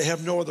it to where they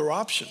have no other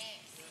option.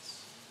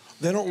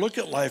 They don't look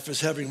at life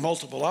as having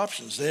multiple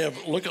options. They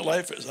look at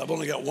life as, I've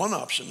only got one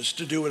option, is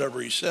to do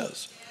whatever he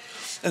says.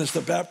 And it's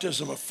the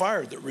baptism of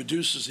fire that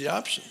reduces the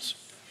options.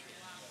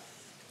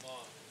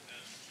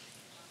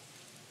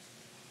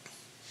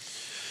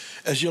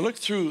 As you look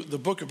through the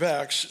book of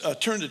Acts,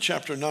 turn to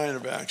chapter 9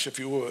 of Acts, if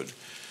you would.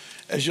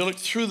 As you look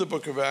through the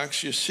book of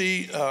Acts, you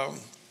see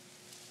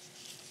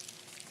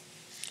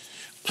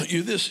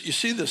you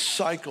see this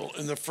cycle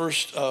in the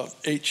first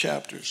 8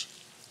 chapters.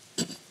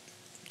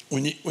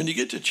 When you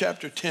get to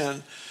chapter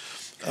 10,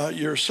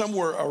 you're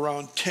somewhere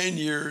around 10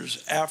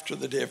 years after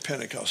the day of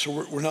Pentecost.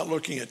 So we're not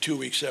looking at 2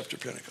 weeks after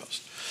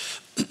Pentecost.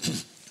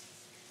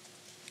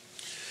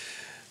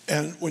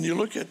 And when you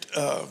look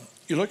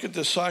at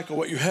this cycle,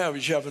 what you have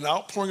is you have an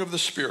outpouring of the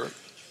Spirit,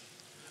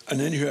 and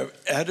then you have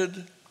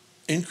added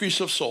increase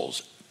of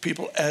souls,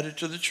 people added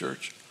to the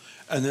church,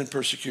 and then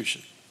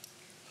persecution.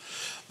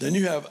 Then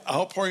you have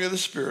outpouring of the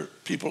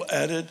Spirit, people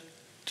added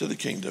to the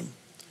kingdom,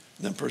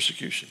 and then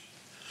persecution.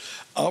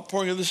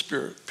 Outpouring of the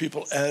Spirit,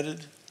 people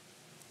added,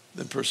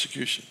 then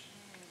persecution.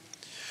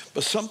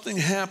 But something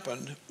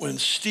happened when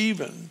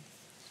Stephen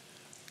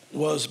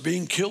was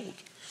being killed.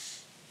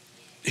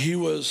 He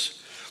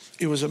was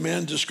a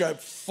man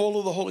described full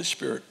of the Holy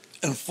Spirit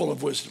and full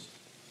of wisdom.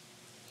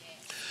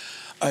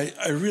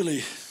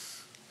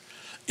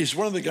 He's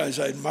one of the guys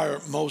I admire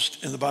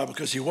most in the Bible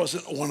because he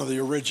wasn't one of the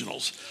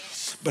originals,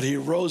 but he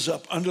rose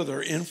up under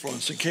their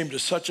influence and came to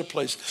such a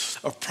place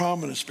of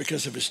prominence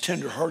because of his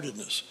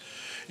tenderheartedness.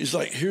 He's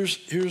like, here's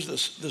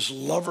this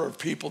lover of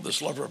people,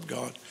 this lover of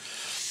God.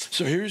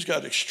 So here he's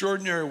got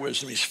extraordinary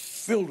wisdom. He's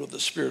filled with the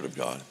Spirit of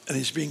God, and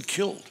he's being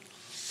killed.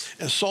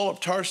 And Saul of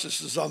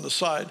Tarsus is on the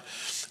side,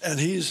 and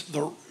he's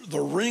the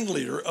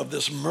ringleader of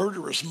this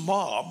murderous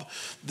mob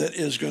that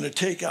is going to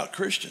take out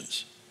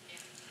Christians.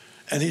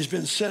 And he's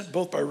been sent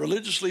both by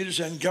religious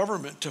leaders and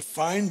government to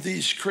find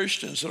these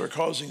Christians that are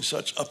causing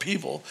such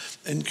upheaval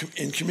in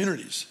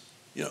communities.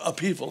 You know,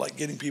 upheaval like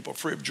getting people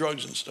free of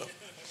drugs and stuff.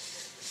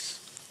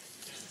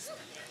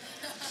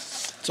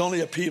 It's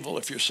only upheaval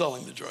if you're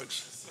selling the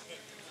drugs.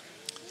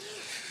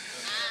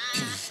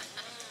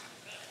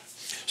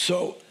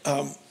 So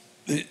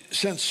they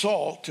sent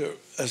Saul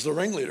as the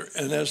ringleader,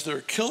 and as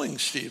they're killing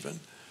Stephen,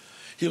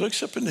 he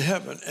looks up into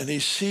heaven and he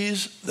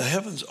sees the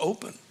heavens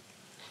open.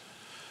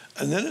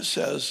 And then it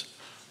says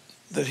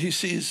that he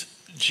sees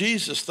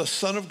Jesus, the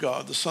Son of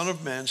God, the Son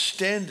of Man,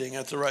 standing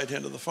at the right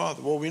hand of the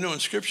Father. Well, we know in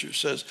Scripture it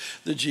says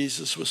that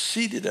Jesus was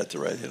seated at the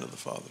right hand of the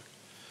Father.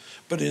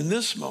 But in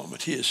this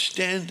moment, he is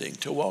standing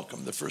to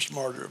welcome the first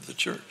martyr of the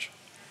church.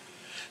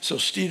 So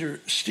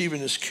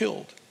Stephen is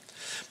killed.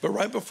 But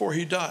right before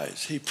he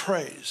dies, he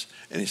prays,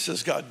 and he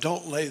says, God,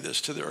 don't lay this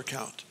to their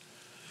account.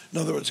 In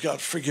other words, God,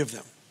 forgive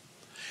them.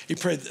 He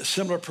prayed a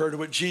similar prayer to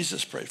what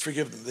Jesus prayed.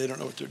 Forgive them. They don't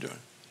know what they're doing.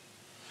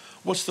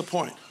 What's the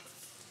point?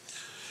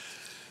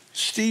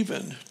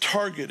 Stephen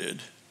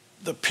targeted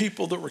the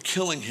people that were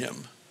killing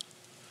him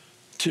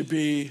to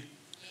be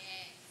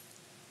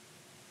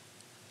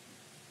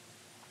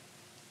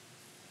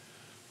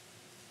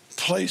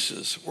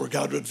places where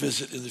God would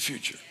visit in the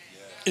future.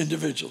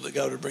 Individual that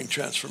God would bring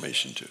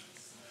transformation to.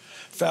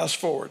 Fast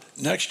forward,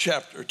 next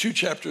chapter, 2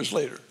 chapters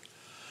later,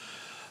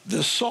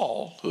 this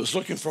Saul, who is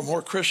looking for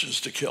more Christians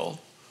to kill,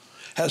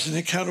 has an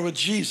encounter with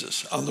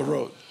Jesus on the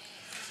road.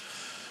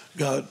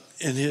 God,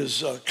 in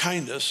his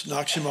kindness,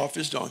 knocks him off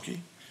his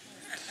donkey.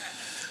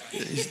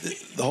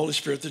 He's the Holy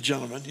Spirit, the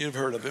gentleman, you've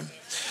heard of him.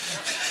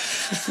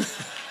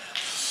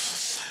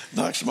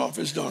 Knocks him off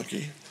his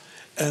donkey.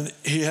 And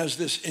he has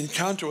this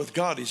encounter with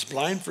God. He's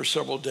blind for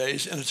several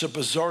days, and it's a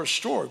bizarre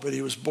story, but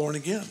he was born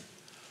again.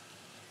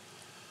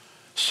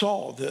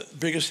 Saul, the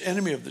biggest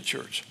enemy of the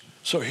church.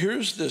 So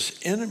here's this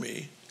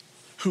enemy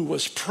who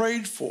was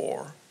prayed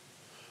for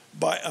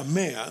by a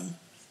man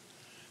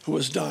who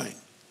was dying.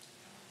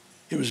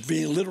 He was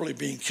literally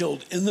being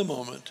killed in the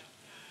moment.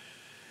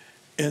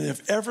 And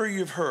if ever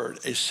you've heard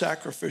a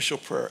sacrificial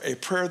prayer, a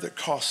prayer that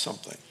costs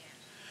something,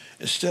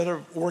 instead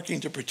of working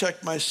to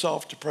protect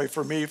myself, to pray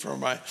for me, for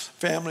my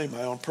family,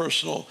 my own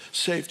personal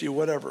safety,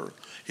 whatever,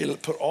 he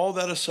put all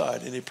that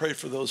aside and he prayed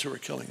for those who were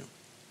killing him.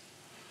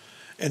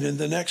 And in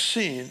the next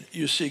scene,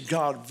 you see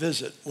God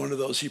visit one of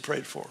those he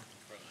prayed for.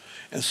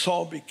 And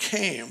Saul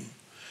became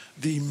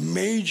the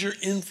major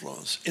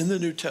influence in the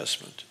New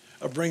Testament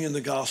of bringing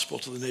the gospel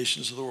to the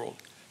nations of the world.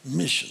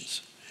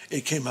 Missions.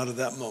 It came out of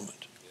that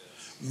moment.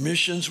 Yes.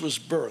 Missions was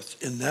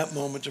birthed in that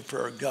moment of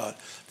prayer. God,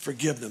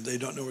 forgive them. They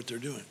don't know what they're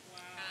doing.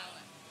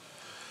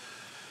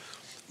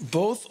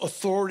 Both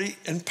authority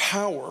and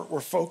power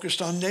were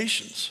focused on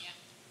nations.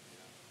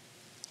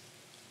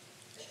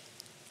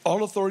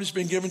 All authority has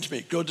been given to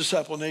me. Go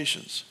disciple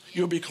nations.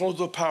 You'll be clothed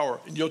with power,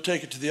 and you'll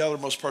take it to the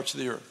outermost parts of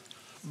the earth.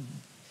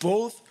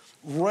 Both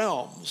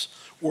realms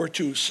were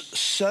to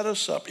set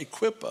us up,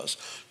 equip us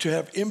to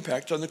have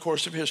impact on the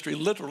course of history,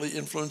 literally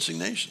influencing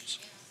nations.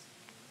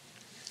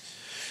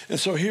 And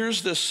so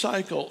here's this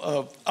cycle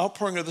of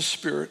outpouring of the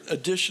Spirit,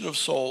 addition of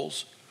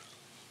souls,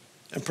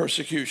 and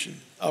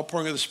persecution.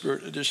 Outpouring of the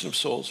Spirit, addition of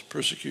souls,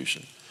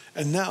 persecution.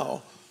 And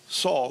now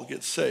Saul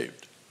gets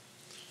saved.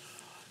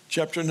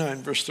 Chapter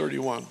 9, verse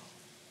 31.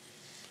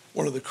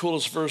 One of the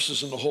coolest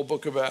verses in the whole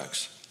book of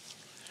Acts.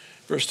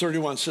 Verse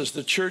 31 says,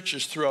 the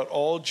churches throughout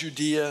all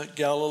Judea,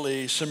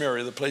 Galilee,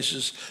 Samaria, the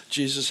places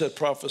Jesus had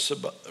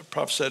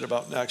prophesied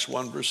about in Acts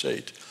 1, verse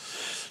 8.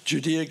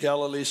 Judea,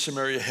 Galilee,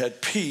 Samaria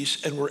had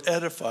peace and were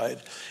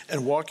edified,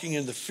 and walking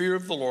in the fear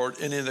of the Lord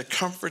and in the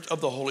comfort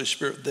of the Holy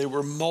Spirit, they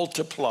were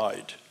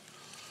multiplied.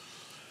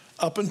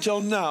 Up until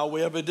now,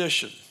 we have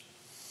addition.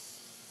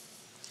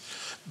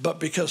 But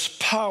because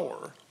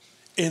power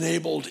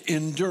enabled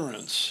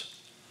endurance,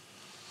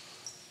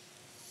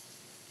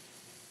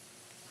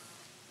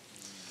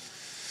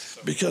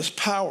 because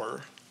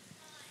power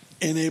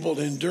enabled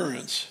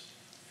endurance,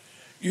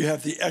 you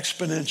have the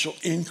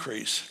exponential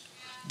increase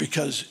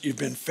because you've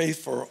been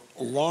faithful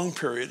for a long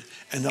period,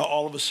 and now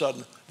all of a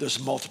sudden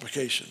there's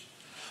multiplication.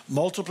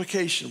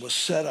 Multiplication was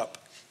set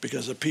up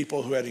because of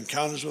people who had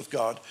encounters with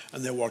God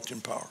and they walked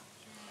in power.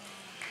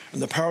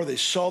 And the power, they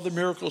saw the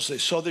miracles, they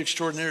saw the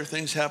extraordinary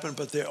things happen,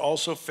 but they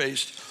also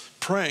faced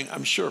praying,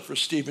 I'm sure, for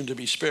Stephen to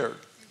be spared.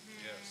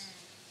 Yes.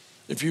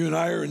 If you and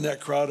I are in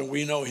that crowd and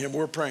we know him,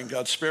 we're praying,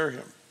 God, spare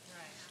him.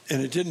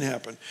 And it didn't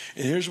happen.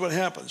 And here's what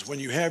happens. When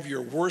you have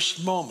your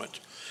worst moment,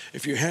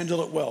 if you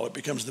handle it well, it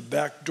becomes the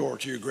back door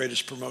to your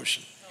greatest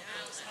promotion.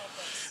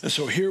 And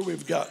so here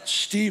we've got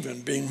Stephen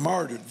being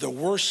martyred, the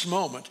worst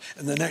moment.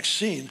 And the next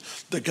scene,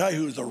 the guy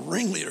who's the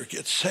ringleader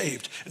gets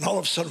saved. And all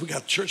of a sudden we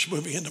got church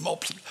moving into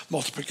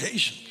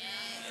multiplication.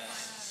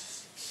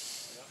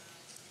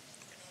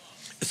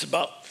 It's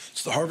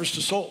the harvest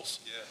of souls.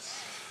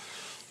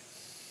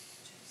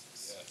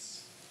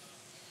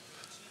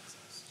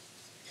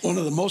 One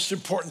of the most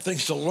important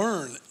things to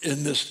learn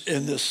in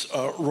this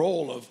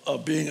role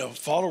of being a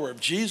follower of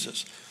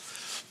Jesus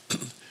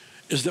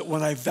is that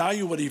when I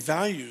value what he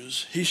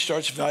values, he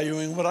starts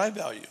valuing what I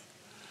value.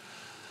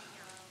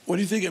 What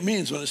do you think it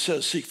means when it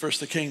says, seek first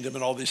the kingdom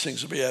and all these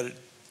things will be added?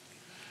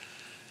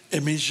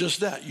 It means just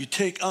that. You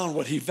take on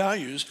what he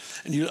values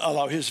and you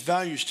allow his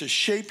values to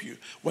shape you.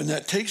 When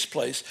that takes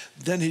place,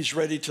 then he's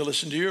ready to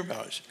listen to your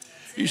values.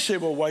 You say,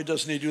 well, why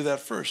doesn't he do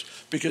that first?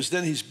 Because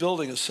then he's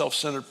building a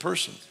self-centered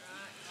person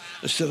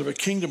instead of a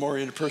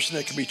kingdom-oriented person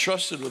that can be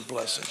trusted with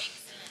blessing.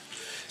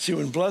 See,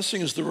 when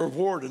blessing is the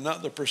reward and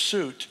not the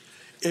pursuit,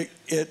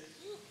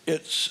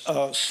 it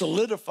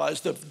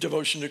solidifies the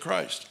devotion to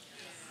Christ.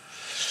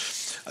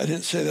 I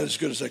didn't say that as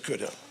good as I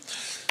could have.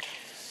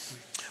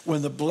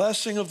 When the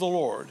blessing of the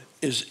Lord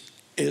is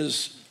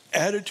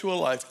added to a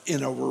life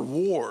in a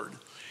reward,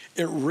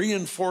 it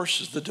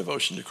reinforces the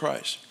devotion to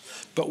Christ.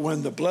 But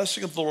when the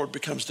blessing of the Lord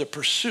becomes the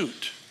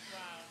pursuit,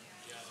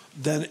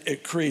 then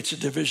it creates a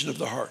division of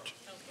the heart.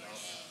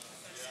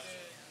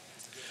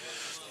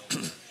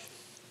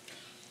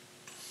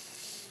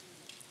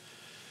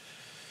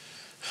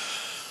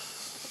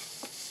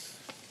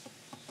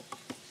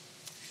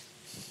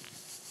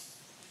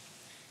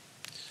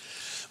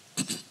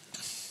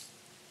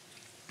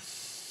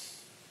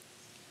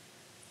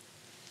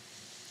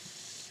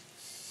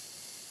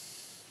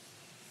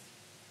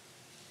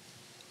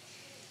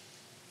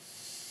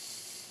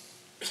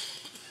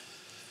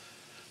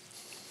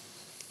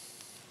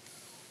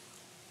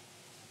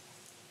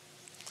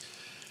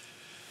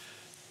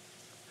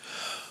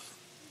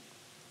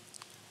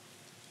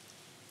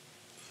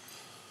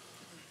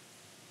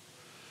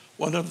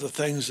 One of the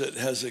things that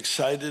has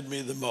excited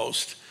me the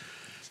most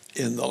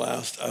in the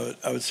last,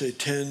 I would say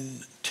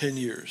 10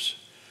 years,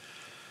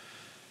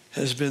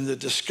 has been the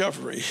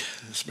discovery,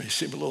 this may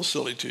seem a little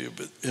silly to you,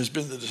 but has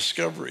been the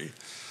discovery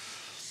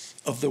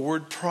of the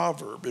word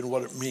proverb and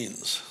what it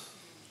means.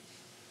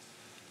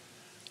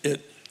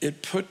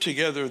 It put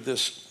together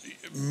this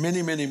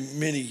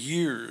many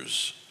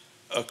years,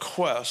 a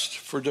quest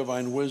for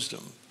divine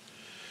wisdom.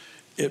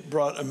 It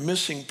brought a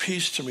missing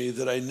piece to me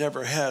that I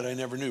never had, I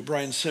never knew.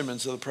 Brian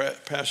Simmons of the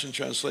Passion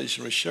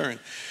Translation was sharing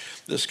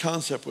this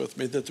concept with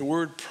me, that the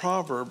word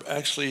proverb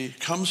actually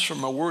comes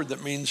from a word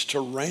that means to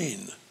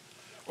reign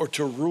or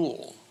to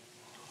rule.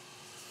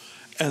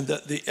 And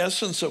that the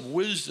essence of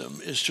wisdom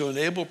is to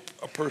enable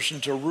a person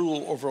to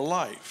rule over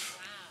life,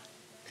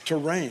 to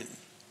reign.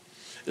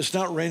 It's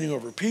not reigning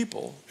over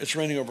people, it's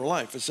reigning over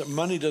life. It's that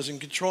money doesn't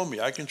control me,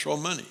 I control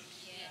money.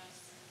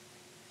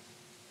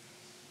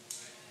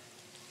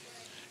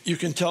 You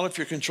can tell if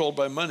you're controlled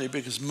by money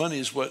because money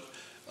is what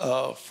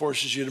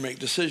forces you to make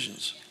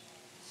decisions.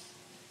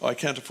 Oh, I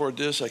can't afford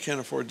this, I can't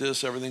afford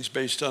this. Everything's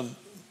based on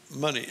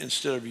money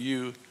instead of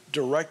you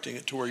directing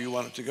it to where you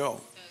want it to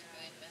go.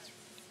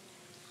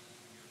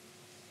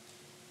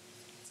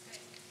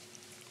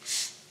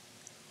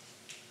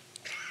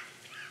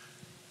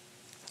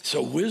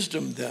 So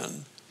wisdom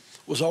then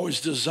was always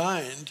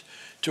designed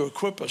to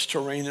equip us to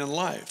reign in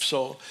life.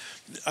 So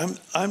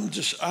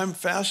I'm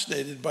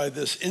fascinated by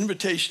this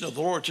invitation of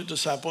the Lord to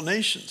disciple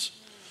nations.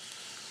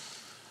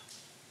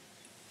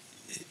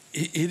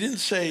 He didn't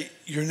say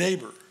your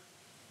neighbor,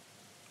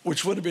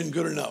 which would have been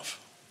good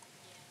enough.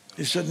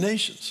 He said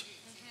nations,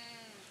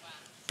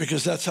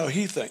 because that's how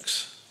he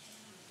thinks.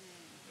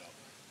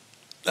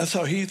 That's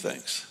how he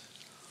thinks.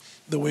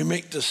 That we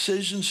make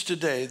decisions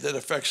today that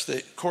affects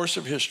the course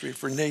of history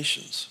for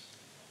nations.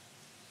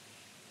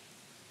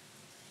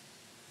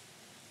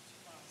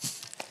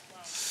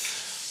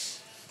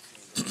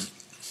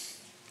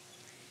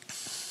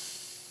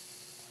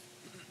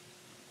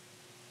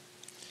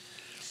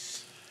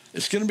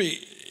 It's going to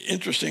be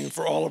interesting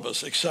for all of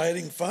us,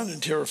 exciting, fun,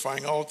 and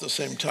terrifying all at the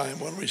same time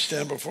when we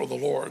stand before the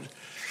Lord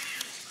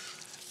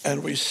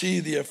and we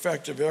see the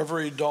effect of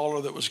every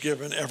dollar that was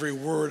given, every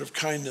word of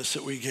kindness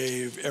that we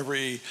gave,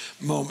 every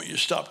moment you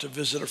stopped to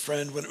visit a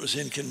friend when it was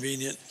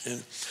inconvenient,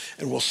 and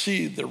we'll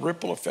see the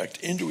ripple effect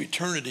into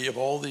eternity of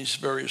all these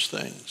various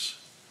things.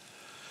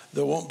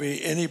 There won't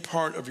be any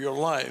part of your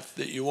life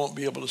that you won't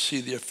be able to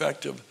see the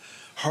effect of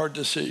hard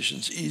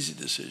decisions, easy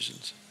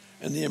decisions,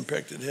 and the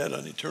impact it had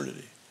on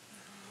eternity.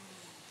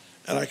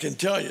 And I can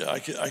tell you, I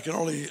can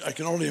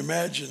only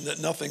imagine that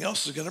nothing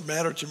else is going to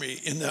matter to me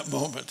in that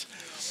moment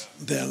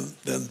than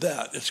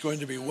that. It's going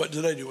to be, what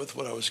did I do with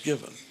what I was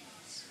given?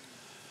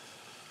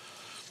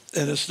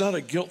 And it's not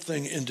a guilt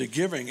thing into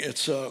giving.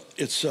 It's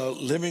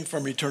living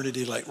from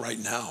eternity like right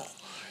now.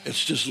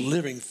 It's just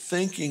living,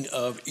 thinking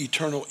of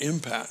eternal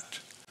impact.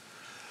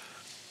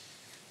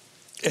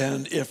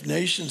 And if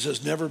nations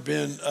has never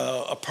been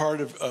a part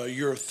of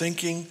your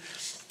thinking,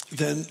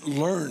 then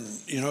learn,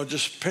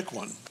 just pick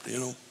one,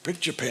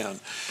 pick Japan.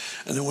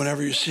 And then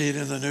whenever you see it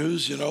in the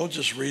news,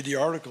 just read the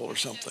article or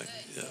something.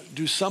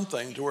 Do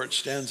something to where it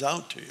stands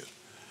out to you.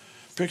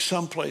 Pick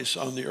some place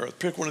on the earth.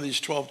 Pick one of these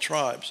 12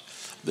 tribes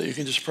that you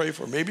can just pray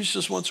for. Maybe it's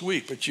just once a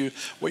week, but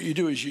what you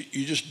do is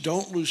you just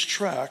don't lose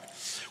track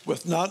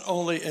with not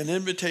only an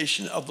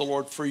invitation of the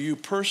Lord for you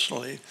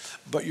personally,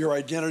 but your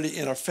identity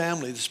in a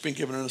family that's been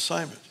given an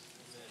assignment.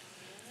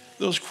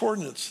 Those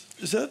coordinates,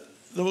 is that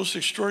the most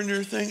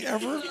extraordinary thing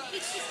ever?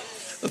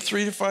 A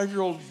 3 to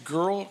 5-year-old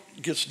girl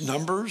gets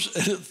numbers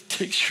and it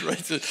takes you right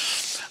to,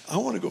 I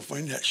want to go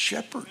find that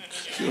shepherd.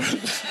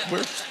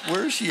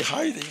 Where is he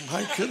hiding?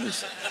 My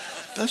goodness,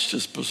 that's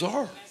just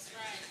bizarre.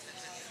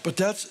 But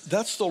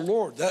that's the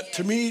Lord. That,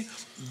 to me,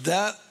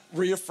 that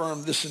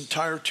reaffirmed this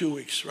entire 2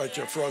 weeks right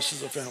there for us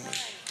as a family.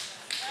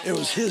 It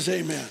was his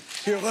amen.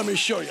 Here, let me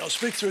show you. I'll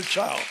speak through a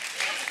child.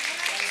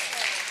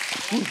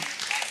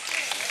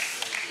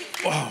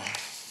 Wow.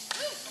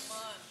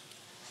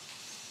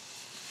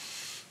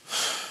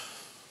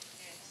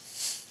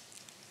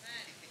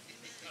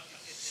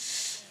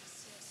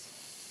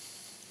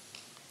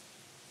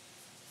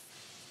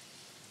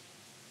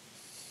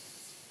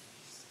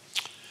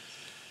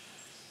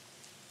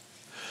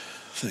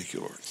 Thank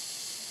you, Lord.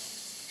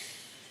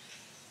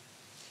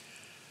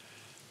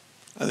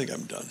 I think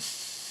I'm done.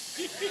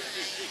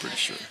 Pretty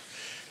sure.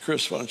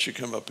 Chris, why don't you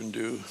come up and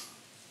do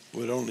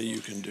what only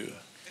you can do?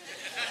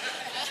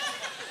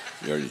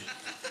 You already,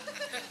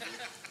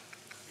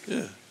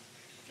 yeah.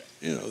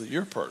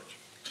 Your part.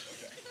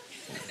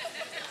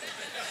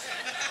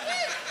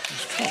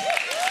 Just come.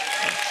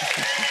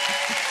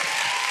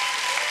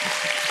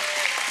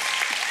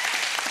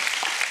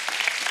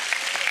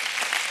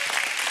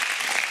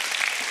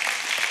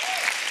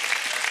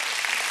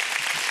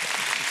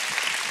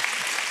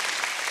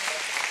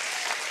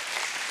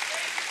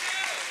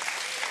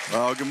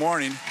 Well, good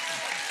morning. You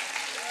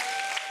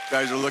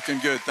guys are looking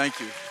good. Thank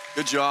you.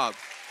 Good job.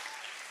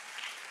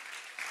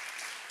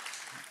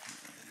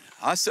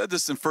 I said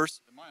this in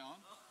first. Am I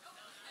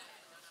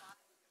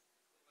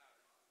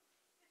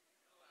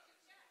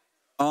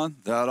on? On?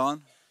 That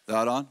on?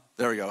 That on?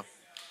 There we go.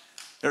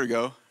 There we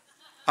go.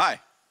 Hi.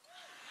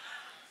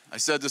 I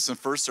said this in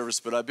first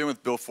service, but I've been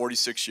with Bill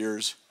 46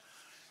 years.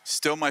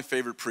 Still my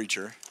favorite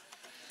preacher.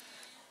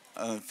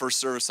 First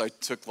service, I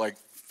took like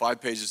 5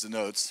 pages of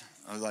notes.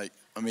 I was like,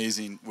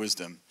 amazing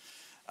wisdom.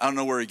 I don't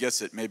know where he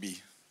gets it.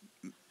 Maybe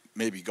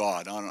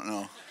God. I don't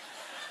know.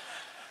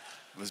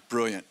 It was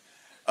brilliant.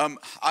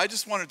 I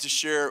just wanted to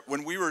share,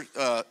 when we were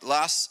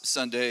last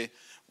Sunday,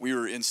 we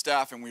were in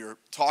staff and we were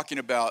talking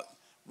about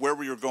where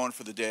we were going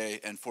for the day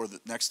and for the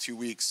next 2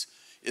 weeks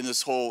in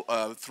this whole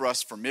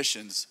thrust for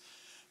missions.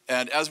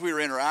 And as we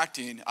were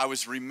interacting, I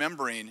was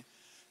remembering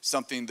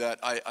something that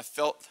I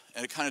felt,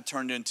 and it kind of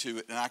turned into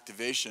an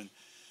activation.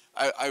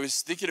 I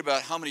was thinking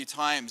about how many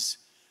times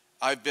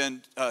I've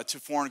been to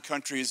foreign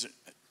countries,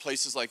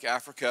 places like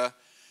Africa,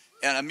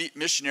 and I meet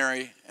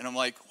missionary, and I'm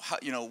like,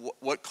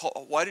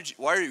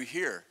 why are you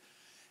here?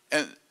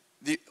 And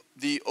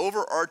the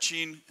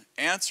overarching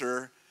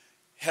answer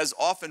has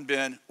often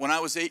been, when I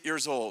was 8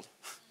 years old,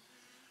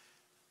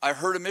 I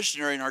heard a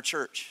missionary in our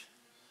church,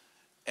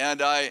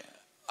 and the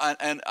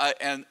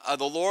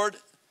Lord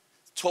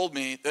told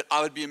me that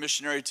I would be a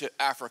missionary to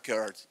Africa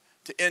or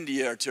to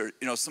India or to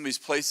some of these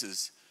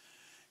places.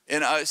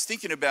 And I was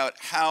thinking about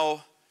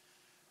how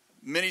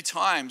many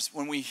times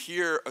when we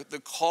hear the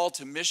call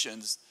to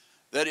missions,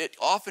 that it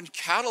often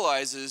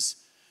catalyzes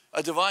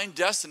a divine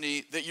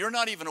destiny that you're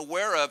not even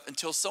aware of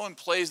until someone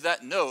plays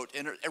that note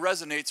and it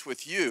resonates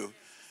with you.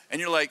 And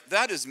you're like,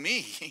 that is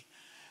me.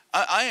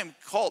 I am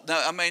called.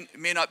 Now, it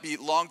may not be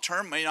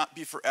long-term, may not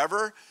be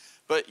forever,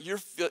 but you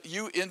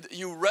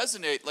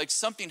resonate, like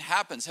something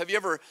happens. Have you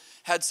ever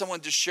had someone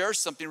just share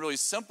something really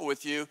simple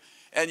with you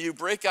and you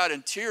break out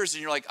in tears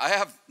and you're like, I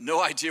have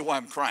no idea why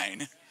I'm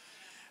crying.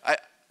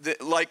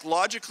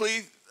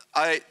 Logically,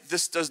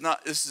 this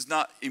is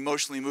not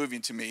emotionally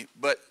moving to me,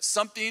 but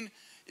something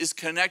is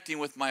connecting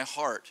with my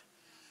heart.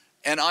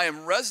 And I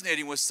am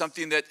resonating with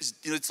something that is,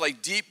 it's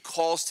like deep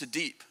calls to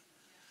deep.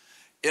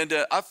 And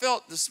I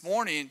felt this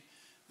morning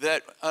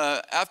that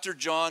after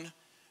John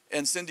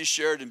and Cindi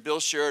shared and Bill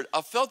shared,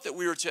 I felt that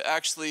we were to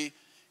actually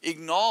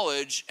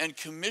acknowledge and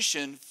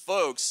commission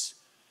folks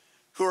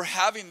who are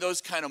having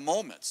those kind of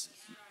moments.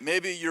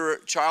 Maybe you're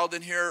a child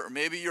in here, or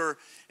maybe you're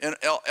an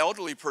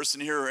elderly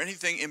person here, or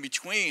anything in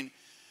between.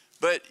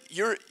 But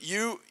you're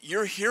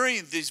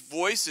hearing these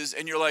voices,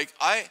 and you're like,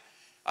 I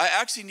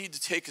actually need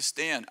to take a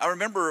stand. I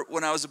remember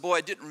when I was a boy,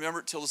 I didn't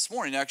remember it till this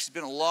morning. Actually,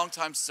 it's been a long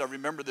time since I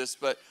remember this,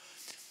 but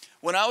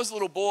when I was a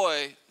little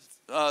boy,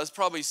 I was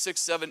probably 6,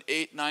 7,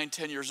 8, 9,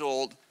 10 years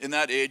old, in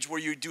that age, where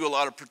you do a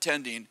lot of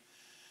pretending.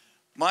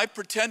 My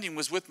pretending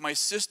was with my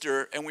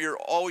sister, and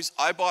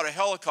I bought a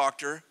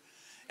helicopter,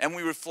 and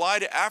we would fly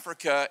to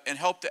Africa and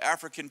help the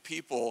African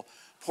people,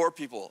 poor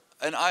people.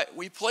 And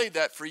we played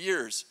that for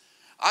years.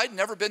 I'd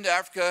never been to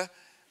Africa.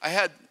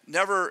 I'd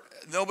never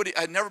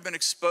been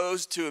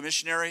exposed to a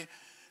missionary.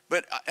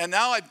 And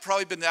now I'd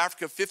probably been to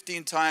Africa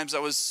 15 times. I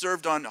was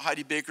served on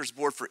Heidi Baker's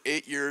board for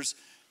 8 years.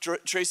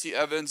 Tracy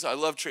Evans, I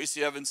love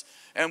Tracy Evans.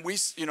 And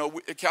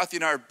Kathy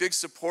and I are big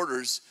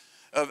supporters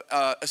of,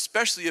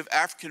 especially of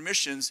African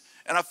missions.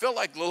 And I felt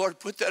like the Lord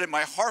put that in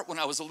my heart when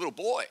I was a little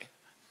boy.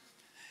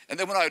 And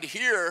then when I would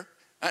hear,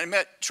 I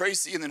met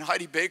Tracy and then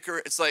Heidi Baker,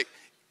 it's like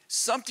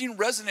something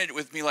resonated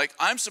with me, like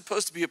I'm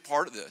supposed to be a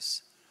part of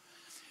this.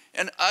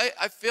 And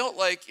I felt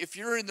like if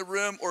you're in the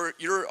room or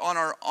you're on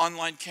our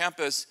online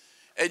campus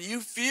and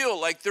you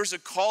feel like there's a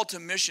call to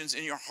missions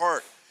in your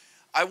heart,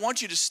 I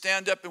want you to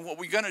stand up, and what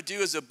we're going to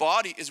do as a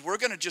body is we're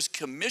going to just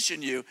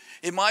commission you.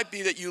 It might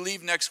be that you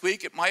leave next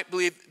week. It might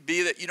be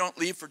that you don't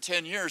leave for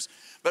 10 years.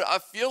 But I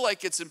feel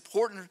like it's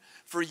important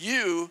for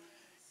you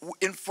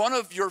in front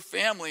of your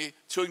family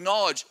to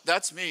acknowledge,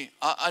 that's me.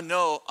 I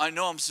know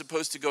I'm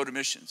supposed to go to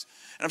missions.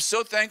 And I'm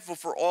so thankful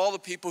for all the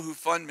people who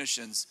fund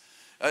missions.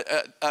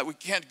 We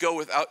can't go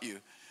without you.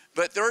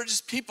 But there are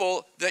just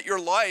people that your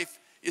life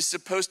is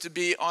supposed to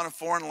be on a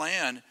foreign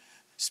land,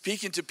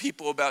 speaking to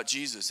people about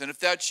Jesus. And if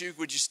that's you,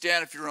 would you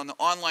stand? If you're on the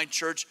online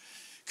church,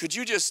 could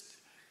you just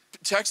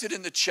text it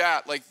in the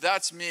chat, like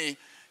that's me,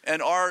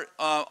 and our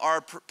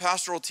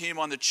pastoral team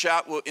on the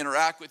chat will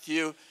interact with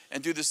you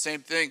and do the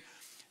same thing.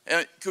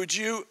 And could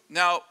you,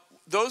 now,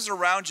 those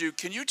around you,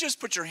 can you just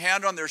put your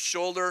hand on their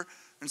shoulder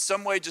in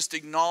some way, just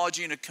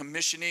acknowledging a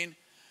commissioning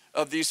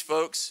of these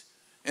folks?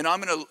 And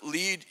I'm going to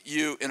lead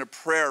you in a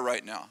prayer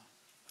right now.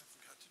 I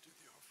forgot to do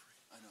the offering.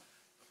 I know.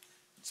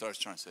 That's what I was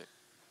trying to say.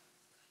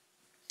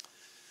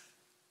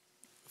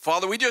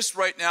 Father, we just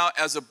right now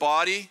as a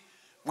body,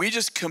 we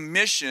just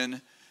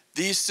commission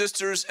these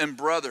sisters and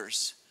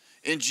brothers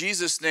in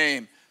Jesus'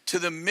 name to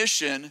the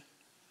mission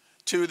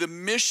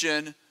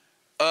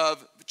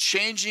of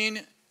changing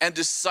and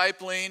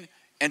discipling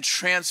and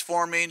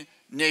transforming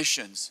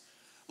nations.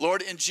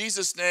 Lord, in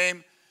Jesus'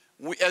 name,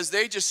 as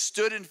they just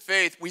stood in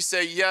faith, we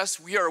say, yes,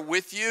 we are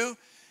with you.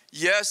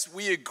 Yes,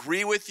 we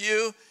agree with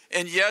you.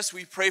 And yes,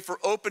 we pray for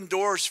open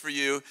doors for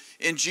you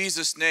in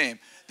Jesus' name.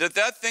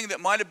 That thing that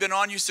might have been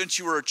on you since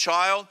you were a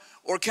child,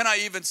 or can I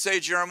even say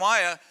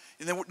Jeremiah,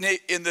 in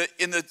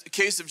the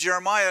case of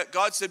Jeremiah,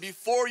 God said,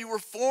 before you were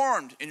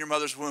formed in your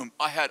mother's womb,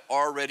 I had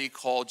already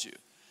called you.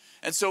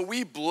 And so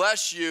we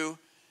bless you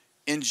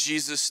in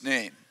Jesus'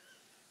 name.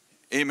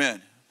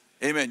 Amen.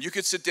 Amen. You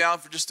could sit down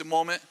for just a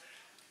moment.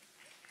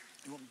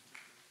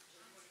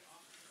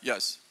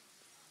 Yes.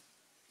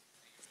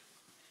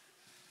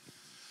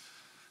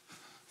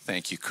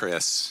 Thank you,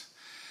 Chris.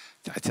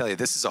 I tell you,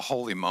 this is a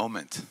holy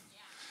moment.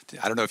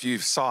 I don't know if you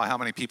saw how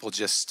many people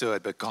just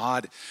stood, but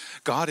God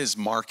is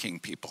marking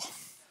people.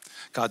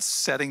 God's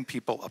setting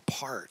people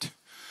apart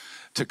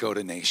to go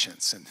to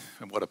nations.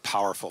 And what a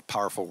powerful,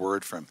 powerful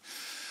word from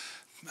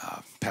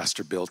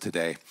Pastor Bill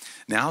today.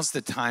 Now's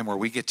the time where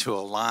we get to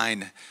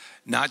align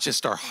not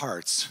just our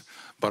hearts,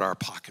 but our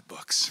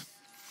pocketbooks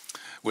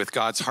with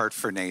God's heart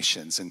for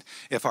nations. And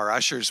if our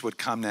ushers would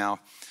come now,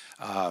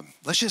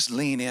 let's just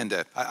lean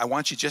into, I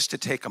want you just to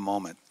take a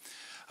moment,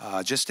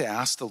 just to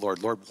ask the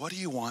Lord, Lord, what do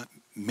you want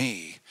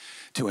me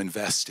to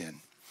invest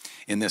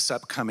in this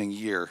upcoming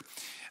year,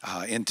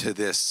 into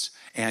this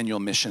annual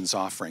missions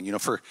offering? You know,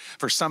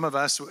 for some of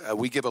us,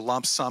 we give a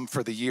lump sum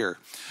for the year.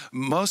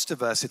 Most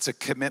of us, it's a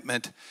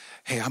commitment.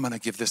 Hey, I'm going to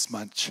give this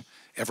much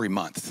every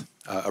month,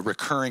 a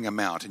recurring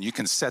amount. And you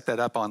can set that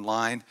up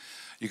online.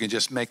 You can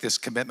just make this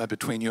commitment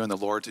between you and the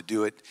Lord to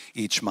do it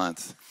each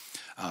month.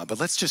 But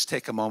let's just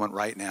take a moment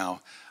right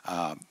now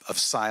of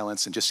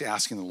silence and just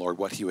asking the Lord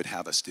what he would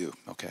have us do,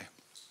 okay?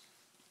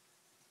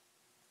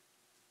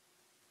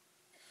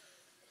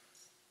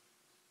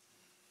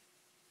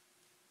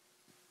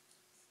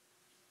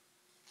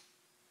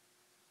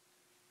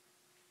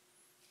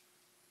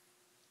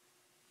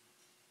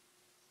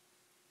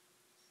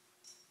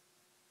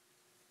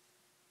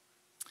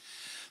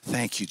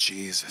 Thank you,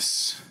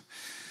 Jesus.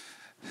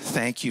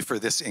 Thank you for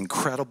this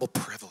incredible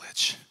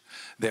privilege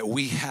that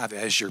we have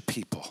as your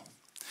people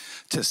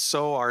to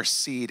sow our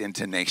seed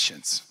into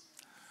nations.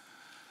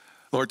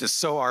 Lord, to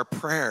sow our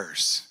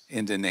prayers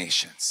into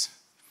nations,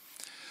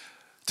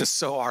 to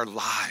sow our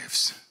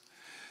lives,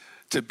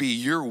 to be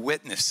your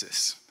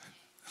witnesses.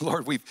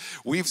 Lord,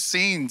 we've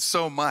seen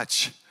so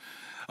much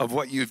of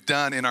what you've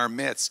done in our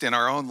midst, in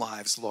our own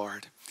lives,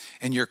 Lord.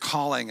 And you're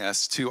calling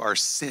us to our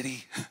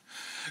city,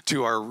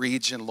 to our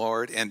region,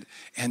 Lord,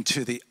 and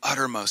to the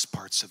uttermost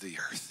parts of the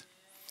earth.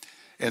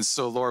 And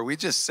so, Lord, we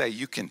just say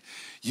you can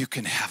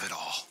have it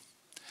all.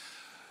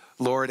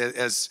 Lord,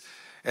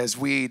 as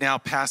we now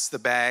pass the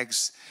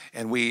bags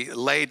and we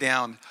lay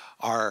down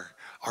our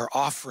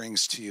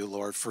offerings to you,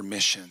 Lord, for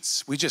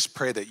missions, we just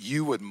pray that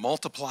you would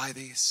multiply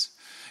these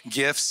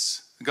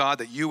gifts, God,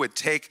 that you would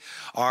take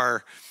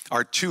our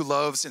 2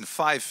 loaves and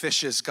 5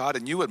 fishes, God,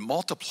 and you would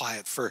multiply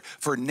it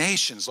for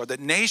nations, Lord, that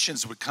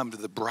nations would come to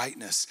the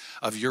brightness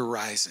of your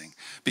rising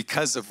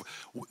because of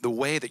the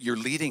way that you're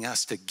leading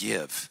us to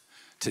give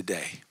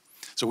today.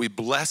 So we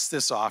bless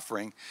this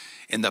offering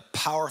in the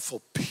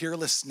powerful,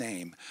 peerless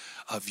name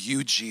of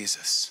you,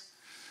 Jesus,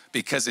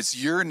 because it's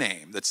your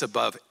name that's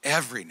above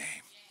every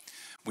name.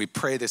 We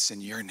pray this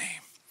in your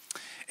name.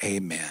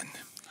 Amen.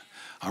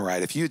 All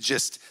right, if you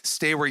just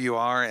stay where you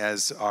are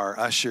as our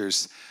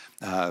ushers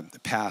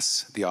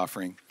pass the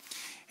offering,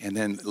 and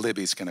then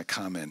Libby's going to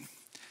come and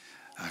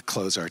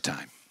close our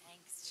time.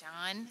 Thanks,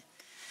 John.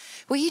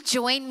 Will you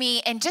join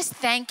me in just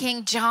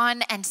thanking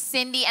John and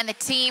Cindi and the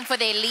team for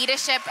their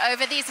leadership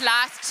over these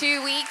last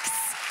 2 weeks?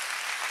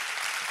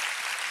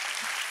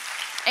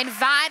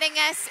 Inviting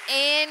us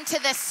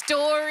into the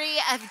story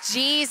of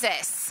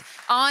Jesus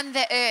on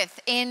the earth,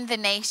 in the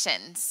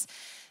nations.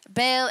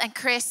 Bill and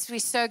Chris, we're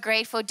so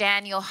grateful,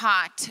 Dan, your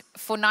heart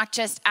for not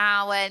just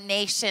our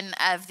nation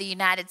of the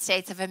United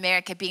States of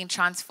America being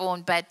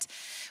transformed, but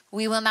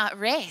we will not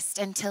rest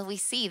until we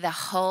see the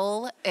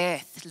whole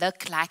earth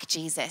look like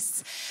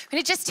Jesus. We're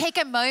going to just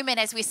take a moment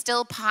as we're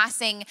still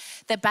passing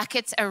the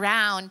buckets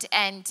around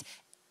and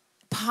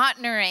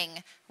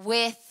partnering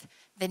with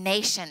the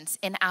nations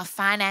in our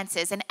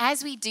finances. And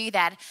as we do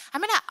that, I'm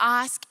going to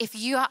ask if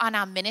you are on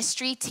our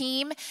ministry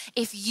team,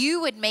 if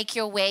you would make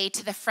your way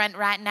to the front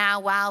right now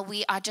while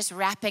we are just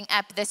wrapping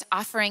up this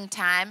offering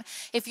time.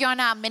 If you're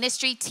on our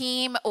ministry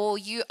team or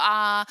you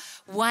are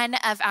one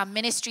of our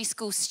ministry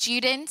school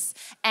students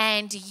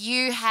and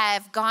you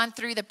have gone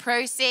through the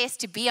process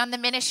to be on the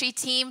ministry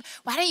team,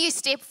 why don't you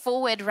step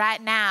forward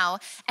right now?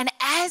 And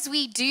as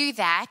we do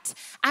that,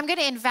 I'm going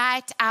to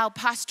invite our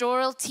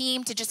pastoral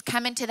team to just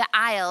come into the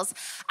aisles.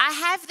 I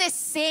have this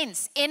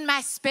sense in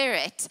my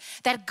spirit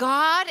that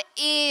God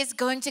is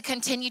going to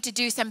continue to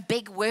do some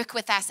big work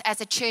with us as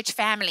a church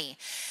family.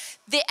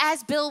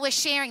 As Bill was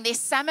sharing, there's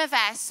some of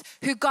us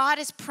who God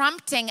is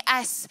prompting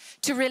us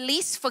to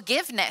release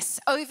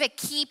forgiveness over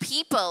key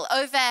people,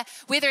 over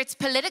whether it's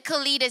political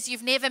leaders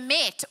you've never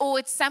met or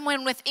it's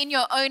someone within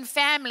your own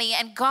family,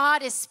 and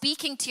God is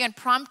speaking to you and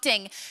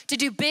prompting to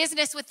do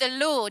business with the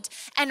Lord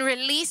and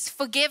release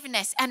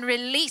forgiveness and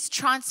release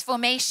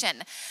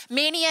transformation.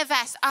 Many of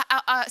us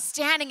are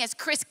standing as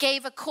Chris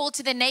gave a call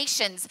to the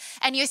nations,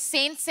 and you're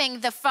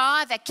sensing the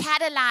Father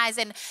catalyze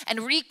and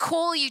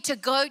recall you to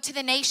go to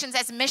the nations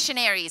as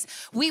missionaries.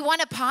 We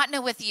want to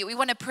partner with you. We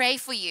want to pray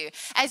for you.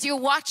 As you're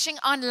watching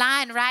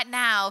online right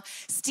now,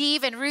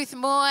 Steve and Ruth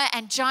Moore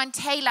and John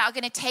Taylor are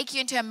going to take you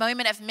into a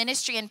moment of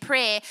ministry and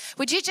prayer.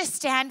 Would you just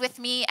stand with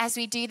me as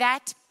we do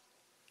that?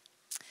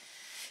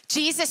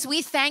 Jesus,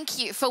 we thank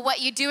you for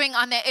what you're doing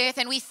on the earth,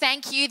 and we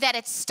thank you that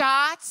it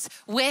starts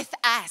with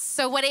us.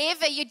 So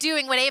whatever you're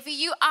doing, whatever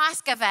you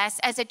ask of us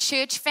as a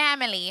church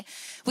family,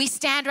 we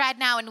stand right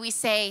now and we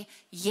say,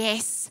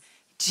 yes,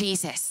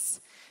 Jesus.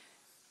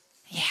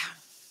 Yeah.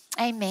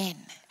 Amen.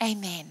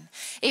 Amen.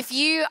 If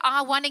you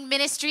are wanting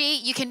ministry,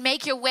 you can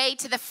make your way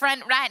to the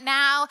front right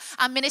now.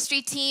 Our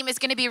ministry team is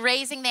going to be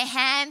raising their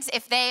hands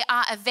if they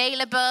are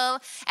available.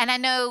 And I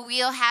know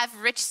we'll have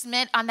Rich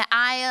Smith on the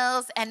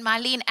aisles and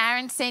Marlene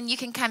Aronson. You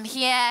can come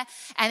here,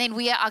 and then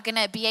we are going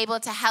to be able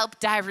to help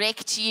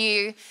direct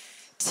you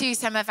to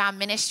some of our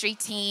ministry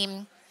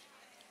team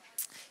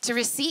to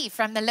receive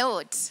from the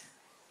Lord.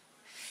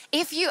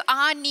 If you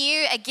are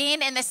new,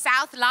 again, in the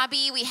South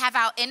Lobby, we have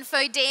our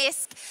info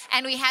desk,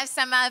 and we have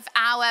some of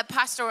our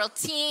pastoral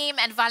team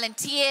and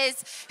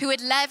volunteers who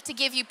would love to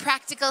give you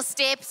practical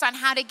steps on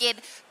how to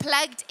get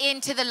plugged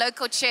into the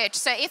local church.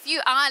 So if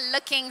you are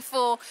looking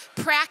for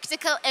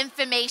practical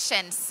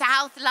information,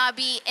 South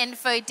Lobby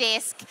info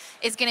desk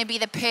is going to be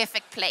the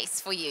perfect place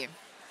for you.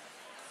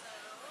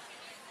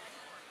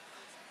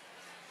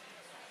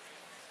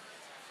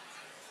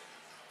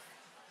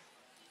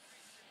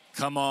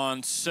 Come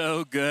on,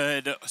 so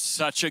good.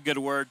 Such a good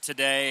word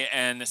today.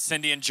 And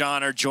Cindi and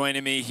John are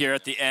joining me here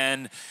at the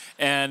end.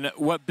 And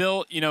what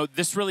Bill,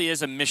 this really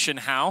is a mission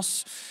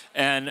house.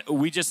 And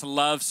we just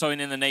love sowing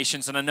in the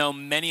nations. And I know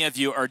many of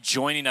you are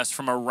joining us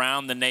from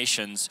around the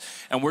nations.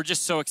 And we're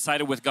just so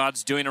excited with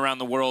God's doing around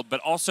the world. But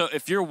also,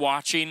 if you're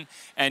watching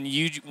and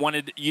you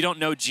don't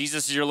know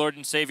Jesus as your Lord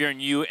and Savior, and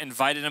you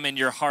invited him in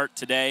your heart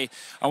today,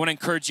 I want to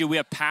encourage you. We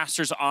have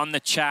pastors on the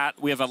chat.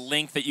 We have a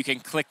link that you can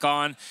click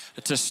on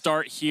to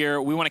start here.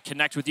 We want to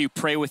connect with you,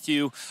 pray with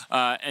you,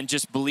 and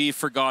just believe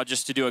for God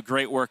just to do a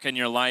great work in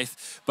your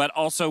life. But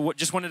also,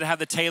 just wanted to have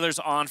the Taylors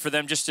on for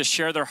them just to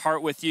share their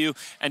heart with you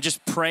and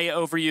just pray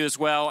over you as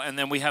well. And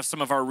then we have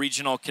some of our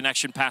regional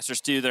connection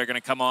pastors too that are going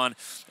to come on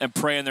and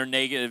pray in their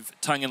native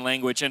tongue and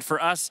language. And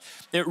for us,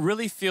 it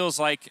really feels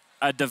like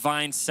a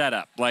divine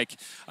setup. Like,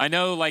 I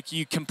know like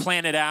you can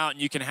plan it out and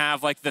you can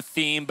have like the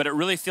theme, but it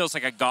really feels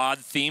like a God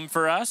theme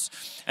for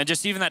us. And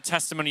just even that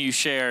testimony you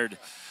shared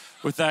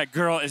with that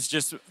girl is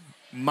just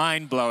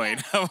mind-blowing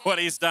of what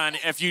he's done.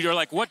 If you're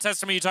like, what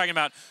testimony are you talking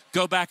about?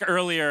 Go back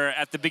earlier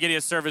at the beginning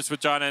of service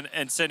with John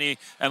and Cindi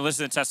and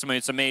listen to the testimony.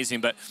 It's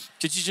amazing. But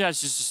could you guys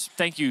just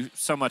thank you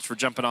so much for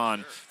jumping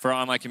on for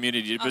our online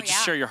community, but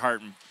just share your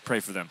heart and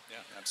pray for them. Yeah,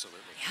 absolutely.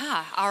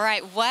 Yeah, all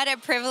right. What a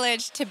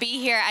privilege to be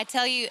here. I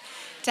tell you,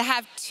 to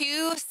have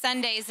 2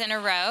 Sundays in a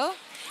row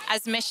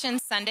as Mission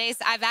Sundays,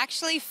 I've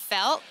actually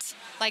felt,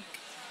 like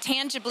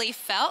tangibly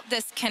felt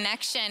this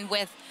connection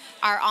with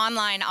our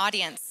online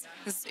audience.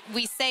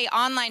 We say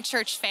online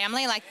church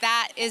family, like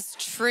that is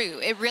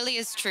true. It really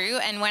is true.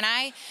 And when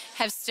I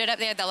have stood up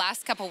there the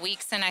last couple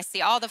weeks and I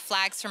see all the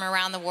flags from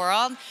around the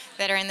world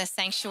that are in the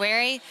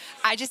sanctuary,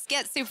 I just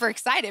get super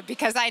excited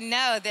because I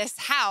know this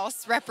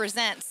house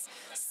represents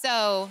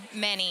so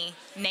many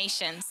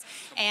nations.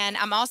 And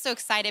I'm also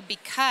excited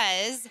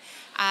because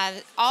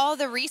all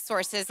the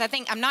resources,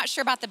 I'm not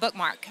sure about the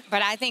bookmark,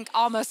 but I think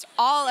almost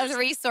all of the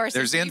resources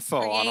There's info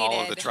on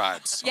all of the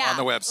tribes on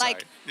the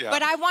website.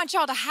 But I want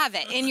y'all to have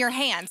it in your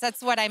hands.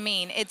 That's what I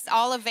mean. It's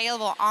all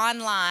available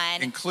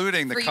online.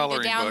 Including the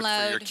coloring book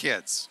for your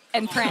kids.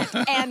 And print.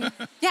 And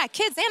yeah,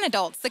 kids and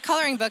adults. The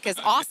coloring book is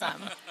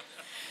awesome.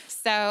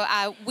 So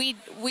we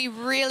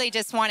really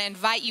just want to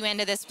invite you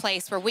into this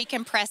place where we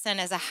can press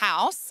in as a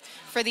house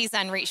for these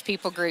unreached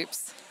people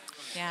groups.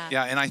 Yeah.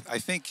 Yeah, and I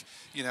think,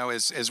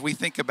 as we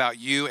think about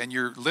you, and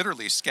you're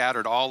literally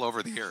scattered all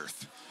over the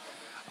earth,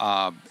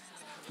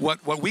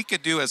 what we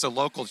could do as a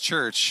local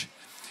church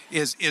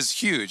is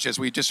huge, as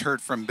we just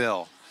heard from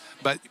Bill.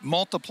 But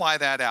multiply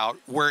that out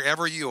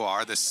wherever you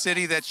are, the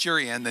city that you're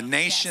in, the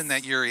nation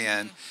that you're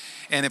in.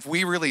 And if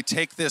we really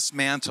take this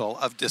mantle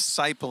of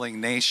discipling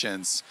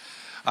nations,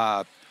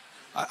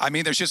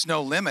 there's just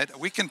no limit.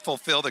 We can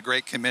fulfill the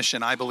Great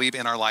Commission, I believe,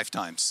 in our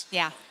lifetimes.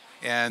 Yeah.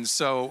 And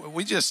so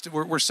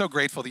we're so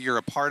grateful that you're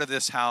a part of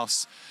this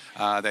house,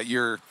 that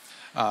you're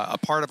a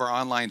part of our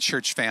online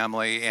church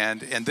family,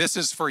 and this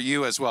is for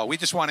you as well. We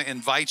just want to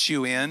invite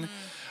you in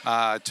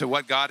to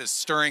what God is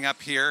stirring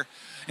up here,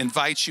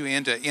 invite you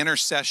into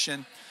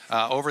intercession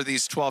over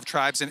these 12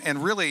 tribes,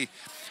 and really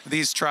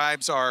these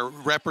tribes are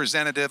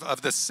representative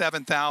of the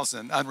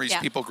 7,000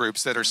 unreached people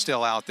groups that are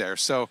still out there.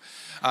 So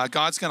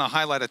God's going to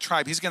highlight a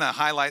tribe. He's going to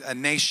highlight a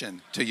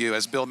nation to you,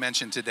 as Bill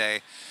mentioned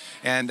today.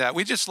 And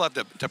we just love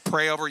to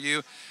pray over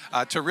you,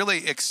 to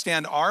really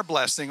extend our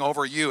blessing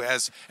over you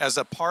as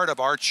a part of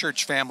our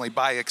church family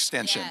by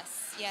extension.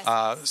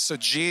 Yes. So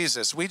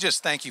Jesus, we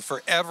just thank you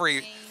for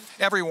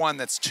everyone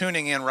that's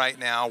tuning in right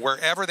now,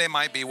 wherever they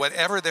might be,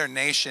 whatever their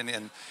nation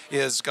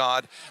is,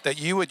 God, that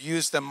you would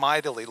use them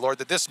mightily, Lord,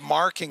 that this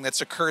marking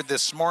that's occurred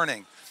this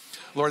morning,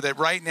 Lord, that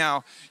right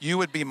now you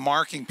would be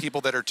marking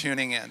people that are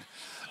tuning in.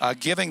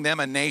 Giving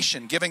them a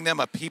nation, giving them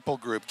a people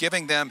group,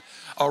 giving them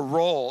a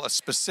role, a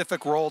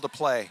specific role to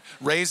play,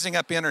 raising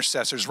up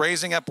intercessors,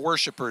 raising up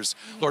worshipers,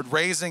 Lord,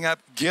 raising up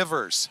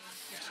givers,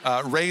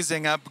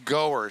 raising up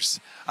goers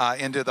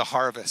into the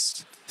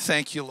harvest.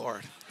 Thank you,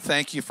 Lord.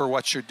 Thank you for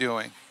what you're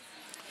doing.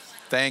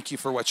 Thank you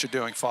for what you're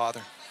doing,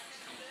 Father.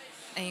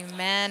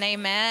 Amen,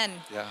 amen.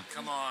 Yeah.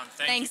 Come on.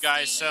 Thank Thanks, you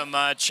guys so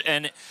much.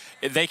 And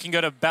they can go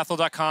to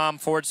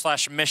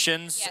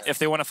bethel.com/missions if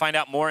they want to find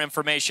out more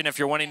information. If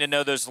you're wanting to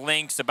know those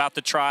links about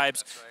the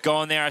tribes, go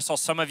on there. I saw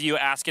some of you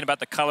asking about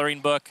the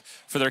coloring book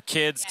for their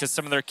kids because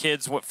some of their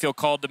kids feel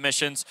called to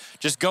missions.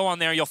 Just go on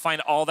there. You'll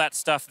find all that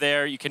stuff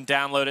there. You can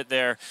download it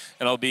there.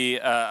 It'll be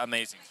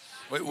amazing.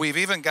 We've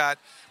even got,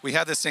 we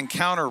have this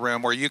encounter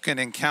room where you can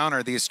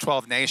encounter these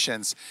 12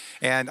 nations.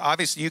 And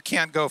obviously you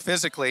can't go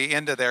physically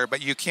into there, but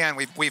you can.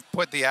 We've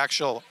put the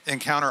actual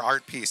encounter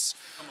art piece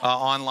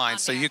online.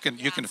 So you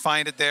can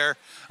find it there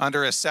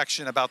under a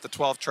section about the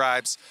 12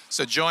 tribes.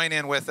 So join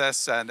in with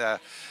us and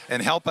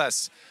help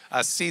us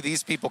see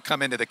these people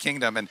come into the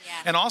kingdom.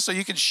 And also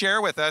you can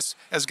share with us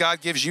as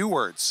God gives you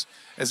words.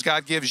 As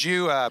God gives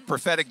you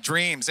prophetic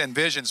dreams and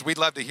visions. We'd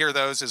love to hear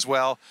those as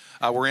well.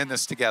 We're in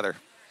this together.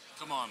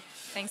 Come on.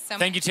 Thanks so much.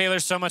 Thank you, Taylor,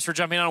 so much for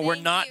jumping on. We're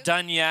not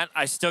done yet.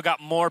 I still got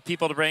more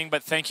people to bring,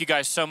 but thank you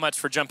guys so much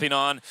for jumping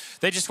on.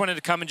 They just wanted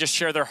to come and just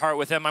share their heart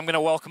with him. I'm going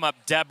to welcome up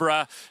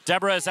Deborah.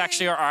 Deborah is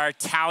actually our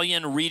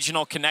Italian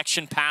regional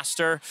connection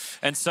pastor,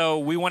 and so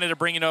we wanted to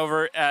bring it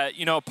over.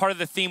 You know, part of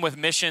the theme with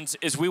missions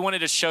is we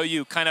wanted to show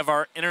you kind of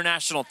our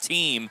international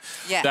team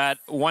that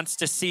wants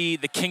to see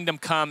the kingdom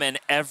come in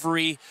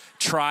every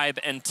tribe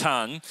and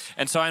tongue.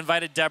 And so I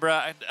invited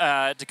Deborah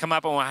to come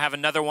up, and we'll have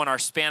another one, our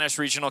Spanish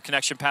regional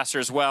connection pastor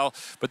as well.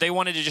 But they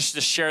wanted to just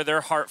to share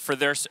their heart for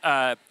their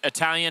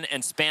Italian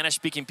and Spanish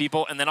speaking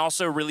people, and then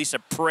also release a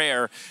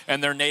prayer in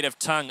their native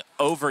tongue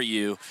over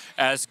you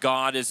as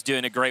God is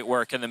doing a great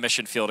work in the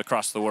mission field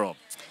across the world.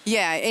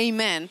 Yeah,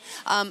 amen.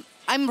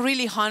 I'm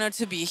really honored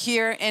to be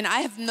here, and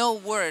I have no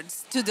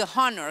words to the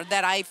honor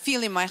that I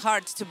feel in my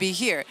heart to be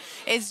here.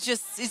 It's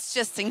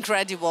just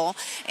incredible.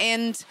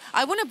 And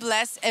I want to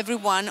bless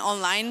everyone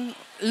online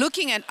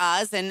looking at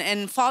us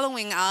and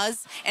following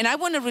us. And I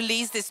want to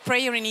release this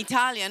prayer in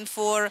Italian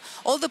for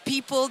all the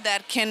people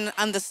that can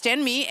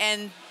understand me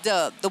and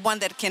the one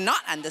that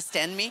cannot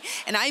understand me.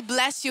 And I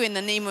bless you in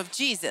the name of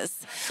Jesus.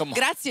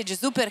 Grazie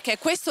Gesù, perché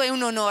questo è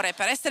un onore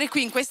per essere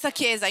qui in questa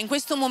chiesa, in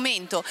questo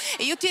momento.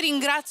 E io ti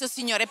ringrazio,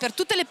 Signore, per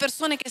tutte le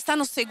persone che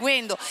stanno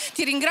seguendo.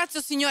 Ti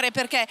ringrazio, Signore,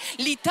 perché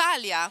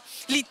l'Italia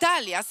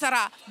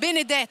sarà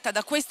benedetta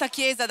da questa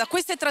chiesa, da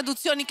queste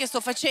traduzioni che sto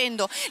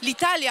facendo.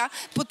 L'Italia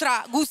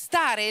potrà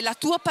gustare la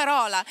tua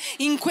parola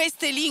in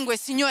queste lingue,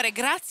 Signore.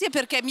 Grazie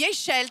perché mi hai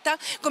scelta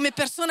come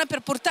persona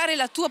per portare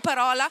la tua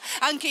parola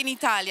anche in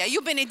Italia.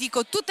 Io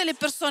benedico tutte le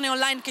persone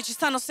online che ci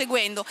stanno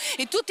seguendo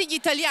e tutti gli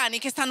italiani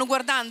che stanno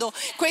guardando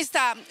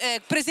questa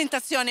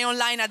presentazione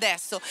online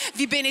adesso.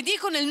 Vi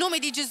benedico nel nome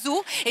di Gesù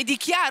e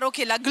dichiaro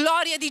che la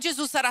gloria di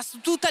Gesù sarà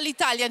su tutta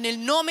l'Italia nel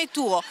nome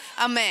tuo.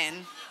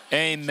 Amen.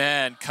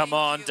 Amen. Come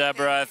on,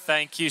 Deborah.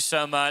 Thank you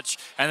so much.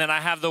 And then I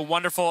have the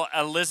wonderful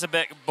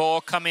Elizabeth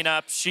Bull coming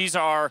up. She's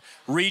our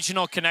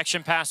regional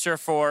connection pastor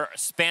for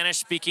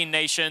Spanish-speaking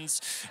nations.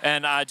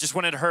 And I just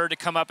wanted her to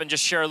come up and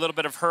just share a little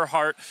bit of her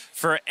heart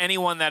for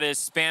anyone that is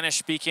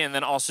Spanish-speaking, and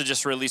then also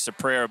just release a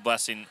prayer of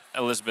blessing.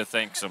 Elizabeth,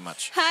 thanks so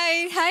much.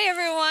 Hi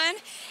everyone.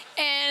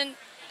 And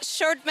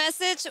short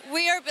message,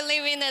 we are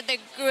believing that the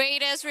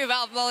greatest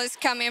revival is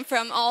coming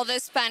from all the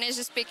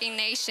Spanish-speaking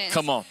nations.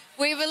 Come on.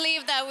 We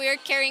believe that we are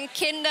carrying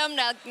kingdom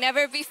like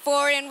never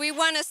before, and we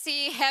want to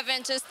see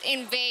heaven just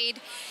invade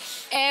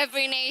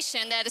every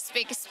nation that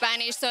speaks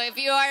Spanish. So if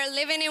you are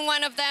living in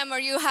one of them or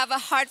you have a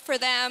heart for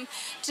them,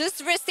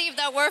 just receive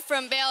that word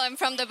from Bill and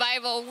from the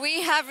Bible.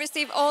 We have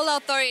received all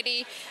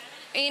authority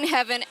in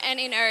heaven and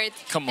in earth.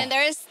 Come on. And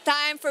there is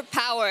time for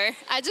power.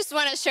 I just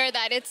want to share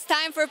that. It's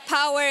time for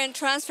power and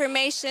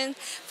transformation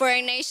for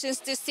our nations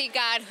to see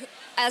God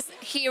as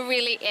He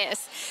really is.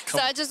 So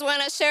I just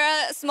want to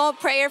share a small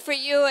prayer for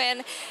you.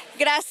 And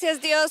gracias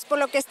Dios por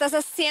lo que estás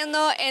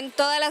haciendo en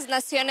todas las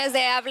naciones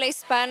de habla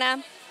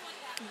hispana.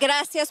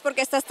 Gracias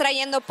porque estás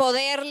trayendo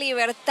poder,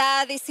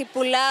 libertad,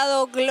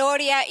 discipulado,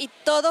 gloria y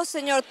todo,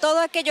 Señor, todo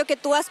aquello que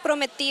tú has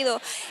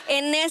prometido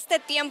en este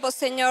tiempo,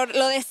 Señor,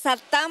 lo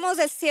desatamos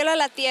del cielo a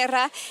la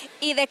tierra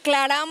y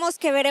declaramos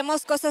que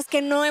veremos cosas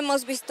que no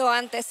hemos visto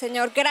antes,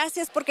 Señor.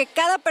 Gracias porque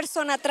cada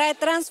persona trae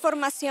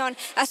transformación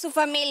a su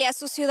familia, a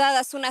su ciudad,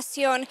 a su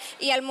nación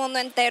y al mundo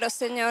entero,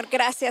 Señor.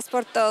 Gracias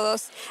por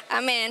todos.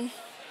 Amén.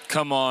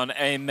 Come on,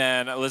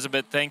 amen.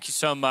 Elizabeth, thank you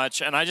so much.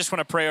 And I just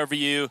want to pray over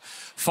you.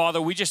 Father,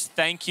 we just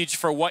thank you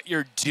for what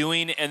you're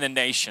doing in the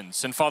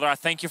nations. And Father, I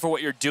thank you for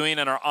what you're doing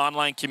in our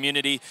online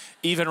community,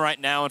 even right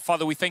now. And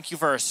Father, we thank you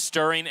for a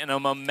stirring and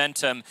a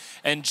momentum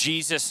in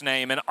Jesus'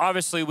 name. And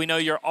obviously, we know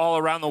you're all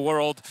around the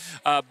world.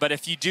 But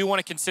if you do want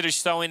to consider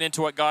sowing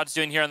into what God's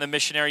doing here on the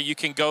missionary, you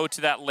can go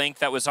to that link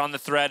that was on the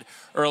thread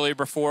earlier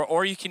before,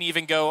 or you can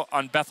even go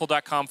on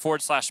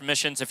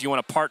bethel.com/missions if you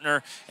want to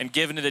partner and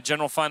give into the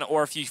general fund,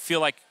 or if you feel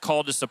like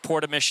called to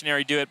support a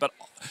missionary, do it. But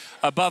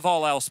above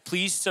all else,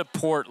 please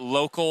support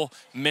local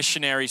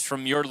missionaries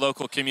from your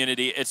local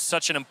community. It's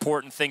such an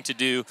important thing to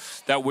do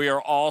that we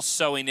are all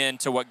sowing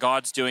into what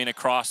God's doing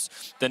across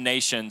the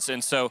nations.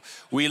 And so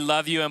we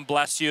love you and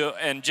bless you.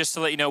 And just to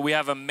let you know, we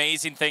have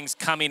amazing things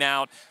coming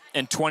out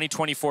in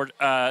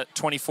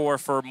 2024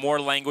 for more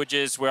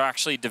languages. We're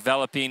actually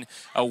developing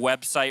a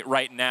website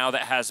right now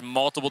that has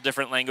multiple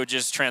different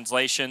languages,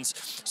 translations,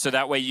 so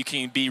that way you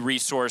can be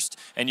resourced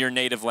in your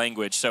native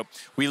language. So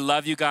we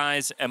love you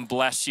guys and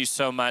bless you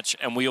so much,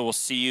 and we will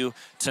see you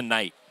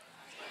tonight.